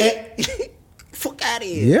 KP, fuck out of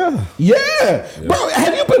here. Yeah. Bro,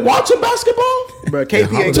 have you been watching basketball? Bro,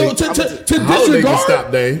 KP ain't to disregard.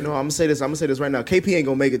 Stop, Dave. No, I'm gonna say this right now. KP ain't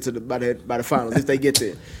gonna make it to by the finals if they get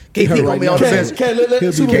there. KP gonna be on the bench.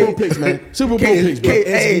 Super Bowl picks, man. Super Bowl picks, bro.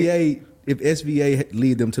 If SVA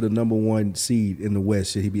lead them to the number 1 seed in the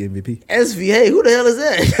West, should he be MVP? SVA? Who the hell is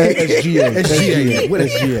that? SGA. What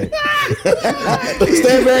is SGA?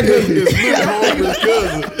 Stan Van Gundy.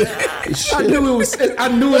 I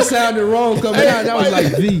knew it sounded wrong coming out. That was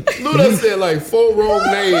like V. Look, I said like 4 wrong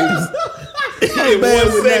names. I'm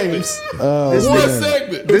bad with names. One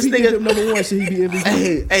segment. This nigga number 1, should he be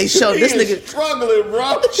MVP? Hey, show this nigga struggling,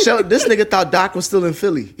 bro. Show this nigga thought Doc was still in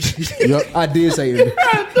Philly. Yep, I did say it.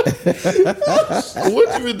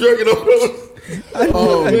 What you been drinking on?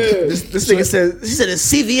 Oh man, this nigga said he said his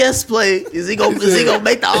CVS play is he gonna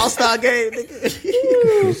make the All-Star game?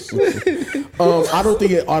 I don't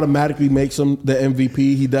think it automatically makes him the MVP.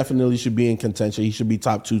 He definitely should be in contention. He should be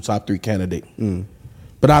top 2, top 3 candidate.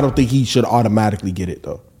 But I don't think he should automatically get it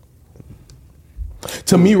though.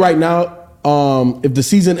 To me, right now, if the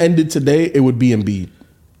season ended today, it would be Embiid.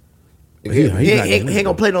 He ain't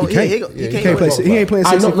gonna play no. He ain't playing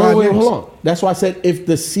 65 games. Hold on. That's why I said if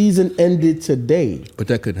the season ended today, but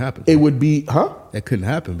that couldn't happen. It would be, That couldn't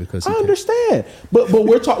happen because I understand, but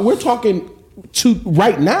we're talking to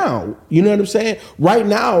right now. You know what I'm saying? Right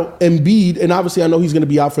now, Embiid, and obviously I know he's going to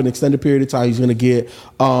be out for an extended period of time. He's going to get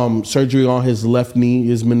surgery on his left knee,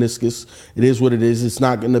 his meniscus. It is what it is. It's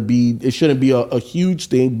not going to be. It shouldn't be a huge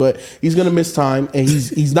thing, but he's going to miss time, and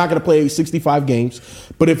he's not going to play 65 games.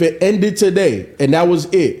 But if it ended today and that was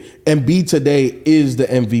it, Embiid today is the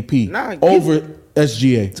MVP over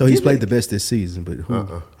SGA. So he's played the best this season, but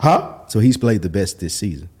who? So he's played the best this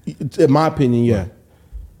season, in my opinion. Yeah.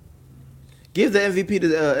 Give the MVP to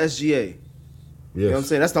SGA. Yes. You know what I'm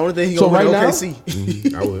saying? That's the only thing he's going to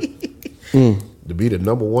OKC. I would. To be the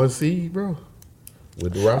number 1 seed, bro,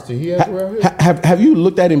 with the roster he has around here. Have you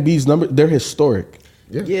looked at Embiid's numbers? They're historic.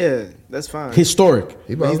 Yeah, that's fine. Historic.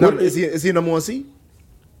 Is he number 1 seed?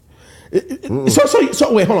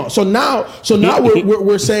 So wait, hold on. So now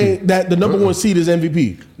we're saying that the number 1 seed is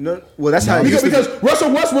MVP. No, well that's how because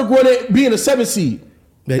Russell Westbrook would be in a 7 seed.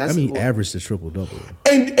 Average the triple-double.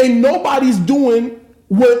 And nobody's doing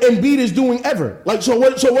what Embiid is doing ever. Like, so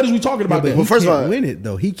what is we talking about there? Well, first of all, win it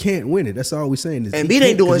though. He can't win it. That's all we're saying. Is Embiid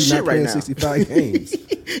ain't doing shit right now. 65 games.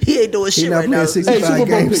 He ain't doing shit right now. 65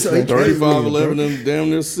 games. 35-11 and damn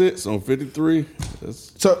near 6 on 53.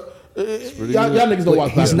 Y'all niggas don't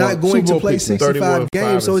watch basketball. He's not going to play 65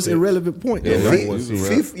 games, so it's an irrelevant point.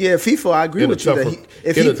 FIFA, I agree with you.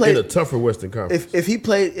 If he played in a tougher Western Conference, if he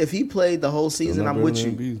played the whole season, I'm with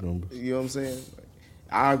you. You know what I'm saying?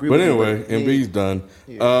 I agree. But with anyway, you. Embiid's done.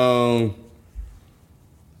 Yeah.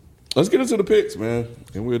 Let's get into the picks, man,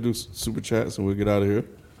 and we'll do super chats and we'll get out of here.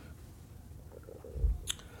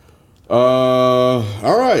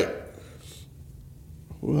 All right.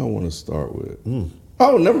 Who I want to start with?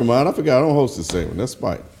 Oh, never mind. I forgot. I don't host the segment. That's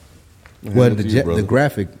Spike. Well, the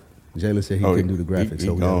graphic, Jalen said he couldn't do the graphic. He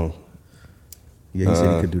gone. He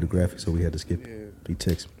said he could do the graphic, so we had to skip it. He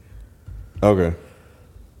texted me. Okay.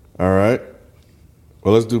 All right.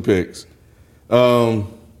 Well, let's do picks. FIFO,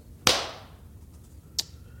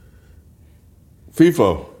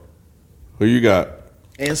 who you got?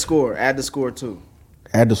 And score. Add the score, too.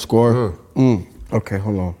 Add the score? Okay,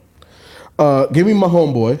 hold on. Give me my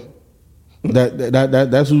homeboy.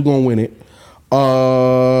 That's who's gonna win it.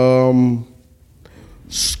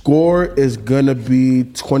 Score is gonna be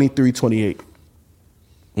 23-28.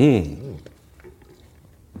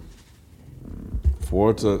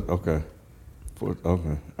 4 to okay.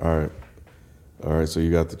 All right. So you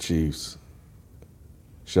got the Chiefs.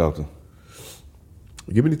 Shelton.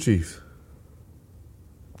 Give me the Chiefs.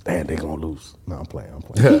 Damn, they gonna lose. No, I'm playing.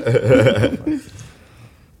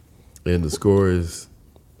 And the score is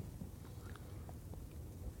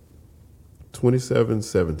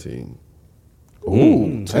 27-17.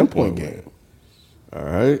 Ooh, 10-point game. All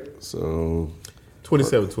right, so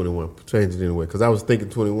 27-21. Change it anyway, because I was thinking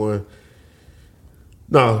 21.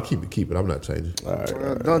 No, keep it. I'm not changing. All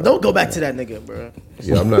right. Don't go back to that nigga, bro.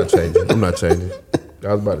 Yeah, I'm not changing.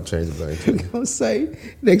 I was about to change it, but I ain't changing. Gonna say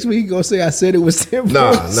next week. He gonna say I said it was 10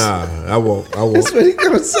 points. Nah, I won't. That's what he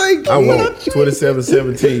gonna say. I won't.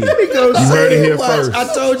 27-17. You heard it here first.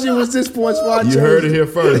 I told you it was this points. You heard it here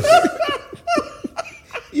first.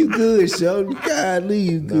 You good, Sheldon? Golly,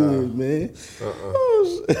 you good, man.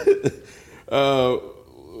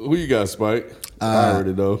 Who you got, Spike? I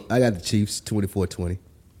already know. I got the Chiefs 24-20.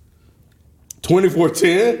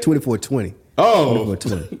 24-10? 24-20. Oh.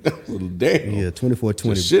 24-20. Damn. Yeah,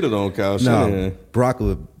 24-20. Just shitted on Kyle Shanahan. No, Brock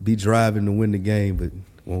would be driving to win the game, but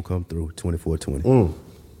won't come through. 24-20. All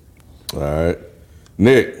right.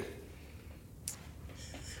 Nick.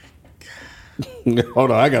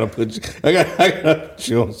 Hold on, I gotta put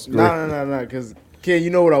you on screen. No, because Ken, you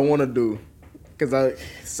know what I want to do, because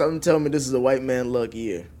something tell me this is a white man luck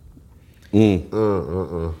year.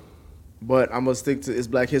 But I'm gonna stick to it's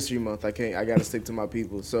Black History Month. I gotta stick to my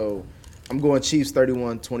people. So I'm going Chiefs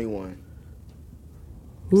 31-21.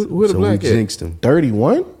 Who the black at? Jinxed him.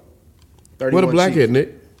 31? What a black at,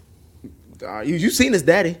 Nick? You seen his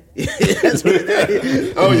daddy. That's what his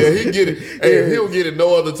daddy. Oh yeah, he get it. Hey, if he don't get it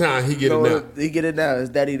no other time, he get it now. He get it now. His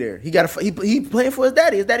daddy there. He playing for his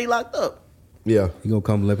daddy. His daddy locked up. Yeah. He gonna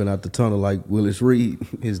come limping out the tunnel like Willis Reed,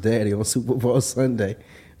 his daddy on Super Bowl Sunday,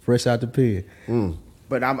 fresh out the pen.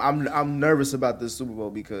 But I'm nervous about this Super Bowl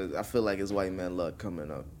because I feel like it's white man luck coming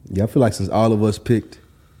up. Yeah, I feel like since all of us picked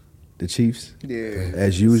the Chiefs,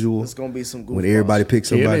 as usual, it's gonna be some goofballs. when everybody picks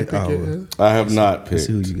somebody. I have not picked. Let's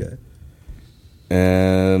see who you got.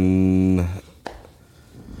 And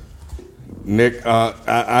Nick,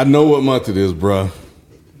 I know what month it is, bruh.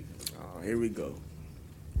 Oh, here we go.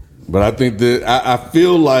 But I think that I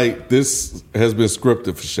feel like this has been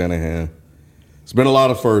scripted for Shanahan. It's been a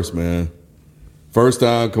lot of firsts, man. First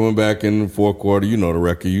time coming back in the fourth quarter, you know the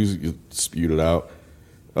record. You spewed it out.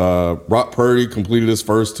 Brock Purdy completed his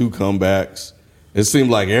first 2 comebacks. It seemed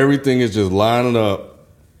like everything is just lining up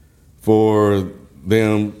for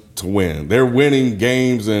them to win. They're winning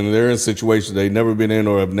games and they're in situations they've never been in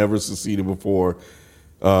or have never succeeded before.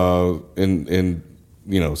 In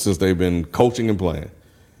since they've been coaching and playing,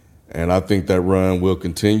 and I think that run will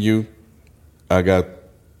continue. I got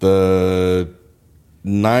the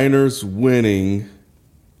Niners winning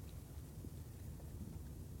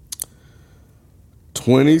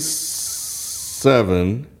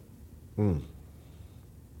 27-20.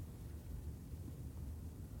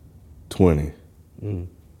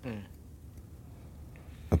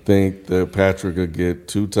 I think that Patrick will get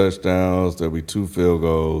 2 touchdowns. There'll be 2 field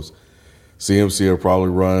goals. CMC will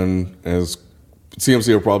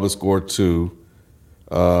probably score 2.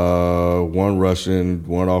 1 rushing,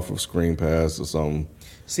 1 off of screen pass or something.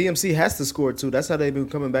 CMC has to score 2. That's how they've been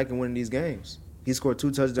coming back and winning these games. He scored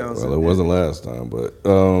 2 touchdowns. Well, it wasn't last time, but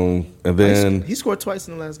and then he scored twice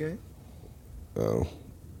in the last game.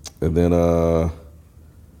 And then I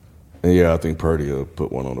think Purdy will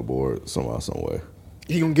put 1 on the board somehow, some way.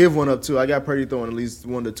 He gonna give 1 up too. I got Purdy throwing at least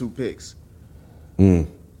 1 to 2 picks. They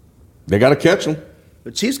got to catch him.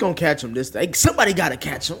 The Chiefs gonna catch him this day. Somebody gotta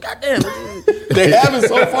catch him. Goddamn. They haven't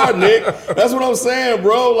so far, Nick. That's what I'm saying,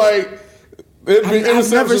 bro. Like, there's been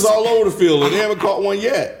interceptions all over the field, and they haven't caught 1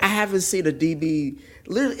 yet. I haven't seen a DB.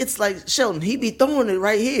 Literally, it's like Sheldon. He be throwing it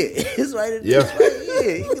right here. It's right. Yeah. It's right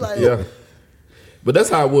here. He be like, yeah. But that's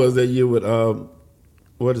how it was that year with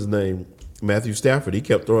what his name, Matthew Stafford. He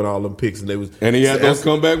kept throwing all them picks, and he had those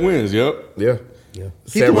comeback wins. Yep. Yeah. Yeah.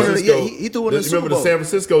 He threw one in the Super Remember the Bowl. San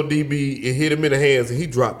Francisco DB? It hit him in the hands, and he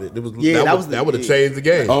dropped it. That would have changed the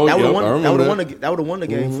game. Oh, that would yeah, have won the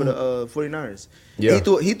game for the 49ers. Yeah. He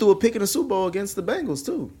threw a pick in the Super Bowl against the Bengals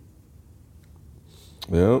too.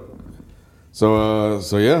 Yep.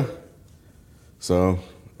 So yeah. So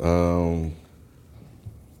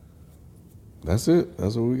that's it.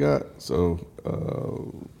 That's what we got. So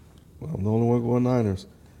I'm the only one going Niners.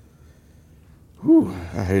 Whew,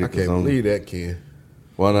 I hate it. I can't believe that, Ken.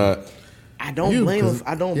 Why not? I don't blame him.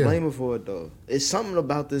 I don't blame him for it though. It's something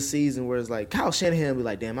about this season where it's like Kyle Shanahan be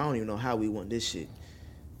like, "Damn, I don't even know how we won this shit."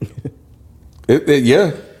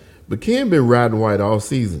 Yeah. But Ken been riding white all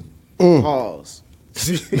season. Pause.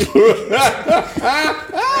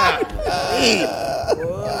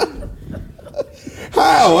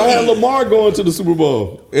 How? I had Lamar going to the Super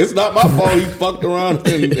Bowl. It's not my fault he fucked around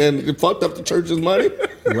and fucked up the church's money.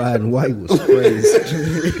 Riding white was crazy.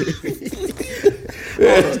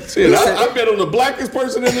 Shit, I bet on the blackest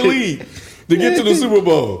person in the league to get to the Super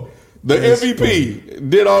Bowl. The MVP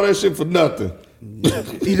did all that shit for nothing.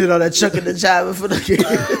 He did all that chucking and jiving for the game.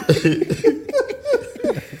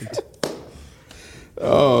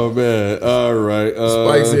 Oh Oh man! All right.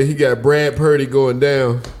 Spike said he got Brad Purdy going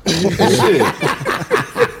down.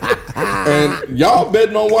 And y'all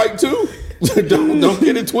betting on White too. don't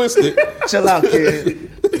get it twisted. Chill out, kid.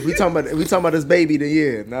 We talking about his baby the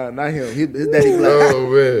year, not him. His daddy black. Oh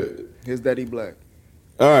man, his daddy black.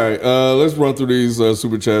 All right, let's run through these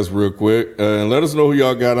super chats real quick and let us know who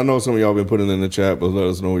y'all got. I know some of y'all been putting in the chat, but let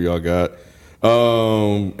us know who y'all got.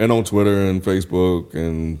 And on Twitter and Facebook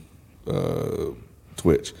and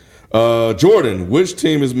Twitch. Jordan, which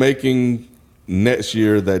team is making next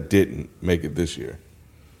year that didn't make it this year?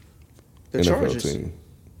 The NFL Chargers. team.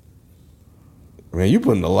 Man, you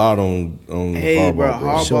putting a lot on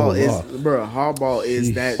Harbaugh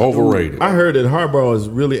is that overrated. dude. I heard that Harbaugh is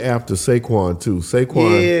really after Saquon too.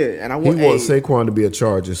 Saquon, yeah, and he wants Saquon to be a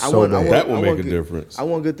Charger so bad. That will make a difference. I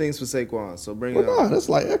want good things for Saquon, so bring it Well, on. no, that's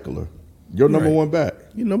like Eckler. Your number one back.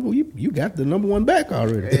 You got the number one back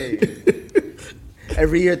already. Hey.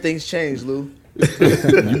 Every year things change, Lou.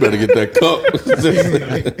 You better get that cup.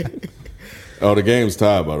 Oh, the game's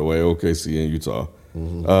tied, by the way. OKC and Utah.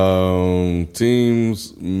 Mm-hmm.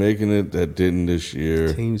 Teams making it that didn't this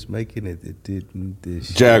year. Teams making it that didn't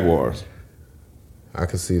this year. Jaguars. I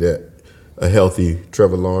can see that. A healthy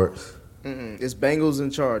Trevor Lawrence. It's Bengals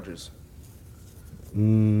and Chargers.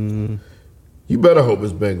 You better hope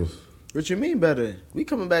it's Bengals. What you mean better? We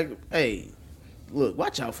coming back. Hey, look,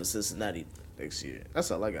 watch out for Cincinnati next year.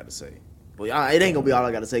 That's all I got to say. But it ain't going to be all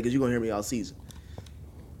I got to say because you're going to hear me all season.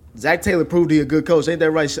 Zach Taylor proved he a good coach. Ain't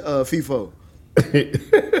that right, FIFO?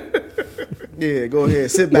 Yeah, go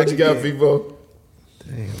ahead. Sit back. What you got, FIFO?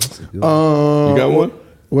 Damn, that's a good one. You got one?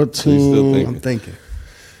 What team? I'm thinking.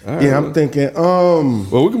 Right, yeah, I'm thinking.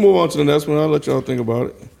 Well, we can move on to the next one. I'll let y'all think about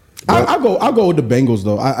it. I'll go with the Bengals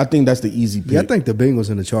though. I think that's the easy pick. Yeah, I think the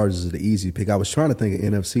Bengals and the Chargers is the easy pick. I was trying to think of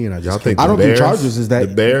NFC and I just I don't think Chargers is that.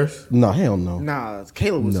 The Bears? No, hell no. Nah,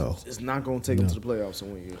 Caleb is not going to take them to the playoffs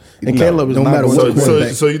in 1 year. And Caleb is no not matter going what to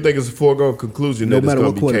quarterback. So you think it's a foregone conclusion No that matter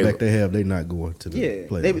it's what going to be quarterback Caleb? they have, they're not going to the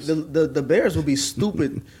playoffs. The Bears would be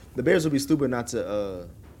stupid. The Bears would be stupid not to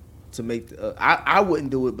make. I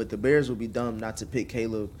wouldn't do it, but the Bears would be dumb not to pick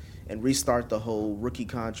Caleb and restart the whole rookie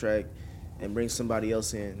contract and bring somebody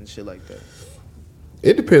else in and shit like that.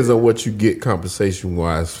 It depends on what you get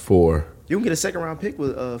compensation-wise for. You can get a second-round pick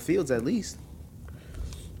with Fields at least.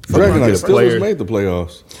 Dragon like Steelers made the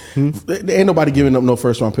playoffs. There ain't nobody giving up no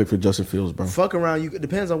first-round pick for Justin Fields, bro. Fuck around. It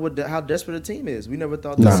depends on how desperate the team is. We never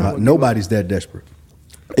thought that. Nah, nobody's that desperate.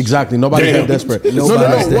 Exactly. Nobody's that desperate.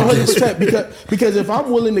 Nobody's that 100%. Because if I'm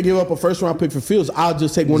willing to give up a first-round pick for Fields, I'll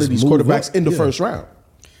just take one of these quarterbacks in the first round.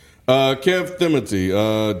 Kev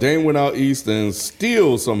Thimothy, Dame went out east and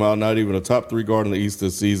still somehow not even a top 3 guard in the East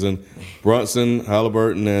this season. Brunson,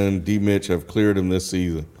 Halliburton, and D. Mitch have cleared him this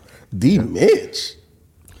season. D. Mitch?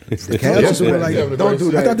 The Cavs just went like, don't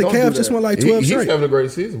do that. I thought the Cavs just went like 12 straight. He's having a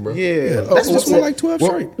great season, bro. Yeah. That's just won like 12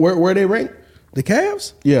 straight. Where they rank? The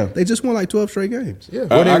Cavs? Yeah. They just won like 12 straight games. Yeah.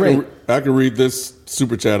 I can read this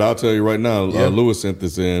super chat. I'll tell you right now. Yeah. Lewis sent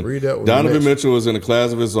this in. Read that one. Donovan Mitchell is in a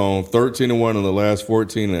class of his own, 13-1 in the last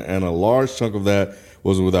 14, and a large chunk of that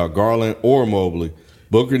was without Garland or Mobley.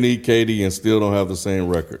 Booker need KD and still don't have the same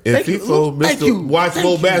record. If FIFO watch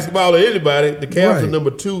more basketball than anybody, the Cavs are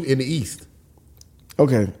number 2 in the East.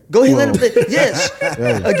 Okay. Go ahead, let him play. Yes.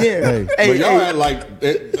 Again. But y'all had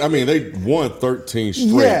they won 13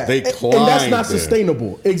 straight. Yeah, They climbed. and that's not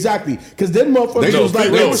sustainable. Exactly. Because then motherfuckers was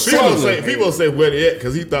like, People say where they at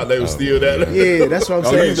because he thought they were still that. Yeah, that's what I'm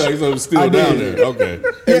saying. You thought he was still down there. Okay. I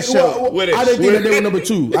didn't think that they were number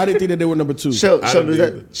 2. I didn't think that they were number 2.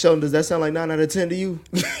 Sheldon, does that sound like 9 out of 10 to you?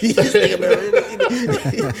 Hey,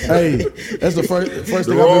 that's the first thing I've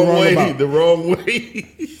been wrong about. The wrong way.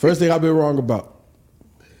 First thing I've been wrong about.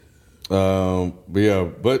 Donovan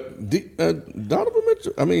Mitchell.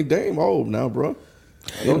 Dame old now, bro.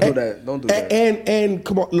 Don't do that. And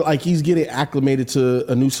come on, like he's getting acclimated to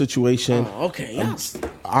a new situation. Oh, okay. Yes.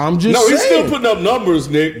 I'm just saying. He's still putting up numbers,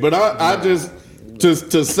 Nick. But I just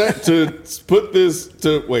to put this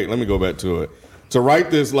to wait. Let me go back to it. To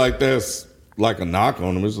write this like that's like a knock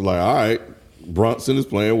on him. It's like, all right, Brunson is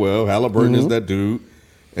playing well. Halliburton is that dude,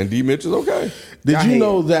 and D. Mitch is okay. Did you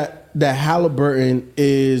know that Halliburton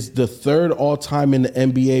is the 3rd all-time in the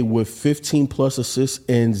NBA with 15-plus assists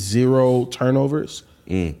and 0 turnovers?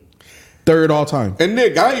 3rd all-time. And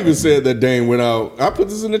Nick, I even said that Dame went out. I put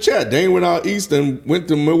this in the chat. Dame went out east and went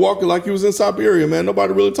to Milwaukee like he was in Siberia, man.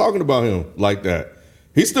 Nobody really talking about him like that.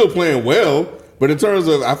 He's still playing well, but in terms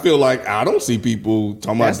of, I feel like I don't see people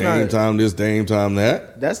talking about Dame time this, Dame time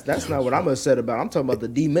that. That's not what I'm upset about. I'm talking about the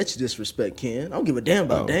D. Mitch disrespect, Ken. I don't give a damn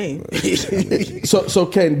about Dame. So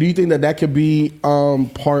Ken, do you think that could be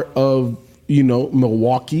part of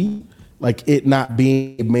Milwaukee, like it not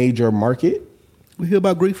being a major market. We hear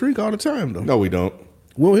about Greek Freak all the time, though. No, we don't.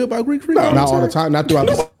 We don't hear about Greek Freak Not all the time. Not throughout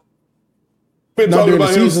the Been Not talking during the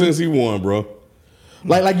about him season. since he won, bro.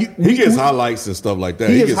 He gets highlights and stuff like that.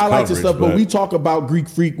 He gets highlights and coverage, stuff, but we talk about Greek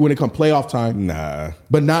Freak when it come playoff time. Nah.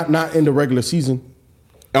 But not in the regular season.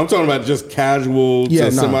 I'm talking about just casual Yeah,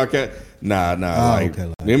 to nah. semi-casual. Nah.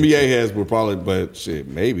 okay, The NBA has, but probably, but shit,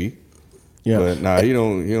 maybe. Yeah. But nah, he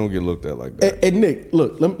don't get looked at like that. And Nick,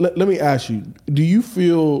 look, let me ask you: do you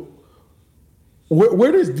feel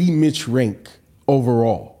where does D Mitch rank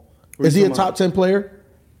overall? Is he a top 10 player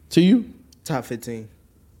to you? Top 15.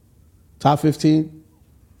 Top 15?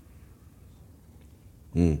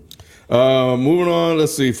 Moving on,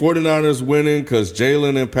 let's see. 49ers winning because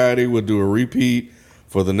Jalen and Patty would do a repeat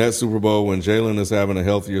for the next Super Bowl when Jalen is having a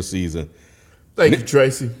healthier season. Thank you,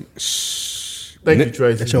 Tracy. Thank you,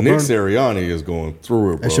 Tracy. Nick Sirianni is going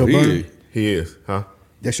through it, bro. That's your burner? He is, huh?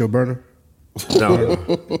 That's your burner?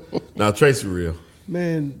 No. Now, Tracy real.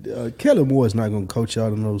 Man, Kellen Moore is not going to coach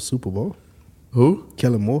y'all in no Super Bowl. Who?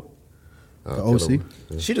 Kellen Moore, the OC.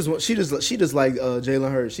 She just like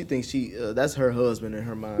Jalen Hurts. She thinks that's her husband in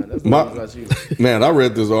her mind. That's Man, I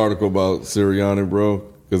read this article about Sirianni, bro.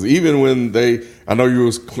 Because even when I know you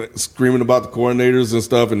was screaming about the coordinators and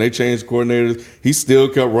stuff, and they changed coordinators, he still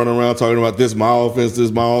kept running around talking about this my offense,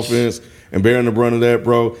 and bearing the brunt of that,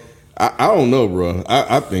 bro. I don't know, bro.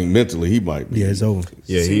 I think mentally he might be. Yeah, it's over.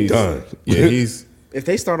 Yeah, he's done. Yeah, he's. If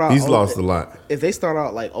they start out, he's lost a lot. If they start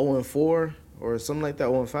out like 0-4 or something like that,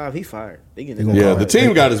 0-5, he fired. The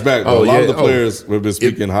team got his back. Though. A lot of the players have been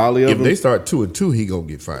speaking highly of him. If they start 2-2, he gonna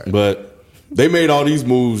get fired. But they made all these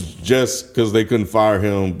moves just because they couldn't fire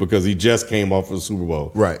him because he just came off of the Super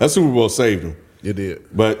Bowl. Right. That Super Bowl saved him. It did.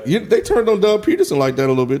 But they turned on Doug Peterson like that a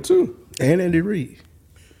little bit too. And Andy Reid.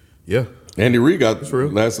 Yeah. Andy Reid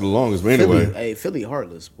lasted the longest. But anyway. Philly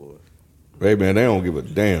heartless, boy. Hey, man, they don't give a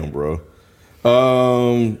damn, bro.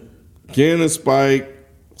 Ken and Spike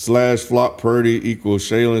 / Flop Purdy equals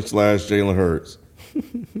Shalen / Jalen Hurts.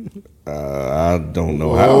 I don't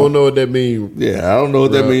know how. I don't know what that means. Yeah, I don't know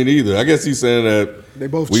what that means either. I guess he's saying that they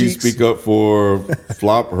both we cheeks. speak up for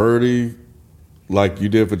Flop Purdy like you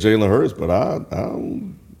did for Jalen Hurts, but I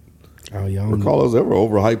don't recall us ever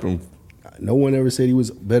overhyping. No one ever said he was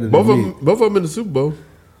better than Both me. of them in the Super Bowl.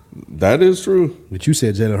 That is true. But you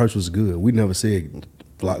said Jalen Hurts was good. We never said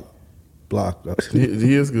block.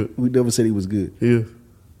 He is good. We never said he was good. He is.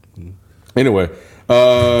 Anyway,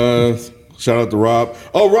 shout out to Rob.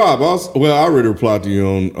 Oh, Rob, I already replied to you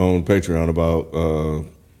on Patreon about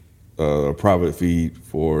a private feed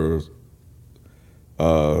for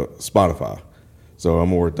Spotify. So I'm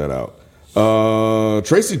going to work that out.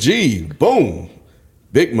 Tracy G, boom,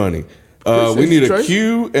 big money. We need a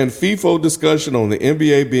Q and FIFO discussion on the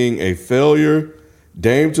NBA being a failure.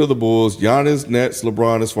 Dame to the Bulls, Giannis, Nets,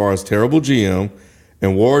 LeBron as far as terrible GM,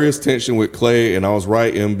 and Warriors tension with Clay. And I was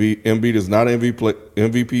right, Embiid is not an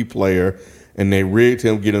MVP player, and they rigged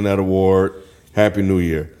him getting that award. Happy New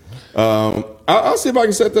Year. I'll see if I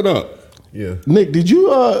can set that up. Yeah. Nick, did you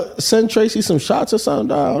send Tracy some shots or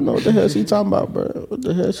something? I don't know what the hell she talking about, bro. What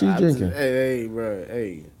the hell she drinking? Hey, bro,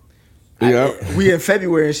 hey. Yeah. We in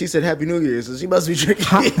February and she said Happy New Year, so she must be drinking.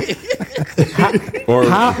 How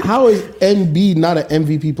is NB not an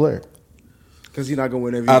MVP player? Because he's not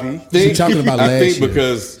going to win I MVP. think, She talking about I last think year.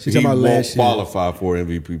 because She he talking about won't last year. qualify for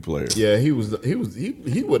MVP player. Yeah, he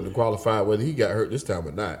wouldn't qualify whether he got hurt this time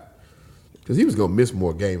or not, because he was gonna miss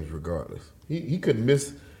more games regardless. He couldn't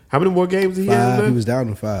miss. How many more games did he have? 5. He was down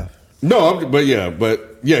to 5. No, but he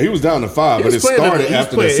was down to 5, but it started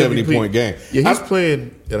after that 70-point game. Yeah, he's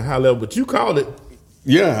playing at a high level, but you called it.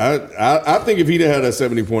 Yeah, I think if he'd had that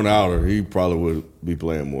 70-point outer, he probably would be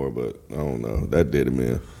playing more, but I don't know. That did him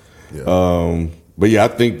in. Yeah. But yeah, I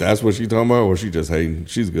think that's what she's talking about, or she just hating.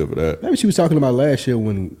 She's good for that. Maybe she was talking about last year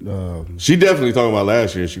when. She definitely talking about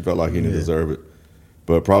last year. She felt like he didn't deserve it,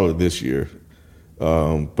 but probably this year.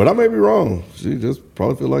 But I may be wrong. She just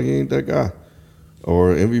probably feel like he ain't that guy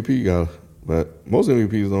or MVP guy. But most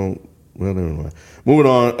MVPs don't. Well, never mind. Moving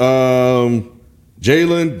on.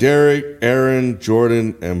 Jalen, Derek, Aaron,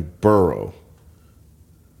 Jordan, and Burrow.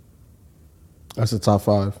 That's the top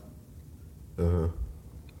 5. Uh-huh.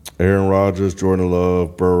 Aaron Rodgers, Jordan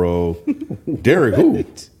Love, Burrow, Derek who?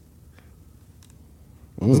 It's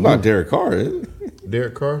not Derek Carr, is it?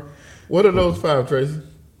 Derek Carr. What are those 5, Tracy?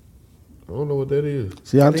 I don't know what that is.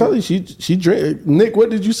 See, I'm telling you, she drink. Nick,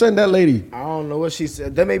 what did you send that lady? I don't know what she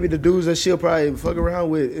said. That may be the dudes that she'll probably fuck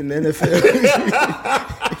around with in the NFL.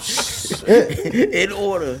 In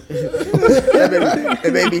order.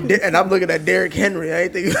 It may be, and I'm looking at Derrick Henry. I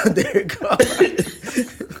ain't thinking about Derek Carr.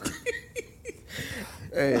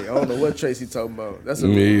 what Tracy talking about. That's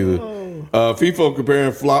Me either. FIFO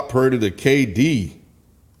comparing flop Purdy to KD.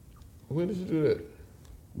 When did you do that?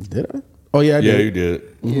 Did I? Oh, yeah, I did. Yeah, you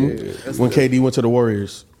did. Mm-hmm. When KD went to the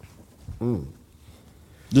Warriors.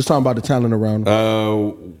 Just talking about the talent around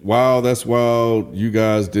him. Wow, that's wild. You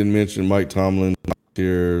guys didn't mention Mike Tomlin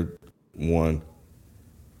tier 1.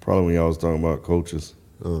 Probably when y'all was talking about coaches.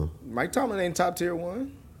 Mike Tomlin ain't top tier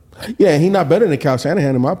 1. Yeah, he not better than Kyle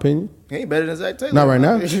Shanahan, in my opinion. He ain't better than Zach Taylor. Not right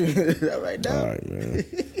now. Not right now. All right, man.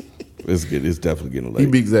 It's definitely getting late.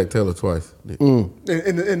 He beat Zach Taylor twice. In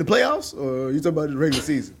the playoffs? Or you talking about the regular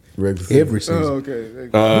season? Every season. Oh,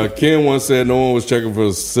 okay. Ken once said no one was checking for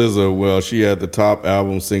SZA. Well, she had the top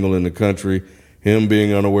album single in the country. Him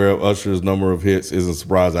being unaware of Usher's number of hits isn't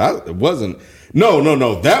surprising. It wasn't.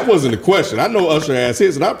 No. That wasn't the question. I know Usher has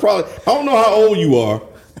hits, and I don't know how old you are.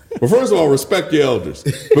 But first of all, respect your elders.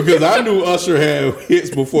 Because I knew Usher had hits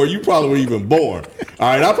before you probably were even born. All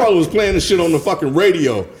right, I probably was playing the shit on the fucking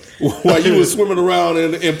radio while you were swimming around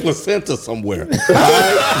in placenta somewhere. All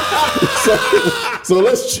right? So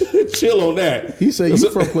let's chill on that. He said you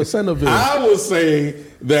from Placentiville. I was saying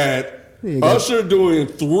that Usher doing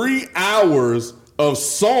 3 hours of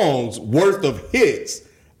songs worth of hits,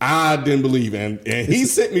 I didn't believe. And he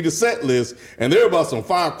sent me the set list, and there are about some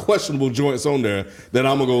 5 questionable joints on there that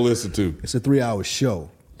I'm going to go listen to. It's a 3-hour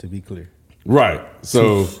show, to be clear. Right.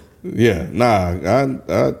 So, yeah, but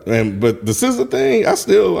the SZA thing,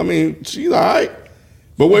 she's all right.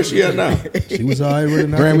 But where's she at now? She was all right with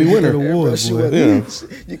an Grammy winner. Awards,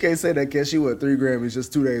 You can't say that because she won 3 Grammys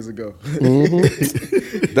just 2 days ago.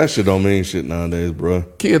 Mm-hmm. That shit don't mean shit nowadays, bro.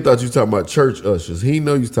 Ken thought you was talking about church ushers. He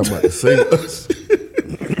know you was talking about the same ushers.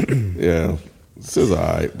 Yeah, this is all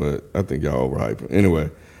right, but I think y'all overhyping.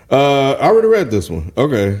 Anyway, I already read this one.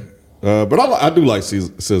 Okay, but I do like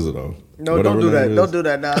SZA though. No, don't do that. Don't do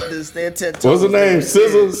that now. Just stand 10 toes. What's the name?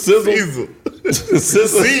 SZA?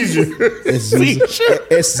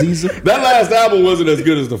 SZA. That last album wasn't as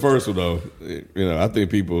good as the first one though. You know, I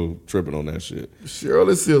think people tripping on that shit.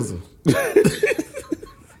 Shirley SZA.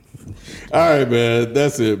 All right, man.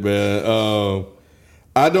 That's it, man.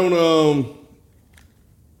 I don't.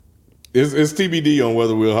 It's TBD on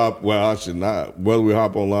whether we'll hop. Well, I should not. Whether we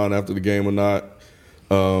hop online after the game or not.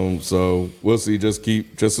 So we'll see. Just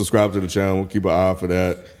subscribe to the channel. We'll keep an eye out for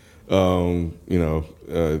that.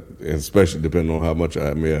 Especially depending on how much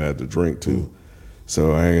I may have had to drink too.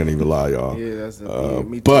 So I ain't gonna even lie, y'all. Yeah, that's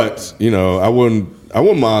me too. But I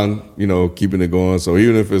wouldn't mind, keeping it going. So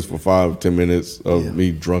even if it's for 5-10 minutes of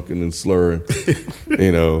me drunken and slurring,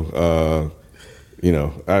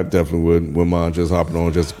 I definitely wouldn't mind just hopping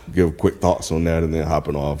on, just give quick thoughts on that, and then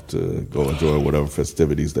hopping off to go enjoy whatever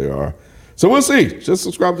festivities there are. So we'll see. Just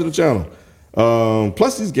subscribe to the channel.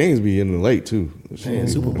 Plus, these games be ending late too. Man,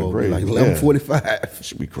 Super Bowl like 11:45.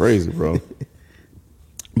 Should be crazy, bro.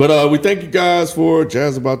 But we thank you guys for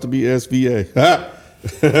Jazz about to be SVA.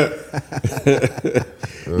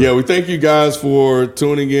 Yeah, we thank you guys for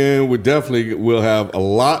tuning in. We definitely will have a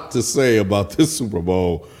lot to say about this Super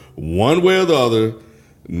Bowl, one way or the other.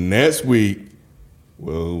 Next week,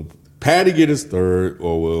 will Patty get his third,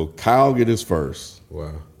 or will Kyle get his first?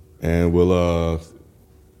 Wow. And will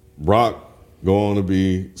Brock go on to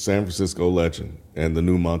be San Francisco legend and the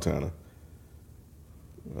new Montana?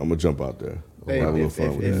 I'm gonna jump out there. Hey, have a little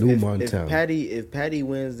fun with that. New Montana. If Patty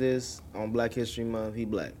wins this on Black History Month, he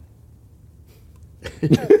black.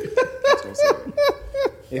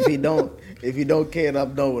 If he don't care,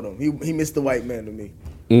 I'm done with him. He missed the white man to me.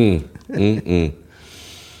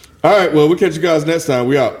 All right, well, we'll catch you guys next time.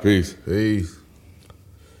 We out. Peace. Peace.